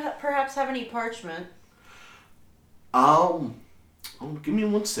trouble, do you perhaps have any parchment? Give me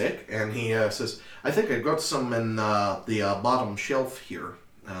one sec. And he says, I think I got some in the bottom shelf here.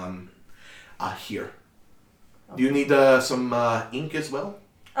 Here. Do you need some ink as well?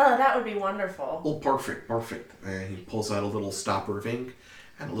 Oh, that would be wonderful. Oh, perfect, perfect. And he pulls out a little stopper of ink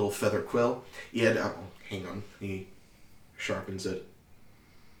and a little feather quill. Yeah, hang on. He sharpens it.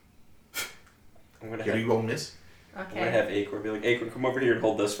 Here you go, miss. I'm Okay. gonna have Acorn be like, Acorn, come over here and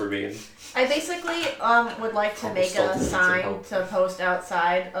hold this for me. And I basically would like to make a sign to post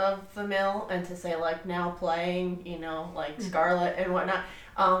outside of the mill and to say, like, now playing, you know, like Scarlet and whatnot.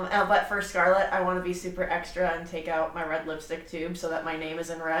 But for Scarlet, I want to be super extra and take out my red lipstick tube so that my name is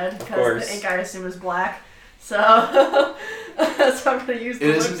in red, because the ink I assume is black. So, so I'm going to use the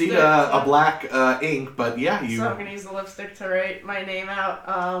lipstick. It is indeed a black ink, but yeah, you... So I'm going to use the lipstick to write my name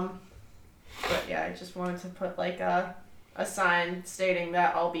out. But yeah, I just wanted to put like a sign stating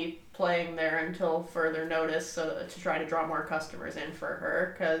that I'll be playing there until further notice, so to try to draw more customers in for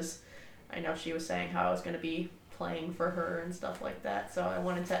her, because I know she was saying how I was going to be playing for her and stuff like that, so I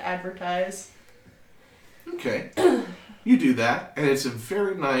wanted to advertise. Okay. You do that, and it's a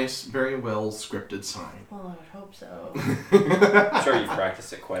very nice, very well scripted sign. Well, I would hope so. I'm sure you've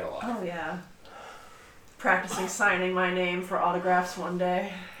practiced it quite a lot. Oh yeah. Practicing signing my name for autographs one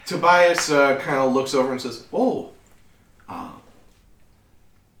day. Tobias kind of looks over and says, "Oh,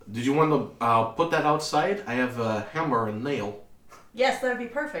 did you want to put that outside? I have a hammer and nail." Yes, that would be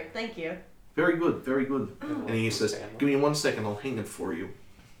perfect. Thank you. Very good, very good. And he says, "Give me 1 second, I'll hang it for you."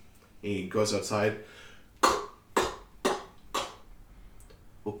 He goes outside.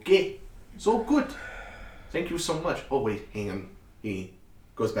 Okay, so good. Thank you so much. Oh wait, hang on. He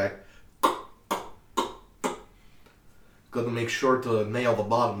goes back. Got to make sure to nail the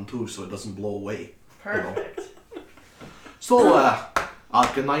bottom too, so it doesn't blow away. Perfect. You know? So,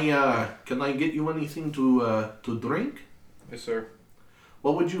 can I get you anything to drink? Yes, sir.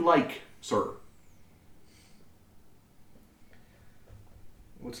 What would you like, sir?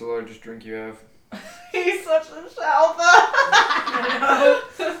 What's the largest drink you have? He's such a shalva.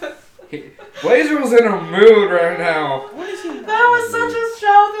 Blazer was in a mood right now. That was such a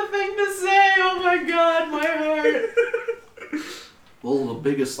shalva thing to say. Oh my god, my heart. Well, the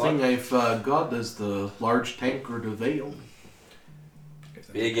biggest thing I've got is the large tankard of ale.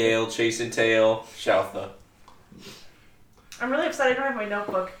 Big Ale, Chasing Tail, Shoutha. I'm really upset I don't have my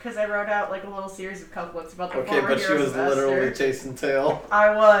notebook because I wrote out like a little series of couplets about the Okay, former but she heroes was of literally Esther. chasing tail.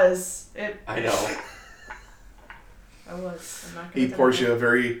 I was. I know. I was. I'm not gonna He deny pours it. you a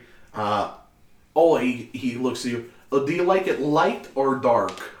very, he looks at you. Do you like it light or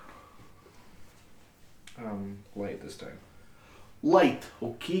dark? Light this time. Light,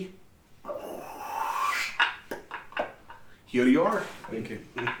 okay. Here you are. Thank you.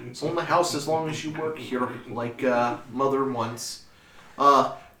 It's on the house as long as you work here, like Mother once.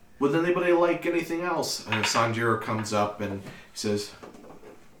 Would anybody like anything else? Sanjiro comes up and he says,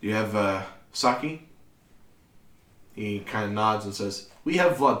 "Do you have sake?" He kind of nods and says, "We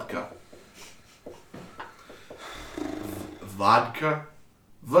have vodka." Vodka?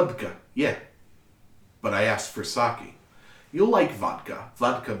 Vodka, yeah. But I asked for sake. You like vodka.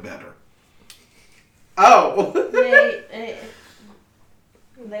 Vodka better. Oh.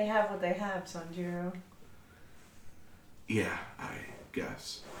 They have what they have, Sanjiro. Yeah, I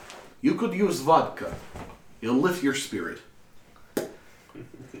guess. You could use vodka. It'll lift your spirit.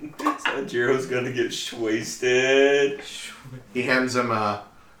 Sanjiro's gonna get wasted. He hands him a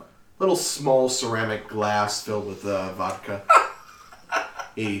little small ceramic glass filled with vodka.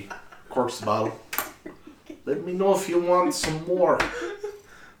 He corks the bottle. Let me know if you want some more.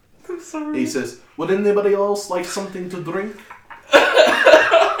 I'm sorry. He says, "Would anybody else like something to drink?"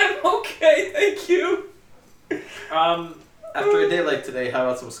 I'm okay, thank you. After a day like today, how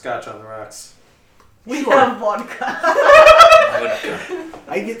about some scotch on the rocks? We Sure. have vodka.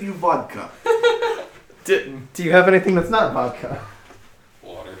 I get you vodka. Do you have anything that's not vodka?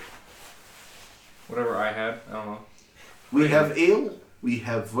 Water. Whatever I had, I don't know. We have ale. We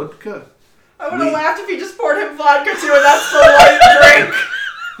have vodka. I would have We- laughed if he just poured him vodka too, and that's the light drink.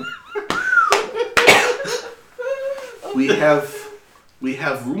 We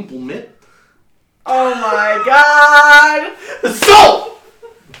have Rumpelmint. Oh my god! So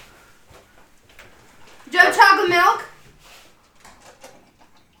Do you have chocolate milk?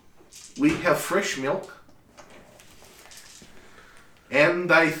 we have fresh milk.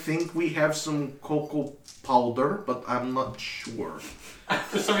 And I think we have some cocoa powder, but I'm not sure.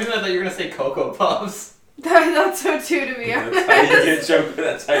 For some reason, I thought you were gonna say Cocoa Puffs. I thought so too, to be honest.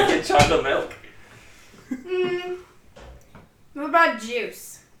 That's how you get chocolate milk. What about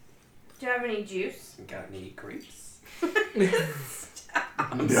juice? Do you have any juice? Got any grapes? No.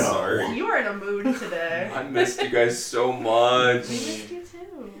 Sorry. You are in a mood today. I missed you guys so much. We missed you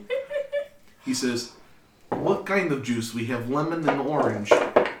too. He says, "What kind of juice? We have lemon and orange."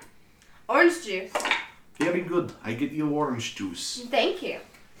 Orange juice. Very good. I get you orange juice. Thank you.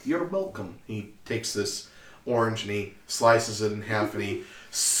 You're welcome. He takes this orange and he slices it in half and he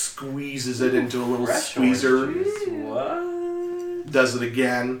squeezes it into a little squeezer. What? Does it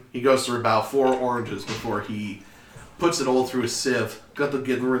again. He goes through about 4 oranges before he puts it all through a sieve. Got to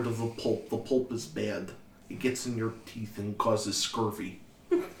get rid of the pulp. The pulp is bad. It gets in your teeth and causes scurvy.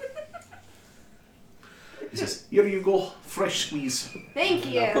 He says, "Here you go. Fresh squeeze." Thank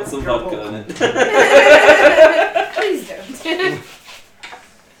you. Put some vodka in it. Please don't.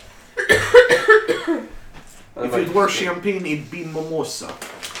 If it were champagne, it'd be mimosa.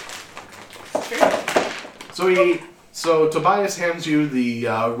 So Tobias hands you the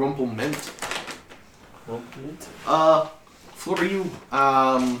Rumpelmint. For you,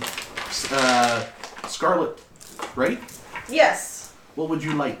 Scarlet, right? Yes. What would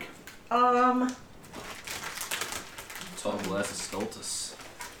you like? Tall glass of Stultus.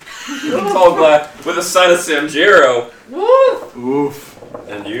 Tall glass with a side of Sanjiro. Oof.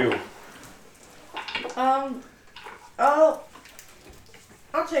 And you. I'll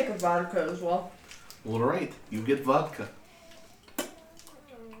take a vodka as well. All right, you get vodka.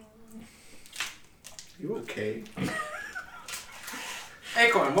 You okay?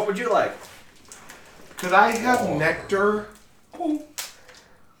 Acorn, what would you like? Could I have nectar?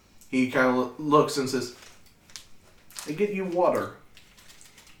 He kind of looks and says, "I get you water.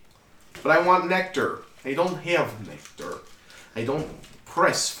 But I want nectar. I don't have nectar. I don't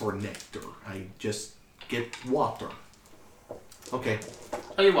press for nectar. I just get water." Okay.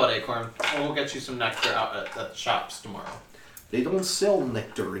 Tell you what, Acorn, we'll get you some nectar out at the shops tomorrow. They don't sell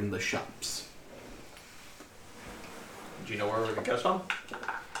nectar in the shops. Do you know where we can get some?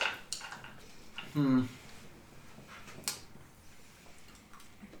 Fucking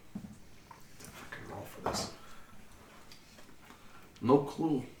roll for this. No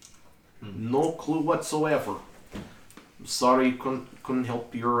clue. No clue whatsoever. I'm sorry, couldn't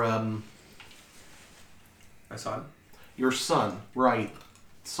help your My son? your son. Right.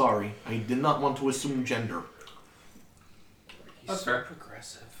 Sorry, I did not want to assume gender. That's fair.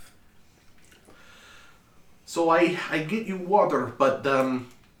 Progressive. So I get you water, but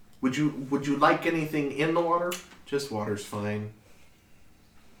would you like anything in the water? Just water's fine.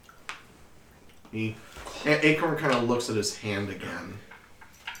 Acorn kind of looks at his hand again.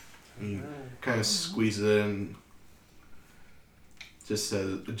 He kind of squeezes it in. just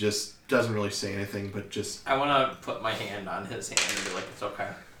doesn't really say anything, but just I want to put my hand on his hand and be like, it's okay.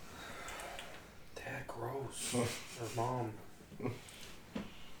 Dad, gross. Or Mom.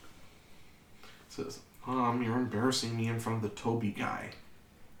 says, you're embarrassing me in front of the Toby guy.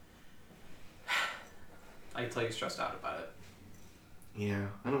 I can tell you're stressed out about it. Yeah,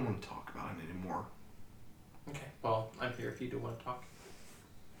 I don't want to talk about it anymore. Okay, well, I'm here if you do want to talk.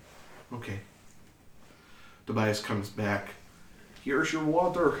 Okay. Tobias comes back. Here's your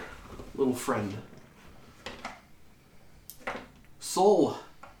water, little friend. Soul,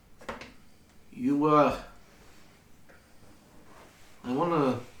 you, I want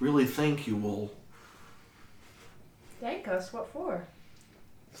to really thank you all Thank us? What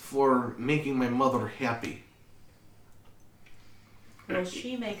for making my mother happy. Well,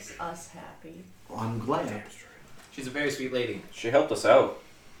 she makes us happy. Well, I'm glad. She's a very sweet lady. She helped us out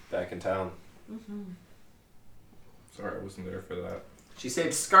back in town. Mm-hmm. Sorry, I wasn't there for that. She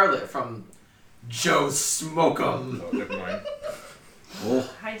saved Scarlet from Joe Smoke'em. Oh, never mind. Well,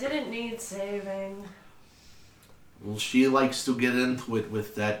 I didn't need saving. well, she likes to get into it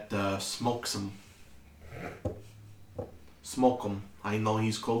with that Smokesome. Smoke'em. I know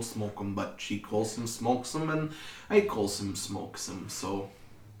he's called Smoke'em, but she calls him Smokesome, and I calls him Smokesome, so...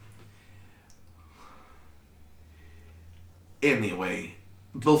 Anyway,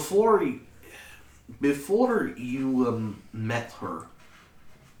 before you met her,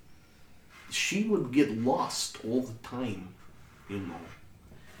 she would get lost all the time, you know.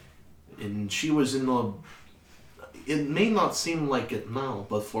 And she was in a... It may not seem like it now,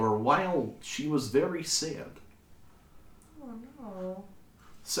 but for a while she was very sad. Oh no.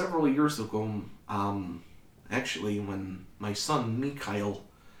 Several years ago, actually, when my son Mikhail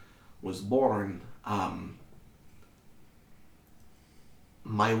was born,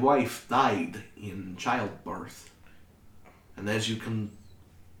 my wife died in childbirth. And as you can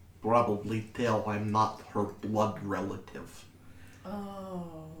probably tell, I'm not her blood relative. Oh.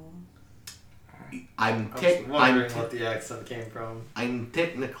 I'm what the accent came from. I'm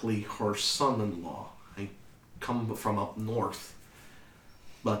technically her son-in-law. I come from up north.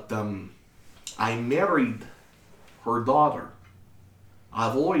 But I married her daughter.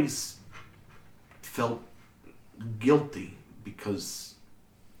 I've always felt guilty because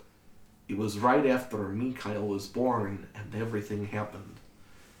it was right after Mikhail was born and everything happened.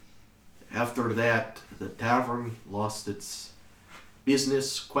 After that, the tavern lost its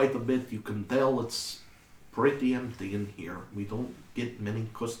business quite a bit. You can tell it's pretty empty in here. We don't get many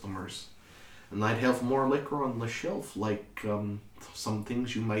customers. And I'd have more liquor on the shelf, like some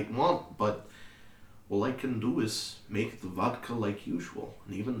things you might want, but all I can do is make the vodka like usual.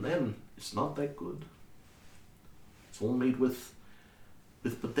 And even then, it's not that good. It's all made with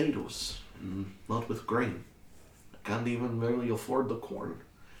potatoes and not with grain. I can't even really afford the corn.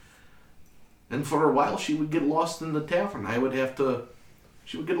 And for a while, she would get lost in the tavern.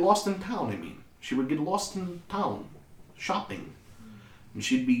 She would get lost in town, I mean. She would get lost in town, shopping. And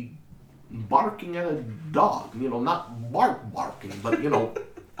she'd be barking at a dog. You know, not barking, but, you know,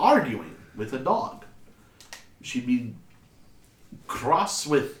 arguing with a dog. She'd be cross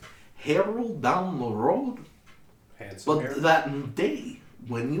with Harold down the road. Handsome But Harold. that day,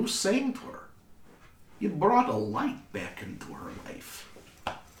 when you sang to her, you brought a light back into her life.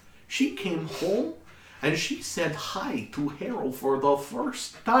 She came home and she said hi to Harold for the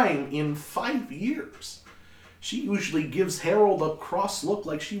first time in 5 years. She usually gives Harold a cross look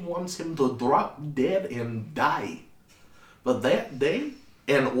like she wants him to drop dead and die. But that day,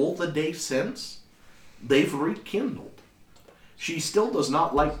 and all the days since, they've rekindled. She still does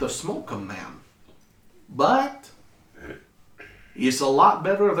not like the Smoke'em Man. But it's a lot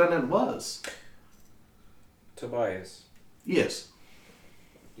better than it was. Tobias, Yes.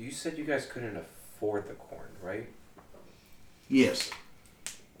 you said you guys couldn't afford the corn, right? Yes.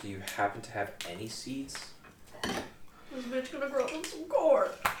 Do you happen to have any seeds? This bitch gonna grow them some corn.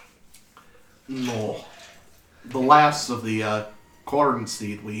 No. The last of the corn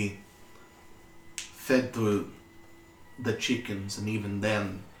seed we fed to the chickens, and even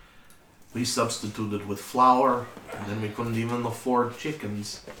then we substituted with flour, and then we couldn't even afford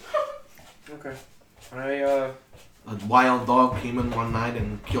chickens. Okay. A wild dog came in one night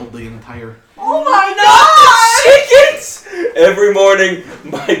and killed the entire... Oh my god! Chickens! Every morning,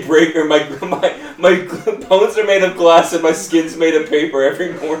 my bones are made of glass and my skin's made of paper.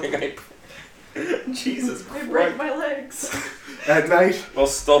 Every morning Jesus I Christ. break my legs. At night? Well,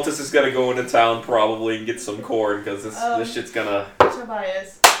 Stultus is gonna go into town probably and get some corn because this shit's gonna...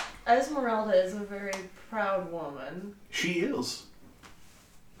 Tobias, Esmeralda is a very proud woman. She is.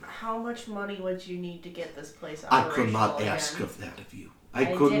 how much money would you need to get this place I operational could not again? ask of that of you. I I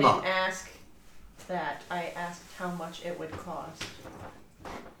could didn't not. ask that. I asked how much it would cost.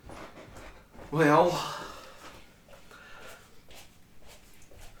 Well,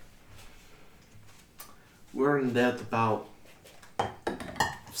 we're in debt about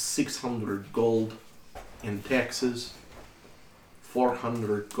 600 gold in taxes,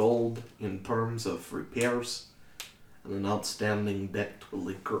 400 gold in terms of repairs, and an outstanding debt to a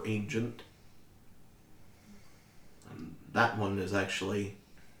liquor agent. And that one is actually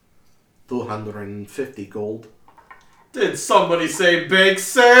 250 gold. Did somebody say big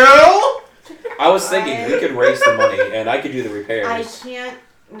sale? I was thinking we could raise the money and I could do the repairs. I can't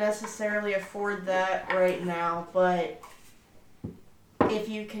necessarily afford that right now, but if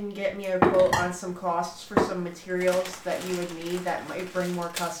you can get me a quote on some costs for some materials that you would need that might bring more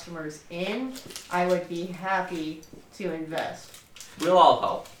customers in, I would be happy to invest. We'll all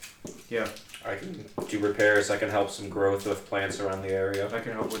help. Yeah, I can do repairs. I can help some growth with plants around the area. I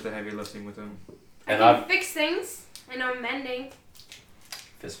can help with the heavy lifting with him. I And can I fix things. I know I'm mending.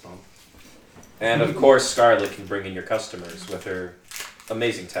 fist bump. And of course, Scarlet can bring in your customers with her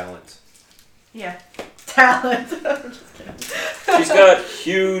amazing talent. Yeah. Talent. I'm just kidding. She's got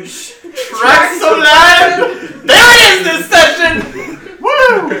huge. Tracks of land! There it is this session!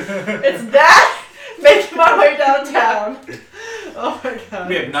 Woo! It's that making my way downtown. Oh my god.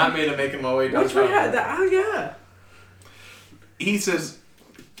 We have not made a making my way down. Which one had that? Oh yeah. He says,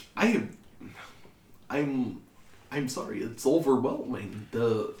 I'm sorry, it's overwhelming.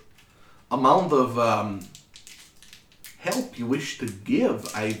 The amount of help you wish to give,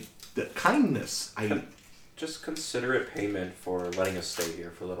 the kindness, Just considerate payment for letting us stay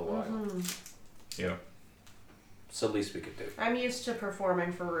here for a little while. Yeah. It's the least we could do. I'm used to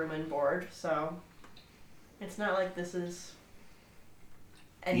performing for room and board, so it's not like this is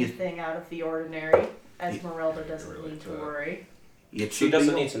anything out of the ordinary. Esmeralda doesn't Really need to good. worry. It's She a doesn't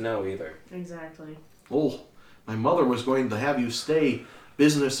deal. need to know either. Exactly. Oh, my mother was going to have you stay,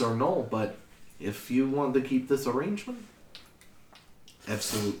 business or no, but if you want to keep this arrangement,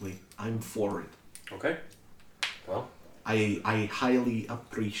 absolutely, I'm for it. Okay. Well, I highly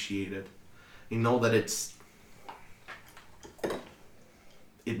appreciate it. You know that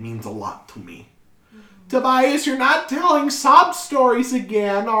it means a lot to me. Tobias, you're not telling sob stories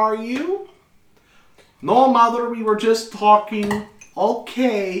again, are you? No, Mother, we were just talking.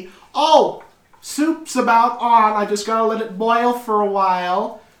 Okay. Oh, soup's about on. I just gotta let it boil for a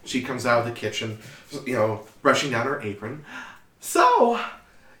while. She comes out of the kitchen, brushing down her apron. So,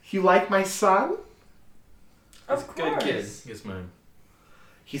 you like my son? Of Good course. kid. Yes, ma'am.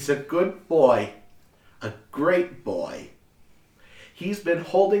 He's a good boy. A great boy. He's been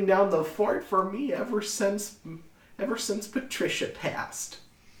holding down the fort for me ever since Patricia passed.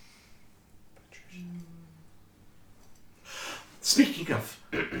 Speaking of,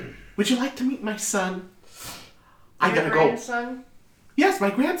 would you like to meet my son? I Your gotta go. grandson? Yes,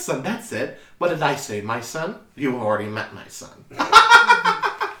 my grandson, that's it. What did I say, my son? You already met my son.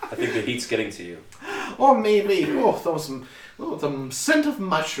 I think the heat's getting to you. Or maybe, the scent of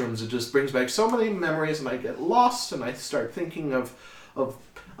mushrooms, it just brings back so many memories, and I get lost, and I start thinking of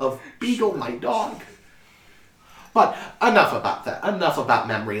Beagle, my dog. But enough about that. Enough about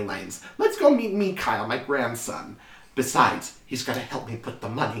memory lanes. Let's go meet Mikhail, my grandson. Besides, he's got to help me put the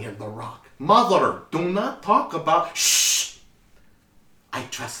money in the rock. Mother, do not talk about... Shh! I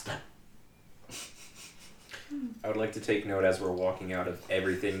trust them. I would like to take note as we're walking out of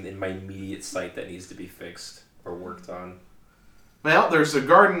everything in my immediate sight that needs to be fixed or worked on. Well, there's a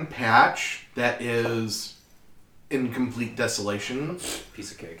garden patch that is in complete desolation.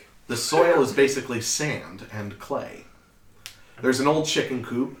 Piece of cake. The soil is basically sand and clay. There's an old chicken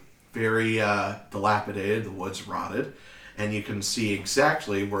coop, very dilapidated, the wood's rotted, and you can see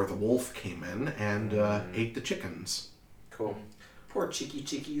exactly where the wolf came in and ate the chickens. Cool. Poor cheeky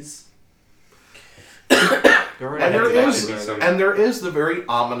chickies. And And there is the very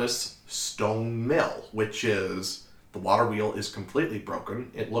ominous stone mill, which is the water wheel is completely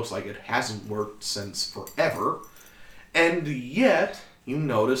broken. It looks like it hasn't worked since forever. And yet, you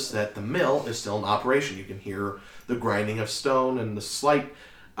notice that the mill is still in operation. You can hear the grinding of stone and the slight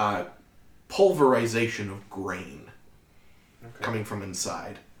pulverization of grain coming from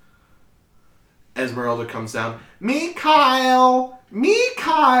inside. Esmeralda comes down. Mikhail,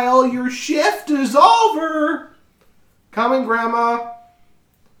 your shift is over. Coming, Grandma.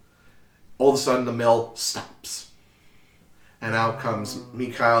 All of a sudden, the mill stops. And out comes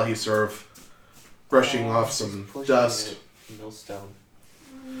Mikhail. He's sort of brushing off some dust. Millstone.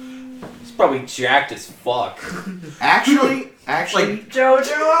 Probably jacked as fuck. Actually,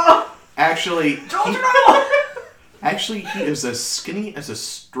 JoJo. actually, JoJo. actually, he is as skinny as a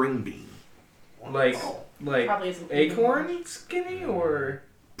string bean. Like Probably isn't acorn skinny or?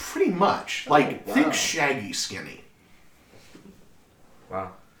 Pretty much. Oh, Like, wow. think shaggy skinny.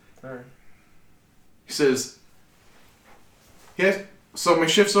 Wow. Alright. He says, yes, so my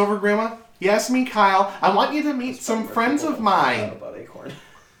shift's over, Grandma? Yes, me, Kyle. I want you to meet some friends of mine. About acorn.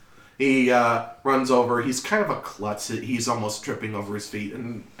 He runs over. He's kind of a klutz. He's almost tripping over his feet.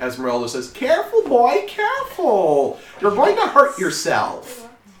 And Esmeralda says, careful, boy, careful. You're going to hurt yourself.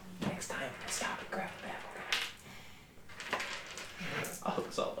 Next time, stop and grab the apple. I'll hook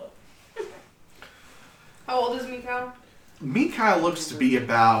us all up. How old is Mikau? Mikhail looks to be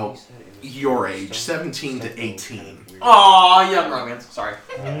about your age, 17 to 18. Aw, young romance. Sorry.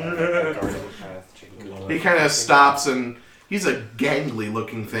 He kind of stops and he's a gangly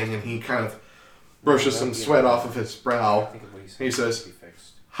looking thing and he kind of brushes some sweat off of his brow. He says,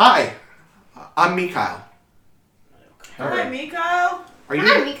 hi, I'm Mikhail. Hi, Miko. Are you?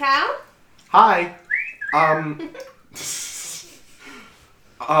 Hi, Mikau. Hi.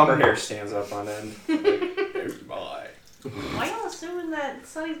 Her hair stands up on end. Bye. Why y'all assuming that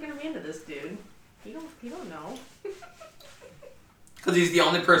Sonny's gonna be into this dude? You don't know. Because he's the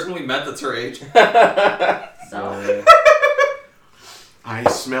only person we met that's her age. So I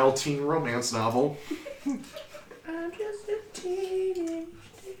smell teen romance novel. I'm just a teenage.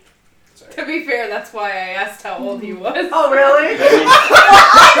 To be fair, that's why I asked how old he was. Oh, really?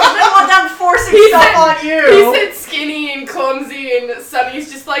 I didn't want them forcing stuff on you. He said skinny and clumsy, and Sonny's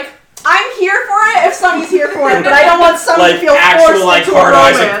just like, I'm here for it if Sonny's here for it, but I don't want Sonny Like to feel actual, forced like, into hard a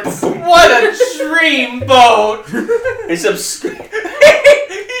eyes, romance. like, What a dream boat! It's you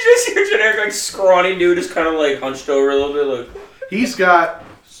just hear generic, like, scrawny dude just kind of, like, hunched over a little bit, like... He's got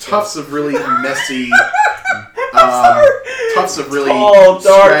tufts of really messy, tufts of really Tall,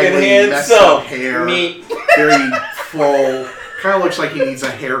 dark, and scraggly, messed handsome. up hair. Meat. Very full. Kind of looks like he needs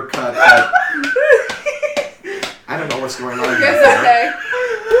a haircut. But I don't know what's going on "You here. guys okay?"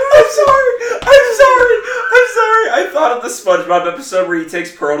 I'm sorry. I thought of the SpongeBob episode where he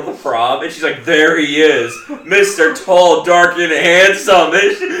takes Pearl to the prom, and she's like, there he is. Mr. Tall, dark, and handsome.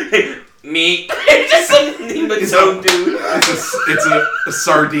 Me. Just some Nematone dude. It's a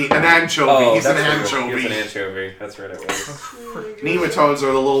sardine, an anchovy. He's an anchovy. He's an anchovy. That's right, it was. Nematodes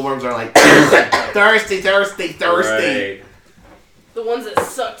are the little worms that are like, thirsty. Right. The ones that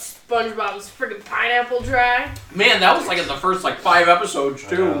sucked SpongeBob's freaking pineapple dry. Man, that was like in the first like 5 episodes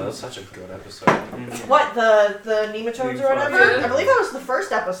too. That was such a good episode. What, the nematodes or whatever? Yeah. I believe that was the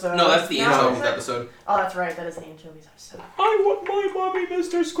first episode. No, that's the No, anchovies is it? episode. Oh, that's right. That is the anchovies episode. I want my mommy,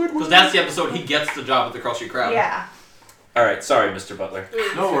 Mr. Squidward. Because that's the episode he gets the job at the Crush Street Crowd. Yeah. Alright, sorry, Mr. Butler.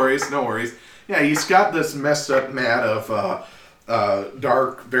 no worries. Yeah, he's got this messed up mat of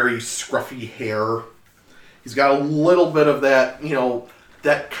dark, very scruffy hair. He's got a little bit of that,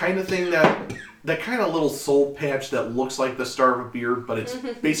 that kind of thing, that kind of little soul patch that looks like the start of a beard, but it's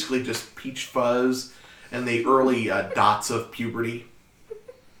basically just peach fuzz and the early dots of puberty.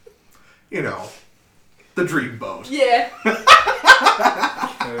 The dream boat. Yeah.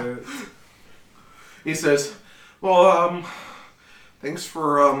 He says, well, thanks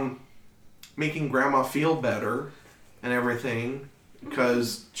for making Grandma feel better and everything,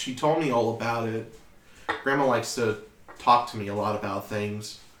 because she told me all about it. Grandma likes to talk to me a lot about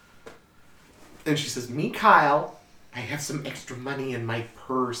things. And she says, me, Kyle, I have some extra money in my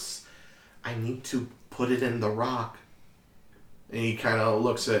purse. I need to put it in the rock. And he kind of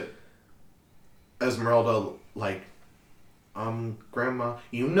looks at Esmeralda like, Grandma,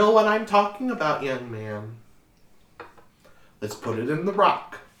 you know what I'm talking about, young man. Let's put it in the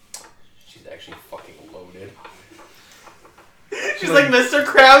rock. She's actually fucking loaded. She's like Mr.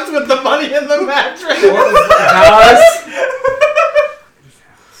 Krabs with the money in the mattress.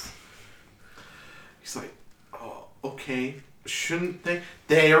 He's like, oh, okay. Shouldn't they?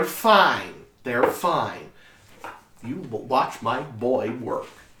 They're fine. You watch my boy work.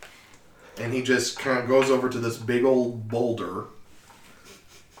 And he just kind of goes over to this big old boulder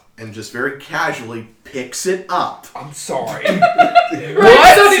and just very casually picks it up. I'm sorry.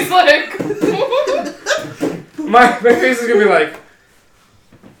 Right, so he's like, my face is gonna be like,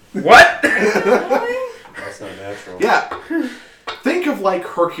 what? That's not natural. Yeah. Think of like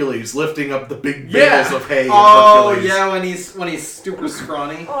Hercules lifting up the big Yeah. bales of hay. in Oh Hercules. yeah, when he's super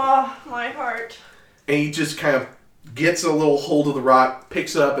scrawny. Oh, my heart. And he just kind of gets a little hold of the rock,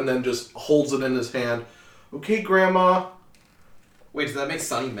 picks it up, and then just holds it in his hand. Okay, Grandma. Wait, does that make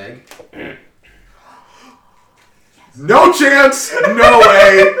Sonny Meg? No chance! No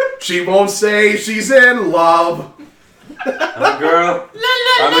way! She won't say she's in love. I'm a girl.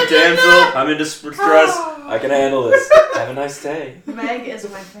 I'm a damsel. I'm in distress. I can handle this. Have a nice day. Meg is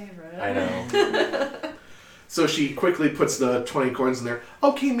my favorite. I know. So she quickly puts the 20 coins in there.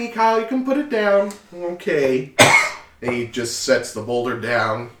 Okay, Mikhail, you can put it down. Okay. And he just sets the boulder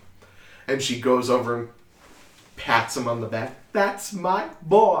down. And she goes over and pats him on the back. That's my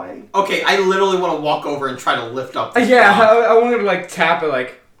boy. Okay, I literally want to walk over and try to lift up this Yeah, rock. I wanted to like tap it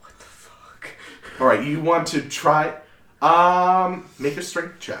like, what the fuck? Alright, you want to try... make a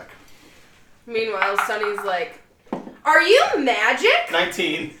strength check. Meanwhile, Sunny's like, "Are you magic?"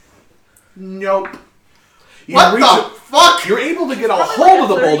 19. Nope. You What reach the fuck? You're able to get a Probably hold like of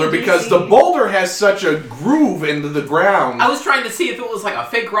the a 30 boulder because DC. the boulder has such a groove into the ground. I was trying to see if it was like a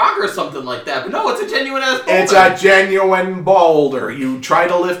fake rock or something like that, but no, it's a genuine ass boulder. It's a genuine boulder. You try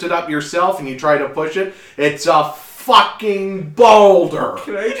to lift it up yourself and you try to push it. It's a fucking boulder.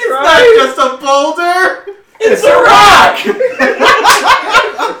 Can I It's try? not just a boulder. It's a rock!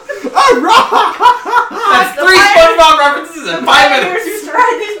 A rock! That's The 3 pioneers- SpongeBob references in 5 Pioneers minutes. used to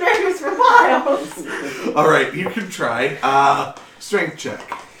ride these berries for miles. Alright, you can try. Strength check.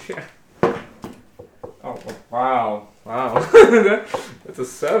 Oh, wow. Wow. That's a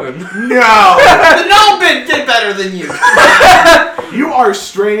 7. No! The gnome bit did better than you. You are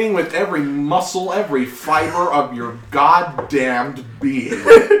straining with every muscle, every fiber of your goddamned being.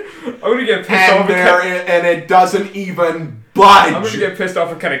 I'm gonna get pissed off And it doesn't even budge. I'm gonna get pissed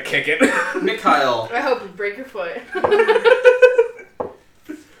off and kind of kick it. Mikhail. I hope you break your foot.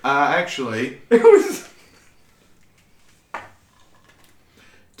 Actually, It was...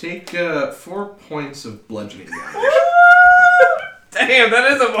 take 4 points of bludgeoning damage. Damn,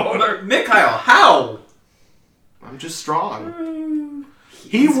 that is a boulder. Mikhail, how? I'm just strong.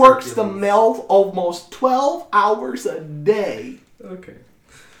 He works the mill almost 12 hours a day, Okay.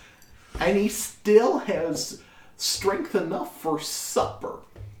 and he still has strength enough for supper.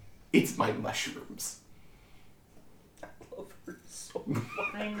 It's my mushrooms.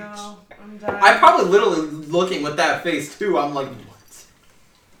 I know. I'm dying. I'm probably literally looking with that face too. I'm like, what?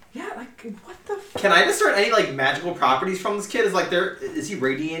 Yeah, like, what the f... Can I discern any like magical properties from this kid? Is he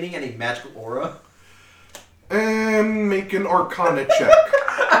radiating any magical aura? And make an Arcana check.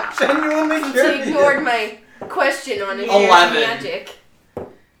 I'm genuinely He curious. ignored my question on his 11. magic.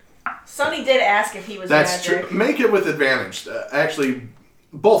 Sonny did ask if he was That's magic. true. Make it with advantage. Actually,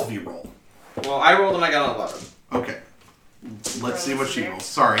 both of you roll. Well, I rolled and I got an 11. Okay. Let's see what she rolls.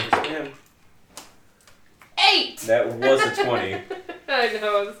 Sorry. Man, 8! that was a 20. I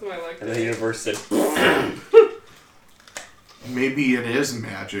know, this is my luck. And the universe said, Maybe it is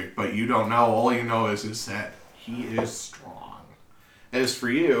magic, but you don't know. All you know is that he is strong. As for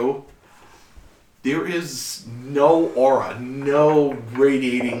you, there is no aura, no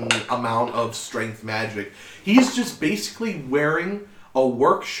radiating amount of strength magic. He's just basically wearing a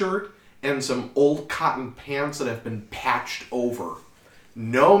work shirt and some old cotton pants that have been patched over.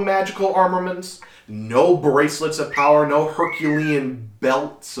 No magical armaments, no bracelets of power, no Herculean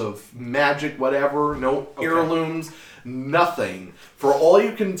belts of magic, whatever, no heirlooms, nothing. For all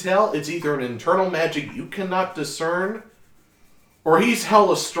you can tell, it's either an internal magic you cannot discern, or he's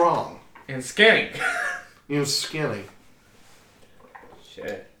hella strong. And scanning. You know, skinny.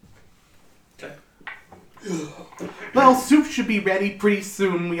 Shit. Well, soup should be ready pretty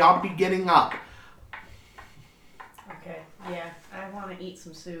soon. We ought to be getting up. Okay, yeah. I want to eat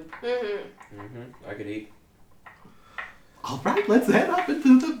some soup. Mm-hmm. I could eat. All right, let's head up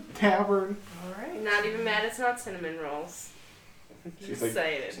into the tavern. Alright. Not even mad it's not cinnamon rolls. She's like,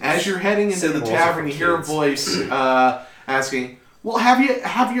 Excited. As you're heading into the Cinnamon rolls are tavern, for you hear a kids. voice asking, "Well, have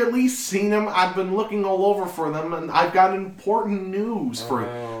you at least seen them? I've been looking all over for them, and I've got important news for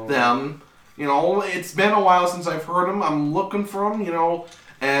Oh. them. You know, it's been a while since I've heard them. I'm looking for them, you know."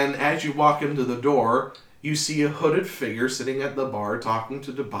 And as you walk into the door, you see a hooded figure sitting at the bar talking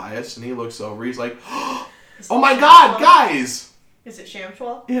to Tobias, and he looks over. He's like, "Oh my God, guys! Is it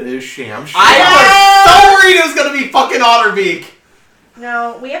Shamshwell? It is Sham." I was so worried it was gonna be fucking Otterbeak.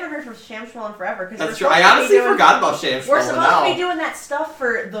 No, we haven't heard from Shamshwell in forever. Cause That's we're true. supposed I to be honestly doing- forgot about Sham We're supposed now. to be doing that stuff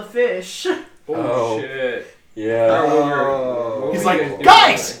for the fish. Oh, shit. Yeah. What He's were like, you doing?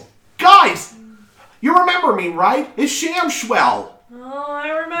 "Guys! Guys! You remember me, right? It's Shamshwell." Oh, I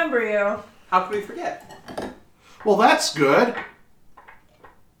remember you. How could we forget? Well, that's good.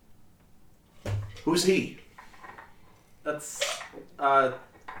 Who's he? That's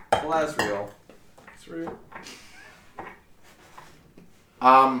Lazriel. It's real.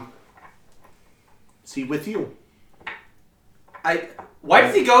 Is he with you? Why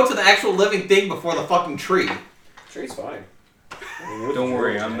does he go to the actual living thing before the fucking tree? Tree's fine. Don't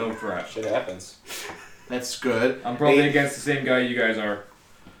worry, I'm no threat. Shit happens. That's good. I'm probably Hey. against the same guy you guys are.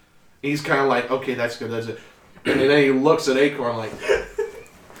 He's kind of like, okay, that's good, that's it. And then he looks at Acorn like,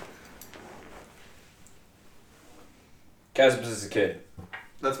 Casmus is a kid.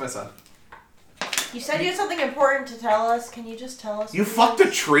 That's my son. You said you had something important to tell us. Can you just tell us? you fucked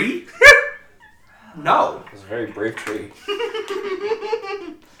a tree? No. It's a very brave tree.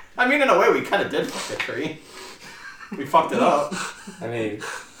 I mean, in a way, we kind of did fuck the tree. We fucked it up. I mean,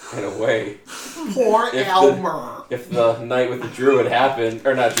 in a way. Poor If Elmer. If the night with the druid happened,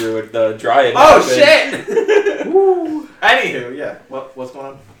 or not druid, the dryad Oh, happened. shit! Anywho, yeah. What's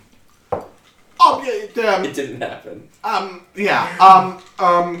going on? Oh, yeah, It didn't happen.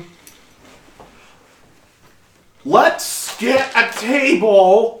 let's get a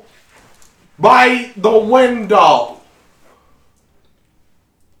table by the window.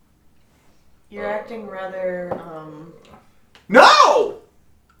 You're acting rather No!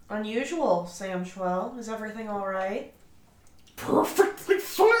 unusual, Sam Schwell. Is everything all right? Perfectly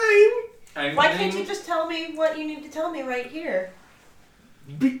fine. Why can't you just tell me what you need to tell me right here?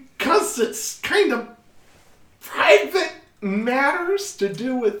 Because it's kind of private matters to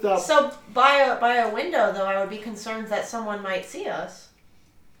do with the... So by a window, though, I would be concerned that someone might see us.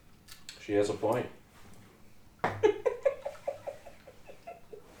 She has a point.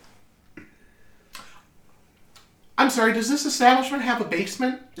 I'm sorry, does this establishment have a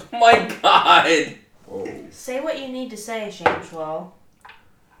basement? Oh my god! Say what you need to say, Sam Schwell.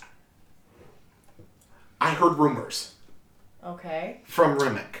 I heard rumors Okay. from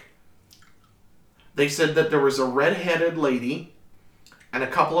Remick. They said that there was a red-headed lady and a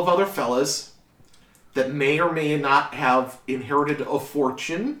couple of other fellas that may or may not have inherited a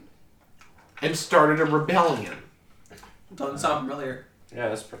fortune and started a rebellion. Doesn't sound familiar. Yeah,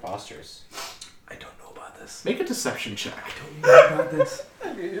 that's preposterous. I don't know about this. Make a deception check. I don't know about this.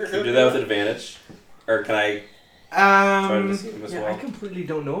 Can you do that with advantage? Or can I try to deceive him as Yeah, well? I completely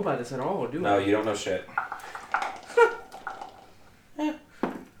don't know about this at all, do No, I? you don't know shit.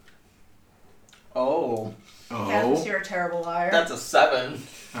 Oh. Casmus, Oh. you're a terrible liar. That's a 7.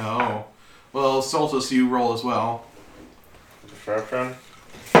 Oh. Well, Soltis, you roll as well. Perception?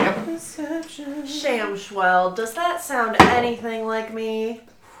 Yep. Sam Schwell, does that sound anything like me?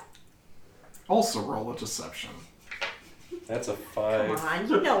 Also roll a deception. That's a Come 5. on,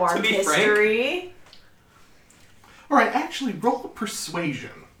 you know our To be frank- history. Alright, actually, roll a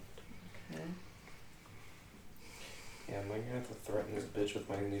persuasion. Yeah, am I gonna have to threaten this bitch with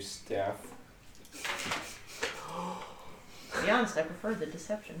my new staff? To be honest, I prefer the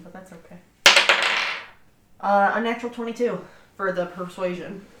deception, but that's okay. A natural 22 for the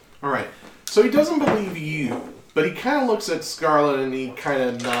persuasion. Alright, so he doesn't believe you, but he kind of looks at Scarlet and he kind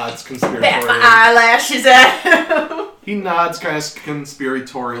of nods Bat my conspiratorially. eyelashes at him. He nods kind of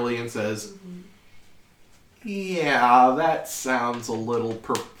conspiratorially and says, yeah, that sounds a little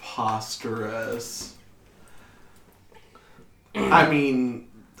preposterous. I mean,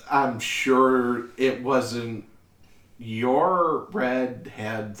 I'm sure it wasn't your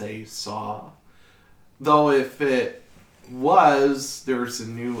redhead they saw. Though if it was, there's a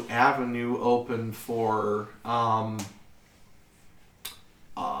new avenue open for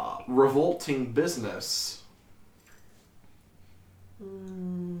revolting business.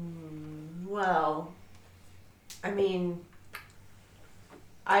 Well, I mean,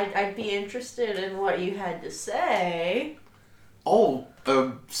 I'd be interested in what you had to say. Oh,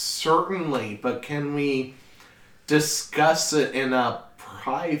 certainly, but can we discuss it in a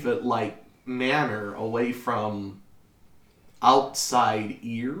private-like manner away from outside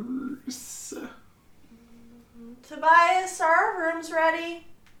ears? Tobias, are our rooms ready?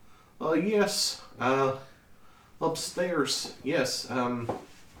 Yes, upstairs, yes,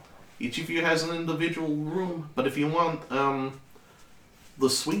 each of you has an individual room, but if you want, the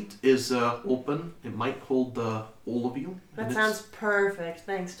suite is, open. It might hold, all of you. That and sounds perfect.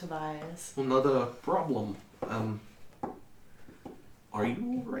 Thanks, Tobias. it's not a problem. Are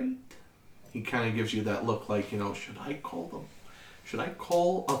you alright? He kind of gives you that look like, should I call them? Should I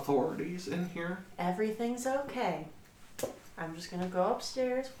call authorities in here? Everything's okay. I'm just gonna go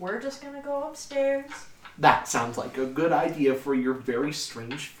upstairs. We're just gonna go upstairs. That sounds like a good idea for your very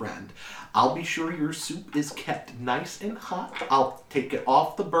strange friend. I'll be sure your soup is kept nice and hot. I'll take it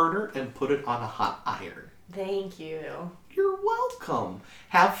off the burner and put it on a hot iron. Thank you. You're welcome.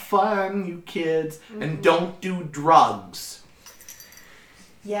 Have fun, you kids, and don't do drugs.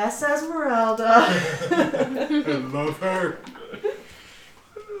 Yes, Esmeralda. I love her.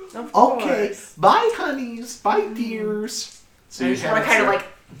 Of Okay, course. bye, honeys. Bye, dears. So I you just want to head kind of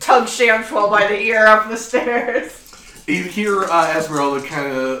upstairs. like tug Shamswell by the ear up the stairs. You hear Esmeralda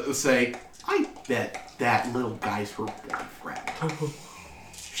kind of say, I bet that little guy's her boyfriend.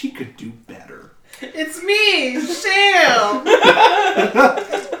 She could do better. It's me, Sham!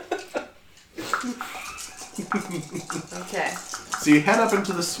 Okay. So you head up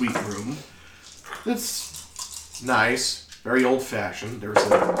into the suite room. It's nice, very old-fashioned. There's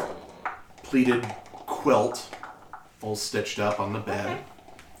a pleated quilt all stitched up on the bed. Okay.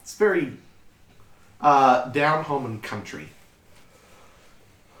 It's very down home and country.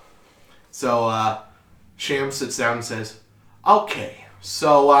 So Sham sits down and says, okay,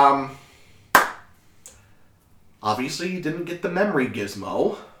 so obviously you didn't get the memory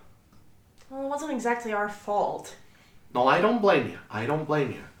gizmo. Well, it wasn't exactly our fault. No, I don't blame you. I don't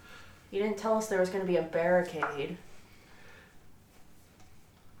blame you. You didn't tell us there was going to be a barricade.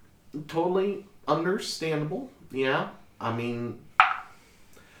 Totally understandable. Yeah. I mean,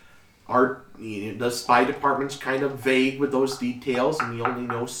 the spy department's kind of vague with those details, and we only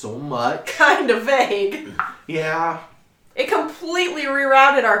know so much. Kind of vague. Yeah. It completely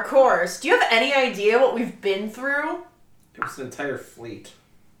rerouted our course. Do you have any idea what we've been through? It was an entire fleet.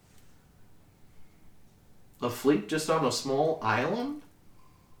 A fleet just on a small island?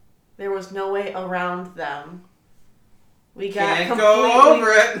 There was no way around them. We got Can't go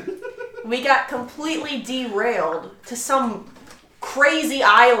over it. We got completely derailed to some crazy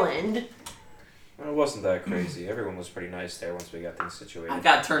island. Well, it wasn't that crazy. Everyone was pretty nice there once we got things situated. I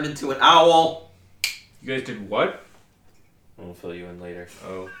got turned into an owl. You guys did what? We'll fill you in later.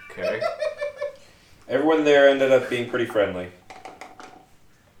 Okay. Everyone there ended up being pretty friendly.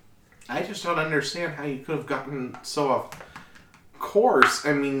 I just don't understand how you could have gotten so off course.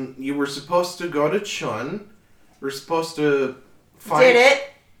 I mean, you were supposed to go to Chun. We're supposed to find... Did it.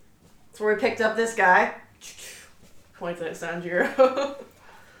 That's where we picked up this guy. Points at Sanjiro.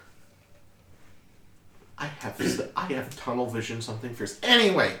 I have tunnel vision, something fierce.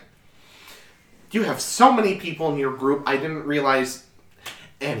 Anyway, you have so many people in your group, I didn't realize...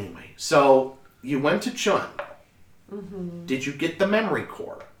 Anyway, so you went to Chun. Mm-hmm. Did you get the memory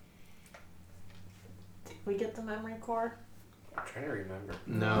core? Did we get the memory core? I'm trying to remember.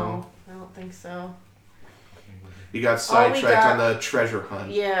 No. I don't think so. You got All we sidetracked got- on the treasure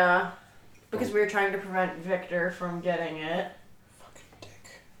hunt. Yeah. Because we were trying to prevent Victor from getting it. Fucking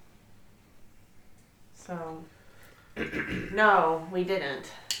dick. So. No, we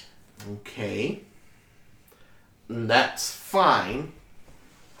didn't. Okay. That's fine.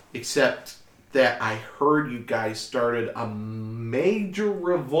 Except that I heard you guys started a major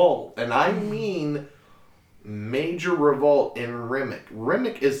revolt. And I mean major revolt in Rimmick.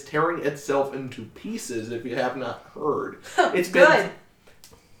 Rimmick is tearing itself into pieces, if you have not heard. It's Good.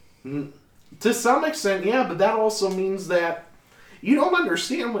 been... To some extent, yeah, but that also means that you don't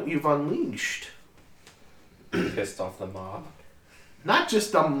understand what you've unleashed. Pissed off the mob. Not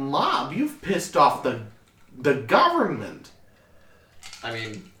just a mob, you've pissed off the government. I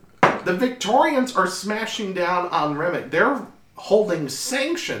mean, The Victorians are smashing down on Rimmick. They're holding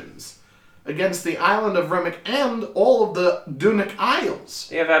sanctions against the island of Rimmick and all of the Dunic Isles.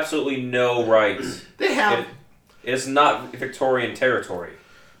 They have absolutely no rights. They have... It is not Victorian territory.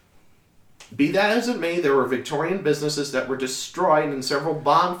 Be that as it may, there were Victorian businesses that were destroyed in several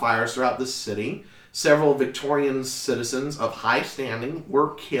bonfires throughout the city. Several Victorian citizens of high standing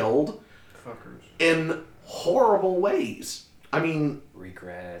were killed Fuckers. in horrible ways. I mean,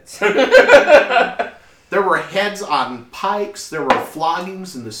 Regrets. there were heads on pikes, there were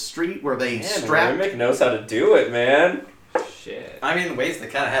floggings in the street where they Man, strapped... Rimmick knows how to do it, man. Shit. I mean, in ways they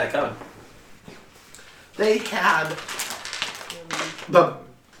kind of had it coming. They had...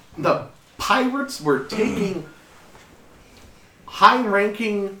 The pirates were taking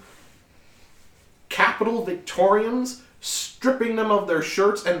high-ranking capital Victorians, stripping them of their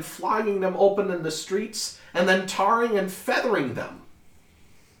shirts and flogging them open in the streets, and then tarring and feathering them.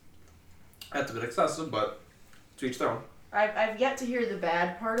 That's a bit excessive, but to each their own. I've yet to hear the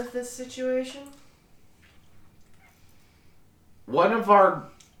bad part of this situation. One of our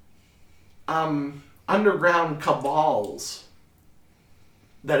underground cabals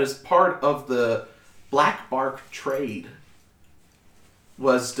that is part of the black bark trade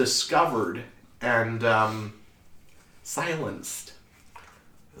was discovered and silenced.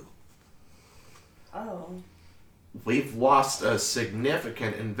 Oh. We've lost a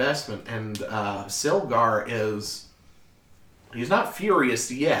significant investment, and Silgar is... He's not furious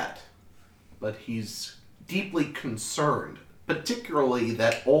yet, but he's deeply concerned, particularly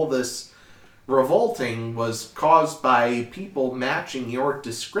that all this revolting was caused by people matching your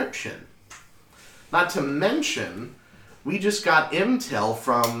description. Not to mention, we just got intel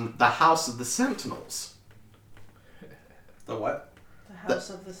from the House of the Sentinels. The what? The House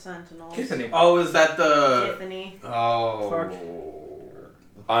of the Sentinels. Tiffany. Oh, is that the? Tiffany. Oh.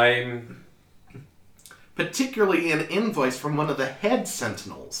 I'm Particularly an invoice from one of the head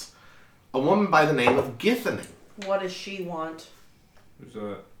sentinels, a woman by the name of Githany. What does she want? Who's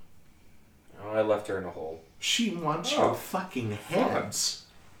that? Oh, I left her in a hole. She wants your fucking heads.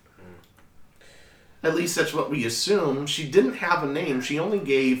 At least that's what we assume. She didn't have a name. She only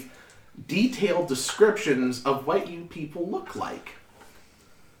gave detailed descriptions of what you people look like.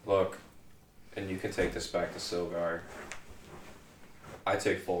 Look, and you can take this back to Silgar. I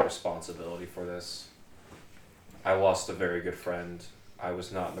take full responsibility for this. I lost a very good friend. I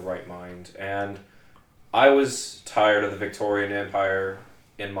was not in the right mind. And I was tired of the Victorian Empire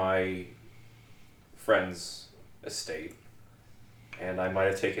in my friend's estate. And I might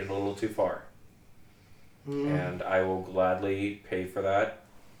have taken it a little too far. And I will gladly pay for that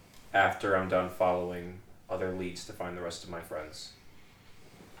after I'm done following other leads to find the rest of my friends.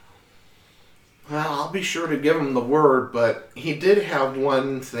 Well, I'll be sure to give him the word, but he did have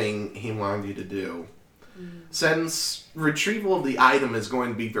one thing he wanted you to do. Since retrieval of the item is going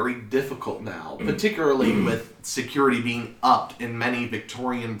to be very difficult now, particularly with security being upped in many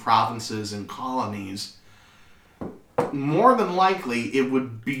Victorian provinces and colonies, more than likely it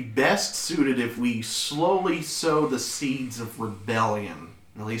would be best suited if we slowly sow the seeds of rebellion.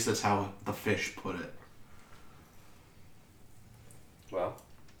 At least that's how the fish put it. Well,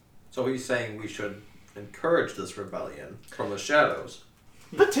 So he's saying we should encourage this rebellion from the shadows.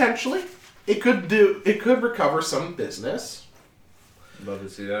 Potentially. It could recover some business. Love to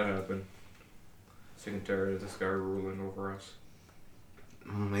see that happen. Sick and tired of this guy ruling over us.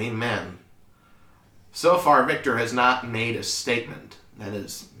 Amen. So far, Victor has not made a statement. That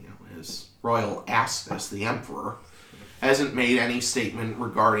is, His Royal Aspis, the Emperor, hasn't made any statement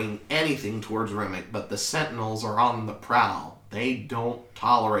regarding anything towards Remick, but the Sentinels are on the prowl. They don't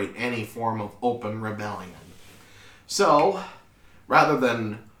tolerate any form of open rebellion. So, rather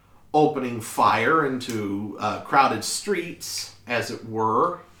than opening fire into crowded streets, as it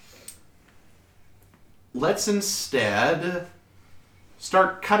were, let's instead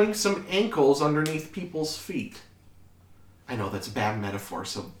start cutting some ankles underneath people's feet. I know that's a bad metaphor,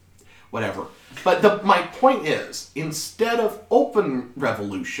 so whatever. But my point is, instead of open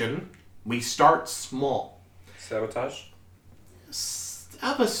revolution, we start small. sabotage?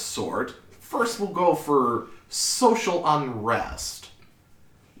 Of a sort. First we'll go for social unrest.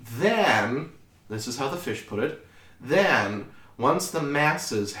 Then, this is how the fish put it, then, once the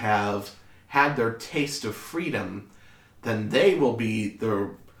masses have had their taste of freedom, then they will be the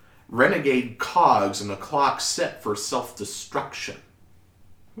renegade cogs in a clock set for self-destruction.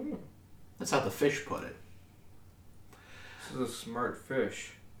 That's how the fish put it. This is a smart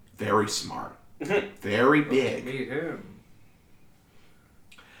fish. Very smart. Very big. Meet him.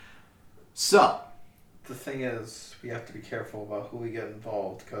 So, The thing is, we have to be careful about who we get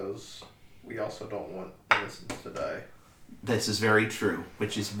involved because we also don't want innocents to die. this is very true,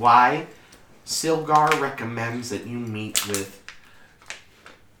 which is why Silgar recommends that you meet with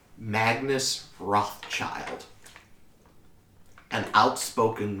Magnus Rothschild, an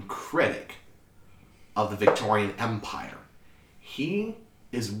outspoken critic of the Victorian Empire. He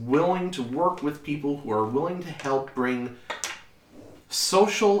is willing to work with people who are willing to help bring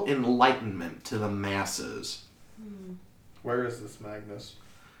social enlightenment to the masses. Where is this Magnus?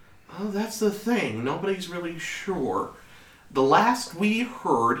 Oh, that's the thing. Nobody's really sure. The last we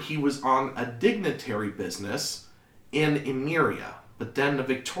heard, he was on a dignitary business in Emeria. But then the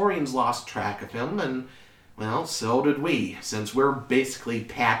Victorians lost track of him, and, well, so did we, since we're basically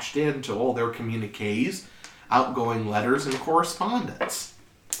patched into all their communiques, outgoing letters, and correspondence.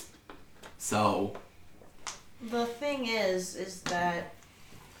 So, The thing is that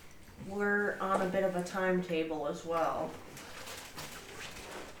we're on a bit of a timetable as well.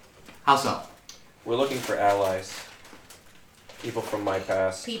 how so? We're looking for allies. People from my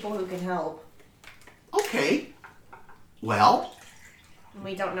past. People who can help. Okay. Well, And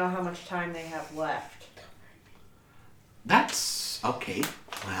we don't know how much time they have left. that's okay.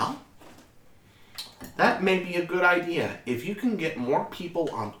 Well, that may be a good idea. If you can get more people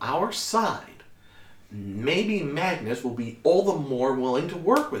on our side, maybe Magnus will be all the more willing to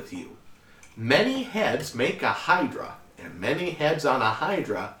work with you. Many heads make a hydra, and many heads on a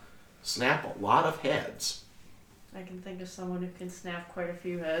hydra snap a lot of heads. I can think of someone who can snap quite a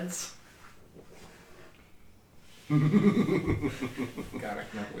few heads. God, I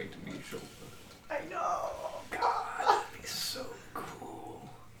cannot wait to meet you. I know. God, that'd be so cool.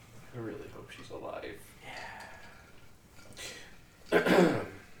 I really hope she's alive. Yeah.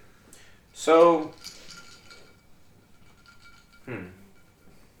 So,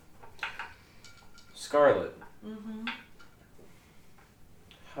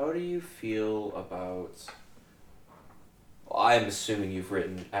 I'm assuming you've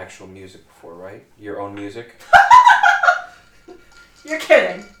written actual music before, right? Your own music? You're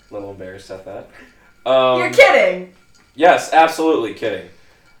kidding. A little embarrassed at that. You're kidding. Yes, absolutely kidding.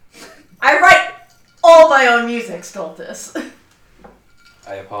 I write all my own music, Stultus.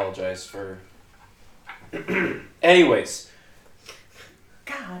 I apologize for... Anyways,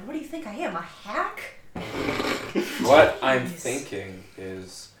 God, what do you think I am, a hack? what I'm thinking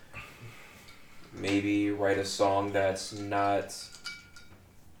is maybe write a song that's not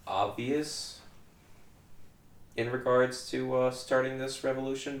obvious in regards to starting this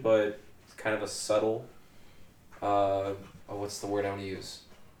revolution, but it's kind of a subtle... what's the word I want to use?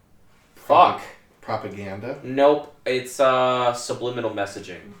 Fuck! Propaganda. Nope, it's subliminal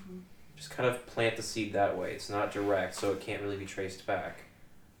messaging. Just kind of plant the seed that way. It's not direct, so it can't really be traced back.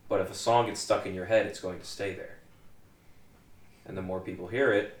 But if a song gets stuck in your head, it's going to stay there. And the more people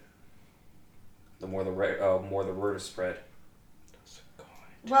hear it, the more the word is spread.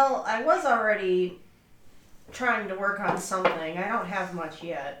 Well, I was already trying to work on something. I don't have much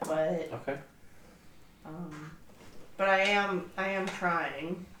yet, but Okay. but I am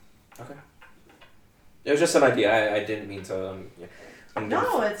trying. Okay. It was just an idea. I didn't mean to. Yeah. I'm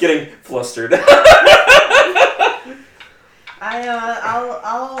getting flustered.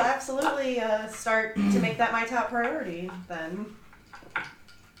 I'll absolutely start to make that my top priority then.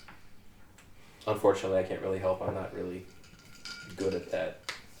 Unfortunately, I can't really help. I'm not really good at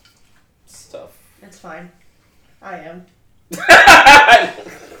that stuff. It's fine. I am.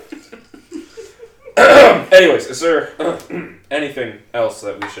 Anyways, is there anything else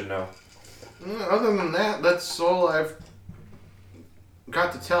that we should know? Other than that, that's all I've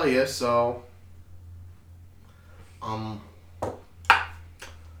got to tell you, so I'll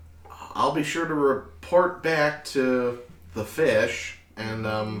be sure to report back to the fish and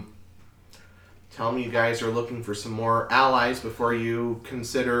tell them you guys are looking for some more allies before you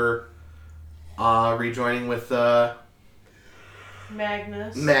consider rejoining with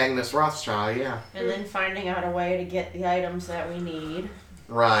Magnus Rothschild, yeah. And then finding out a way to get the items that we need.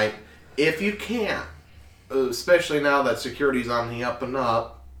 Right. If you can't, especially now that security's on the up and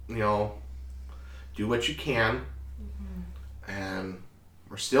up, do what you can. And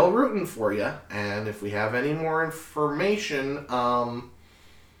we're still rooting for you. And if we have any more information, I'll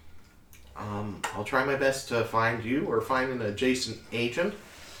try my best to find you or find an adjacent agent.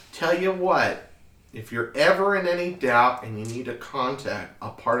 Tell you what, if you're ever in any doubt and you need to contact a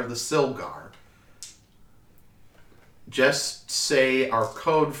part of the Silguard, just say our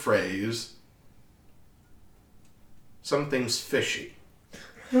code phrase, something's fishy.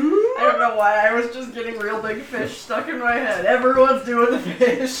 I don't know why, I was just getting real big fish stuck in my head. Everyone's doing the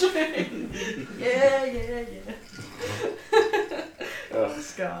fish. yeah.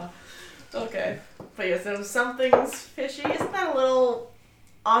 Ska. Okay. But yeah, so something's fishy. Isn't that a little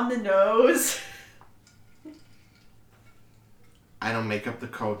on the nose? I don't make up the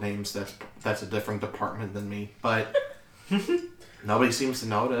code names. That's a different department than me. But nobody seems to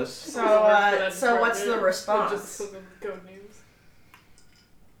notice. So what's the response? Just code names.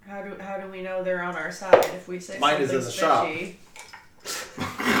 How do we know they're on our side if we say Mine is in something's the shop. fishy?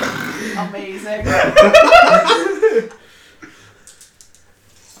 Amazing.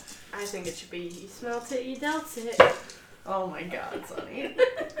 I think it should be you smelt it, you dealt it. Oh my god, Sonny.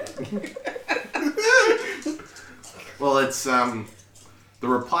 Well, it's the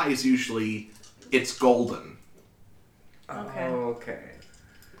reply is usually it's golden. Okay. Okay.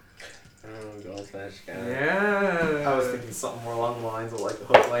 Oh, goldfish guy. Yeah. I was thinking something more along the lines of like the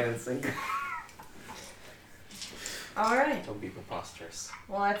hook, line, and sinker. Alright. Don't be preposterous.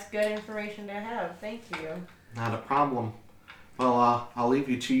 Well, that's good information to have. Thank you. Not a problem. Well, I'll leave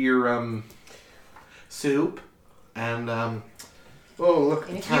you to your soup, and oh look.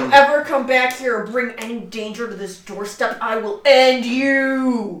 And if you ever come back here or bring any danger to this doorstep, I will end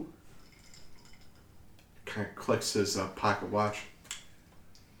you! Kind of clicks his pocket watch.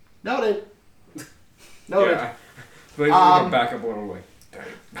 Noted. Noted. Yeah. But you can back up a little way.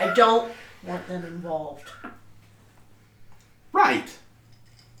 I don't want them involved. Right.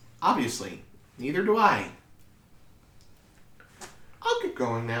 Obviously. Neither do I. I'll get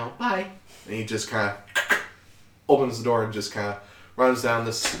going now. Bye. And he just kind of opens the door and just kind of runs down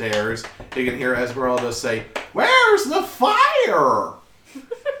the stairs. You can hear Esmeralda say, "Where's the fire?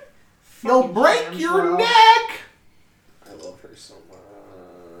 You'll break your neck." I love her so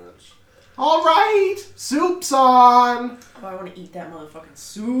much. All right. Soup's on. Oh, I want to eat that motherfucking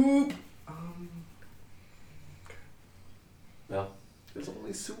soup. Well, There's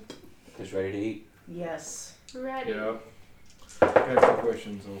only soup. he's ready to eat. Yes. Ready. Yep. I have some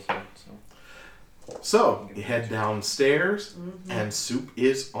questions also. So. So, you head downstairs, and soup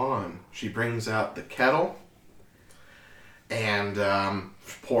is on. She brings out the kettle, and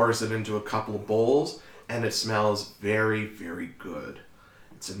pours it into a couple of bowls, and it smells very, very good.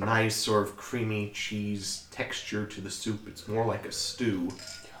 It's a nice sort of creamy cheese texture to the soup. It's more like a stew.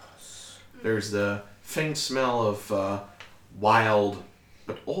 There's the faint smell of wild,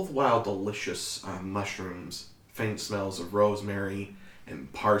 but all the while delicious mushrooms. Faint smells of rosemary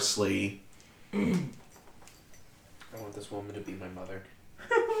and parsley. I want this woman to be my mother.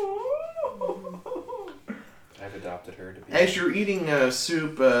 I've adopted her to be. As you're eating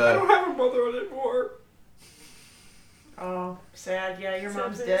soup, I don't have a mother anymore. Oh, sad. Yeah, your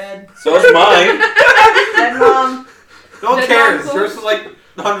mom's dead. So is mine. Dead mom. No one Dead cares. mom Yours was like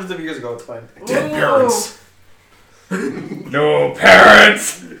hundreds of years ago. It's fine. dead parents. No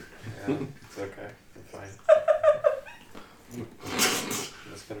parents! Yeah, it's okay. I'm fine.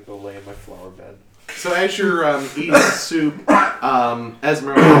 I'm just gonna go lay in my flower bed. So as you're eating soup,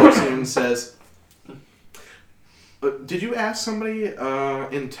 Esmeralda looks in and says, "Did you ask somebody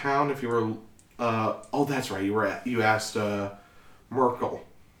in town if you were?" Oh, that's right. You asked Merkel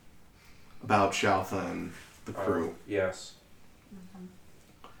about Shaltha and the crew. Yes.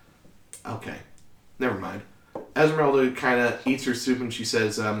 Okay, never mind. Esmeralda kind of eats her soup and she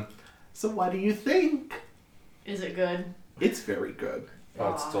says, "So what do you think?" Is it good? It's very good.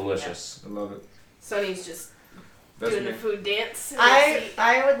 Oh, it's delicious. I love it. Sonny's just That's doing me. a food dance.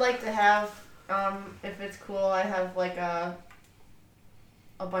 I would like to have, if it's cool, I have like a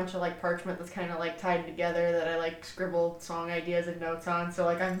bunch of like parchment that's kind of like tied together that I like scribble song ideas and notes on. So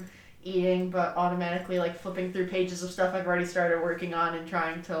like I'm eating, but automatically like flipping through pages of stuff I've already started working on and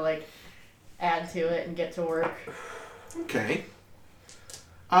trying to like add to it and get to work. Okay.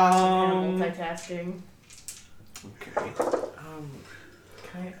 Kind of multitasking. Okay.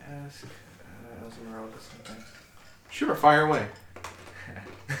 Can I ask Esmeralda something? Sure, fire away.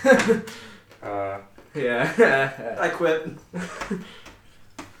 Yeah. I quit.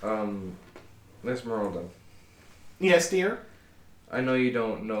 Esmeralda, Yes, dear. I know you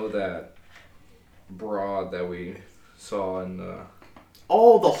don't know that broad that we saw in the...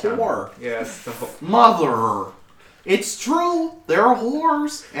 Oh, the whore. Yes, the Mother. It's true. They're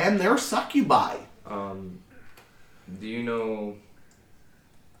whores and they're succubi. do you know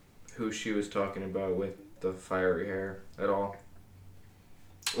who she was talking about with the fiery hair at all?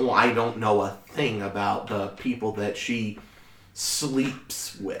 Well, I don't know a thing about the people that she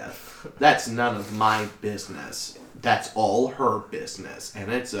sleeps with. That's none of my business. That's all her business.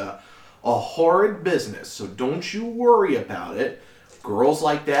 And it's a horrid business, so don't you worry about it. Girls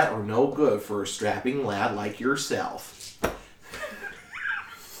like that are no good for a strapping lad like yourself.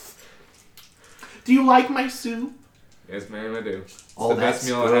 Do you like my soup? Yes, ma'am, I do. It's Oh, the best that's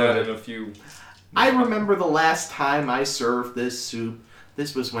meal I had good. in a few... I remember the last time I served this soup.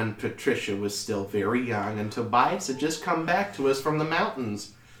 This was when Patricia was still very young, and Tobias had just come back to us from the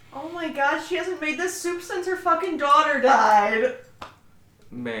mountains. Oh my god, she hasn't made this soup since her fucking daughter died.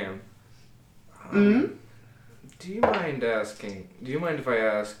 Ma'am. Hmm? Do you mind if I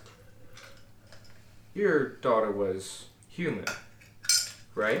ask? Your daughter was human,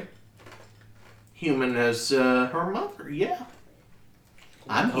 right? Human as her mother, yeah.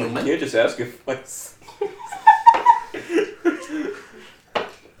 I'm You human. can't just ask if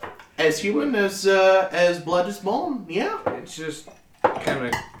As human as blood is bone, yeah. It just kind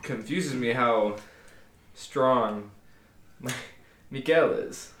of confuses me how strong Miguel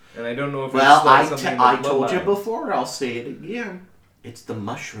is, and I don't know if Well, it's like I something told you bloodline. before, I'll say it again. It's the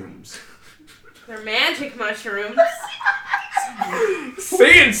mushrooms. They're magic mushrooms.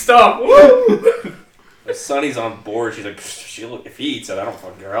 Saying stuff. Woo! If Sonny's on board, she's like, if he eats it, I don't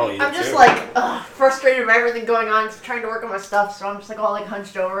fucking care. I'll eat I'm it just too. like frustrated by everything going on, just trying to work on my stuff, so I'm just like all like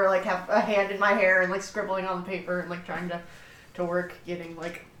hunched over, like have a hand in my hair and like scribbling on the paper and like trying to work, getting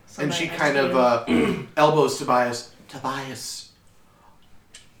like some And she ideas. kind of elbows Tobias. Tobias,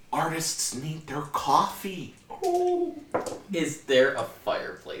 artists need their coffee. Is there a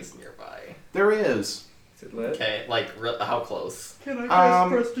fireplace nearby? There is. Is it lit? Okay, like how close? Can I cast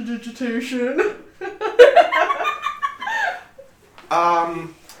Um, prestidigitation?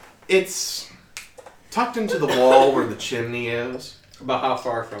 It's tucked into the wall where the chimney is. About how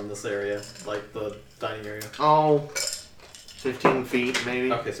far from this area? Like the dining area? Oh, 15 feet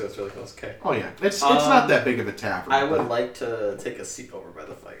maybe. Okay, so it's really close. Okay. Oh yeah, it's not that big of a tavern. I would but- like to take a seat over by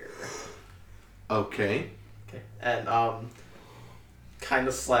the fire. Okay. Okay. And kind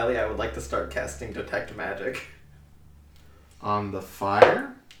of slyly, I would like to start casting detect magic. On the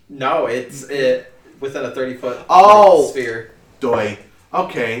fire? No, it's within a 30-foot Oh! sphere. Doy.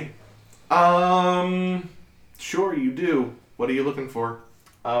 Okay. Sure you do. What are you looking for?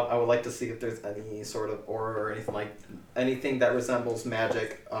 I would like to see if there's any sort of aura or anything that resembles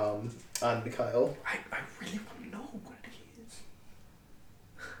magic on Mikhail. I really want to know what it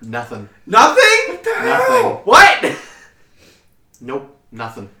is. Nothing. Nothing? Nothing. What? Nope.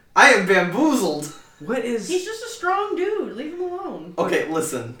 Nothing. I am bamboozled. What is? He's just a strong dude. Leave him alone. Okay,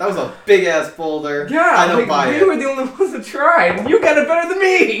 listen. That was a big ass boulder. Yeah, I don't buy we it. were the only ones that tried, and you got it better than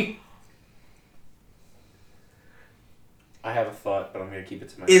me. I have a thought, but I'm gonna keep it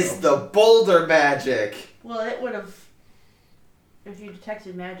to myself. Is the boulder magic? Well, it would have. If you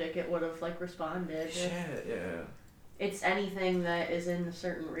detected magic, it would have responded. Shit, yeah. It's anything that is in a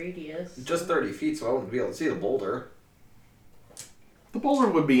certain radius. Just 30 feet, so I wouldn't be able to see the boulder. The boulder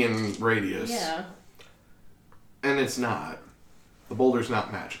would be in radius. Yeah. And it's not. The boulder's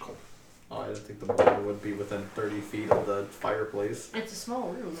not magical. Oh, I didn't think the boulder would be within 30 feet of the fireplace. It's a small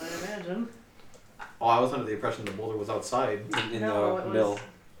room, I imagine. Oh, I was under the impression the boulder was outside. in No, the it was- mill.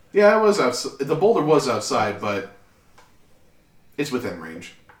 Yeah, it was outside. The boulder was outside, but it's within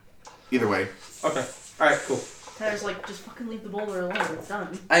range. Either way. Okay. Alright, cool. Tyler's just fucking leave the boulder alone. It's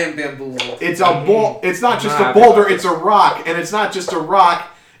done. I am bamboozled. It's a It's not just a Nah, boulder, it's a rock. And it's not just a rock,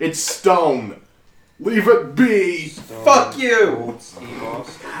 it's stone. Leave it be. Fuck you!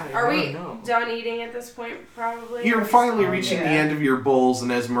 Are we done eating at this point? Probably. You're finally reaching Yeah. the end of your bowls,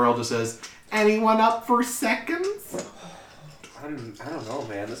 and Esmeralda says, "Anyone up for seconds?" I don't know,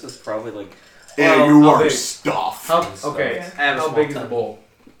 man. This is probably like. Yeah, Well, you how are big? stuffed. Okay, I have a how small big is the tent. bowl?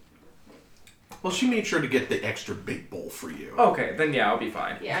 Well, she made sure to get the extra big bowl for you. Okay, then yeah, I'll be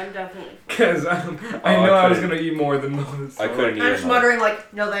fine. Yeah, I'm definitely. Because I know I was couldn't- gonna eat more than those. I couldn't eat I'm just it. muttering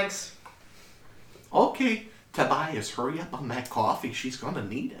no thanks. Okay, Tobias, hurry up on that coffee. She's gonna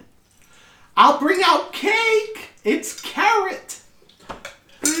need it. I'll bring out cake. It's carrot.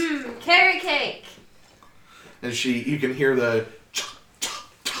 Carrot cake. And you can hear the chop, chop,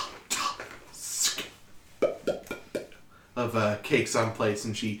 chop, chop, sk- of cakes on plates,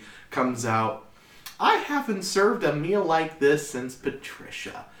 and she comes out. I haven't served a meal like this since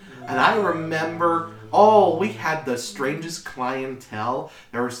Patricia. And I remember, we had the strangest clientele.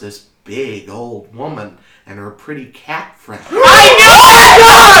 There was this big old woman and her pretty cat friend. I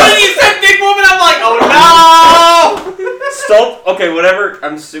know! When you said big woman, I'm like, oh no! Salt. Okay, whatever.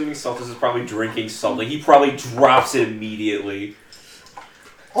 I'm assuming Saltus is probably drinking something. He probably drops it immediately.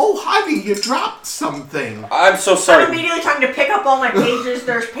 Oh, honey, you dropped something. I'm so I'm sorry. immediately trying to pick up all my pages.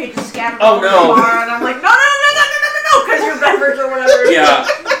 There's pages scattered Oh, over no. the bar, and I'm like, no, because your beverage or whatever. Yeah.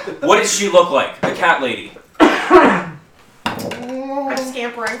 What did she look like? The cat lady. I'm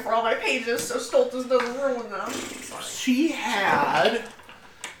scampering for all my pages so Stoltis doesn't ruin them. She had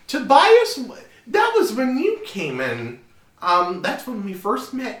Tobias. That was when you came in. That's when we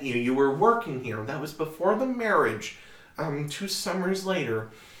first met you. You were working here. That was before the marriage. 2 summers later.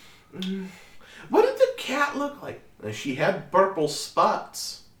 What did the cat look like? She had purple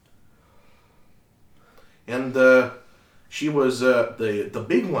spots. And she was the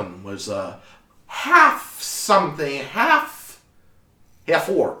big one was half something, half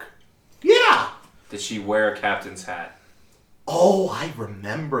orc. Yeah. Did she wear a captain's hat? Oh, I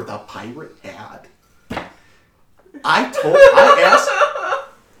remember the pirate hat.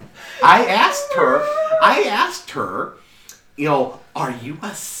 I asked her, are you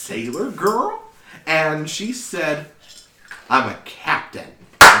a sailor girl? And she said, I'm a captain.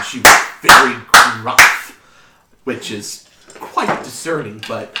 And she was very gruff, which is quite discerning,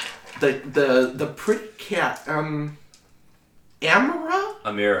 but the pretty cat, Amara?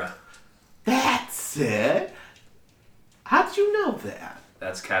 Amira. That's it. How'd you know that?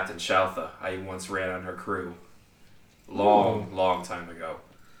 That's Captain Shoutha. I once ran on her crew. Long time ago.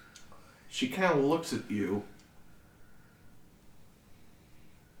 She kind of looks at you.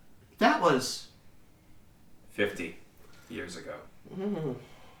 That was 50 years ago.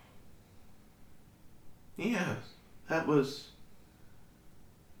 Yeah, that was.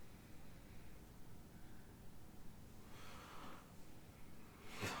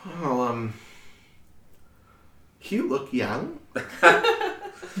 Well, you look young.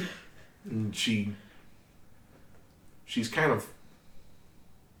 And she's kind of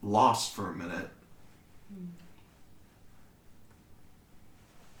lost for a minute.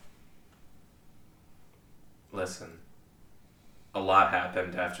 Listen, a lot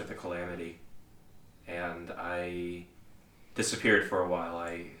happened after the calamity, and I disappeared for a while.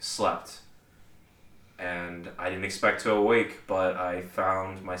 I slept, and I didn't expect to awake, but I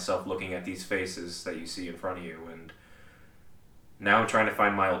found myself looking at these faces that you see in front of you, and now I'm trying to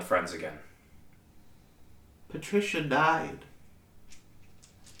find my old friends again. Patricia died.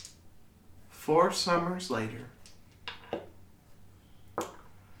 4 summers later.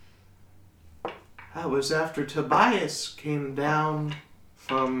 That was after Tobias came down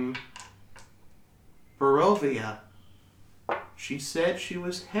from Barovia. She said she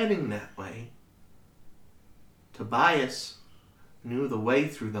was heading that way. Tobias knew the way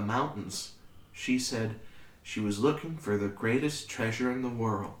through the mountains. She said she was looking for the greatest treasure in the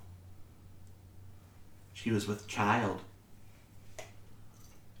world. She was with child.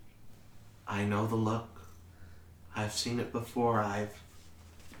 I know the look. I've seen it before.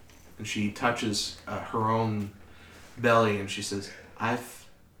 And she touches her own belly and she says, I've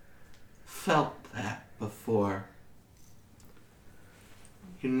felt that before.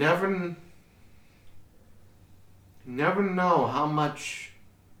 You never know how much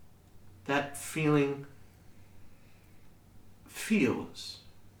that feeling feels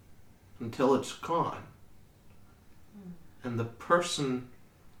until it's gone. And the person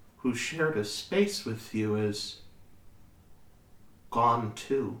who shared a space with you is gone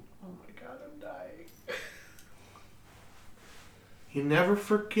too. Oh my god, I'm dying. You never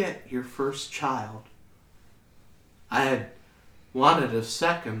forget your first child. I had wanted a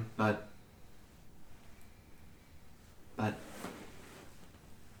second, but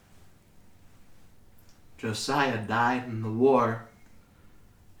Josiah died in the war,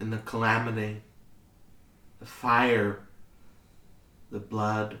 in the calamity, the fire, the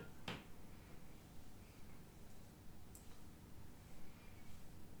blood.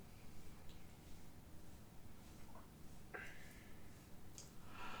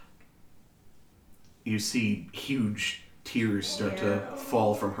 You see huge tears start to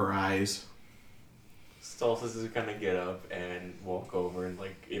fall from her eyes. Stoltzfus is gonna get up and walk over and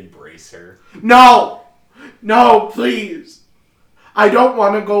like embrace her. No! No, please! I don't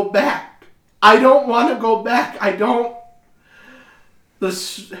want to go back. I don't want to go back. I don't... The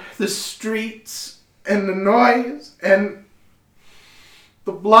streets and the noise and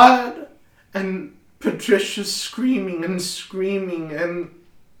the blood and Patricia screaming and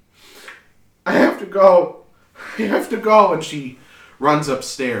I have to go. And she runs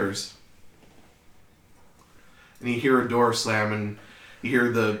upstairs. And you hear a door slam and you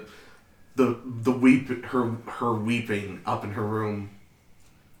hear the her weeping up in her room.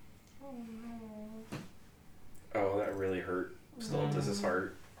 Oh, that really hurt Stoltzfus'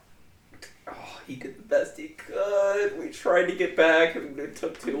 heart. Oh, he did the best he could. We tried to get back and it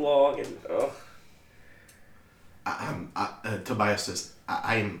took too long and Tobias says,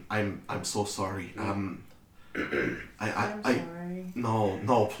 I'm so sorry. I'm sorry.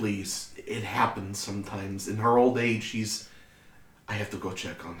 No, please. It happens sometimes. In her old age, I have to go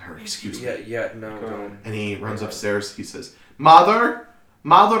check on her. Excuse me. No, don't. And he runs upstairs. He says, Mother,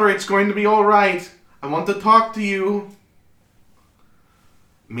 it's going to be all right. I want to talk to you.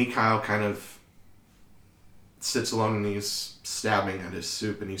 Mikhail kind of sits alone and he's stabbing at his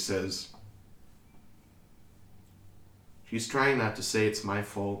soup and he says, she's trying not to say it's my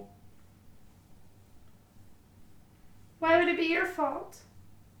fault. Why would it be your fault?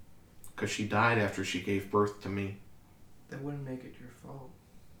 Because she died after she gave birth to me. That wouldn't make it your fault.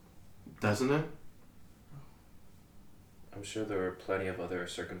 Doesn't it? I'm sure there were plenty of other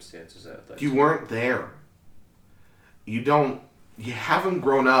circumstances that led You weren't there. You haven't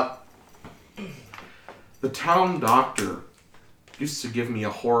grown up. The town doctor used to give me a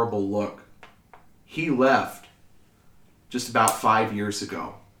horrible look. He left just about 5 years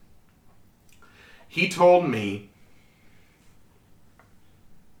ago. He told me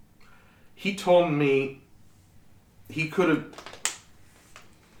he told me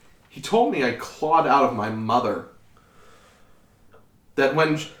I clawed out of my mother. That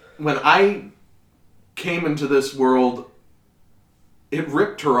when I came into this world, it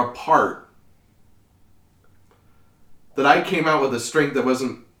ripped her apart. That I came out with a strength that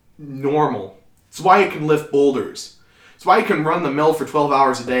wasn't normal. It's why I can lift boulders. It's why I can run the mill for 12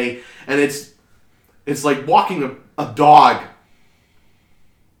 hours a day, and it's like walking a dog.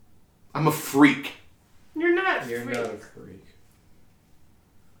 I'm a freak. You're not a You're freak. not a freak.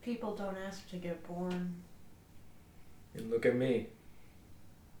 People don't ask to get born. And look at me.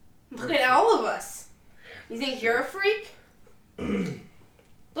 Look at all of us. You think you're a freak?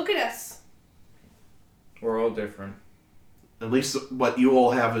 Look at us. We're all different. At least what you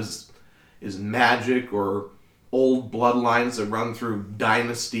all have is magic or old bloodlines that run through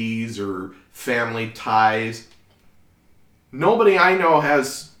dynasties or family ties. Nobody I know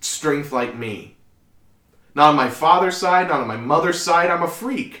has strength like me. Not on my father's side, not on my mother's side. I'm a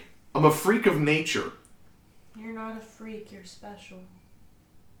freak. I'm a freak of nature. You're not a freak, you're special.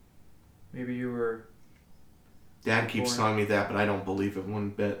 Maybe you were... Dad keeps telling me that, but I don't believe it one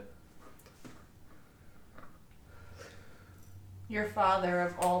bit. your father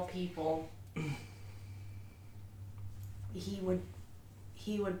of all people, he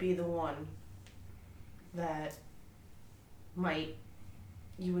would be the one that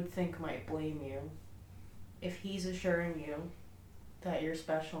you would think might blame you. If he's assuring you that you're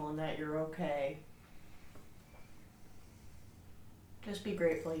special and that you're okay, just be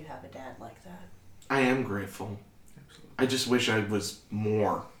grateful you have a dad like that. I am grateful. Absolutely. I just wish I was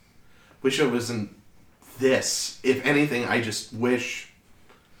more. Wish I wasn't this. If anything, I just wish...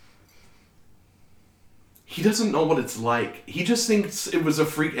 He doesn't know what it's like. He just thinks it was a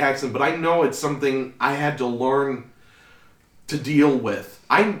freak accident, but I know it's something I had to learn to deal with.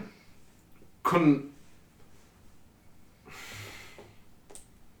 I couldn't...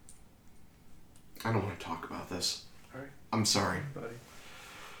 I don't want to talk about this. Alright. I'm sorry. Buddy.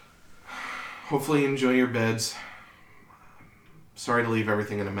 Hopefully you enjoy your beds. Sorry to leave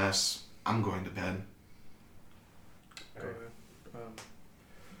everything in a mess. I'm going to bed. Go ahead.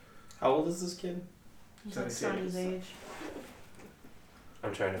 How old is this kid? He's like Sonny's age.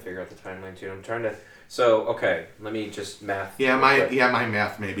 I'm trying to figure out the timeline too. I'm trying to. So okay, let me just math. Yeah, real my quick.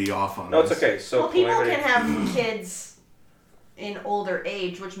 math may be off on No, this. it's okay. So Well, people Calamity- can have kids in older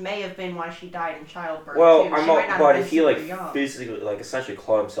age, which may have been why she died in childbirth. Well, too. She I'm might not but have if he been like super young. physically, like essentially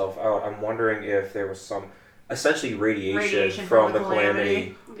clawed himself out, I'm wondering if there was some essentially radiation from from the the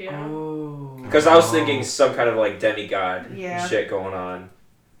calamity. Yeah. Oh. Because I was thinking some kind of like demigod Yeah. shit going on.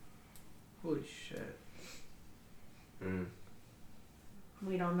 Holy shit. Mm.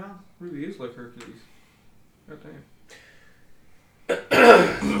 We don't know. Really is like Hercules. God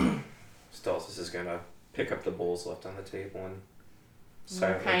damn. Stealth is gonna pick up the bowls left on the table and We'll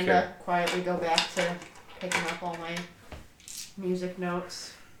silently kind carry- of quietly go back to picking up all my music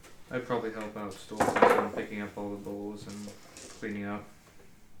notes. I'd probably help out Stoltz on picking up all the bowls and cleaning up.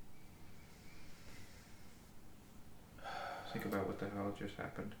 Think about what the hell just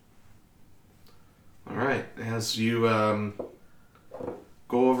happened. All right. As you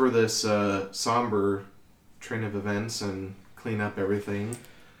go over this somber train of events and clean up everything,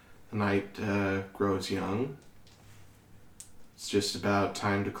 the night grows young. It's just about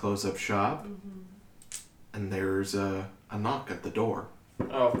time to close up shop, and there's a knock at the door.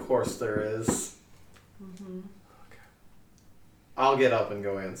 Oh, of course there is. Mm-hmm. I'll get up and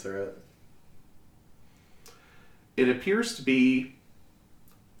go answer it. It appears to be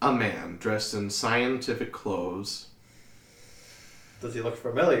a man dressed in scientific clothes. Does he look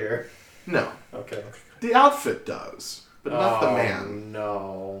familiar? No, Okay. the outfit does, but not the Oh, man.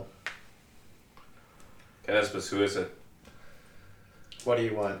 No. Casbus, who is it? What do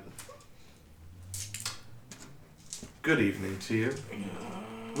you want? Good evening to you.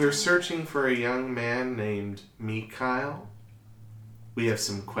 We're searching for a young man named Mikhail. We have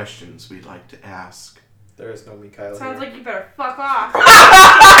some questions we'd like to ask. There is no Mikhail Sounds here. like you better fuck off.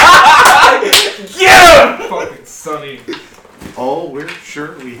 Yeah! Fucking Sonny. Oh, we're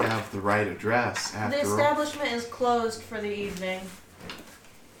sure we have the right address The after all. establishment is closed for the evening.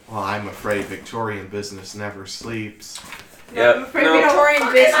 Well, I'm afraid Victorian business never sleeps. Yeah. I'm afraid we don't Victorian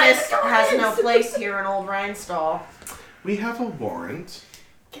fucking business like has no Victorians. place here in Old Rhinestall. We have a warrant.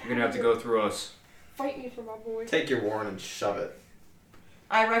 You're gonna have to go through us. Fight me for my boy. Take your warrant and shove it.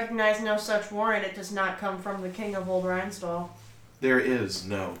 I recognize no such warrant. It does not come from the king of Old Rhinestall. There is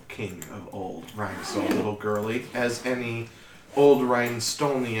no king of Old Rhinestone, little girlie. As any Old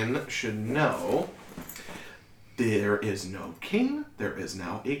Rhinestonian should know, there is no king. There is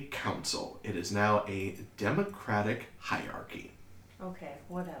now a council. It is now a democratic hierarchy. Okay,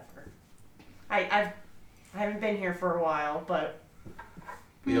 whatever. I haven't been here for a while, but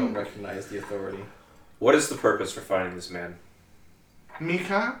We don't recognize the authority. What is the purpose for finding this man?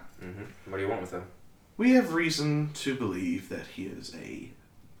 Mika, What do you want with him? we have reason to believe that he is a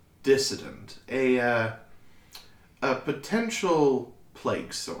dissident, a potential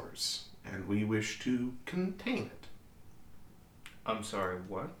plague source, and we wish to contain it. I'm sorry,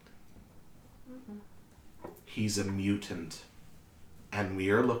 what? He's a mutant, and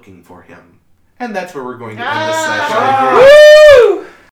we are looking for him. And that's where we're going to end the session.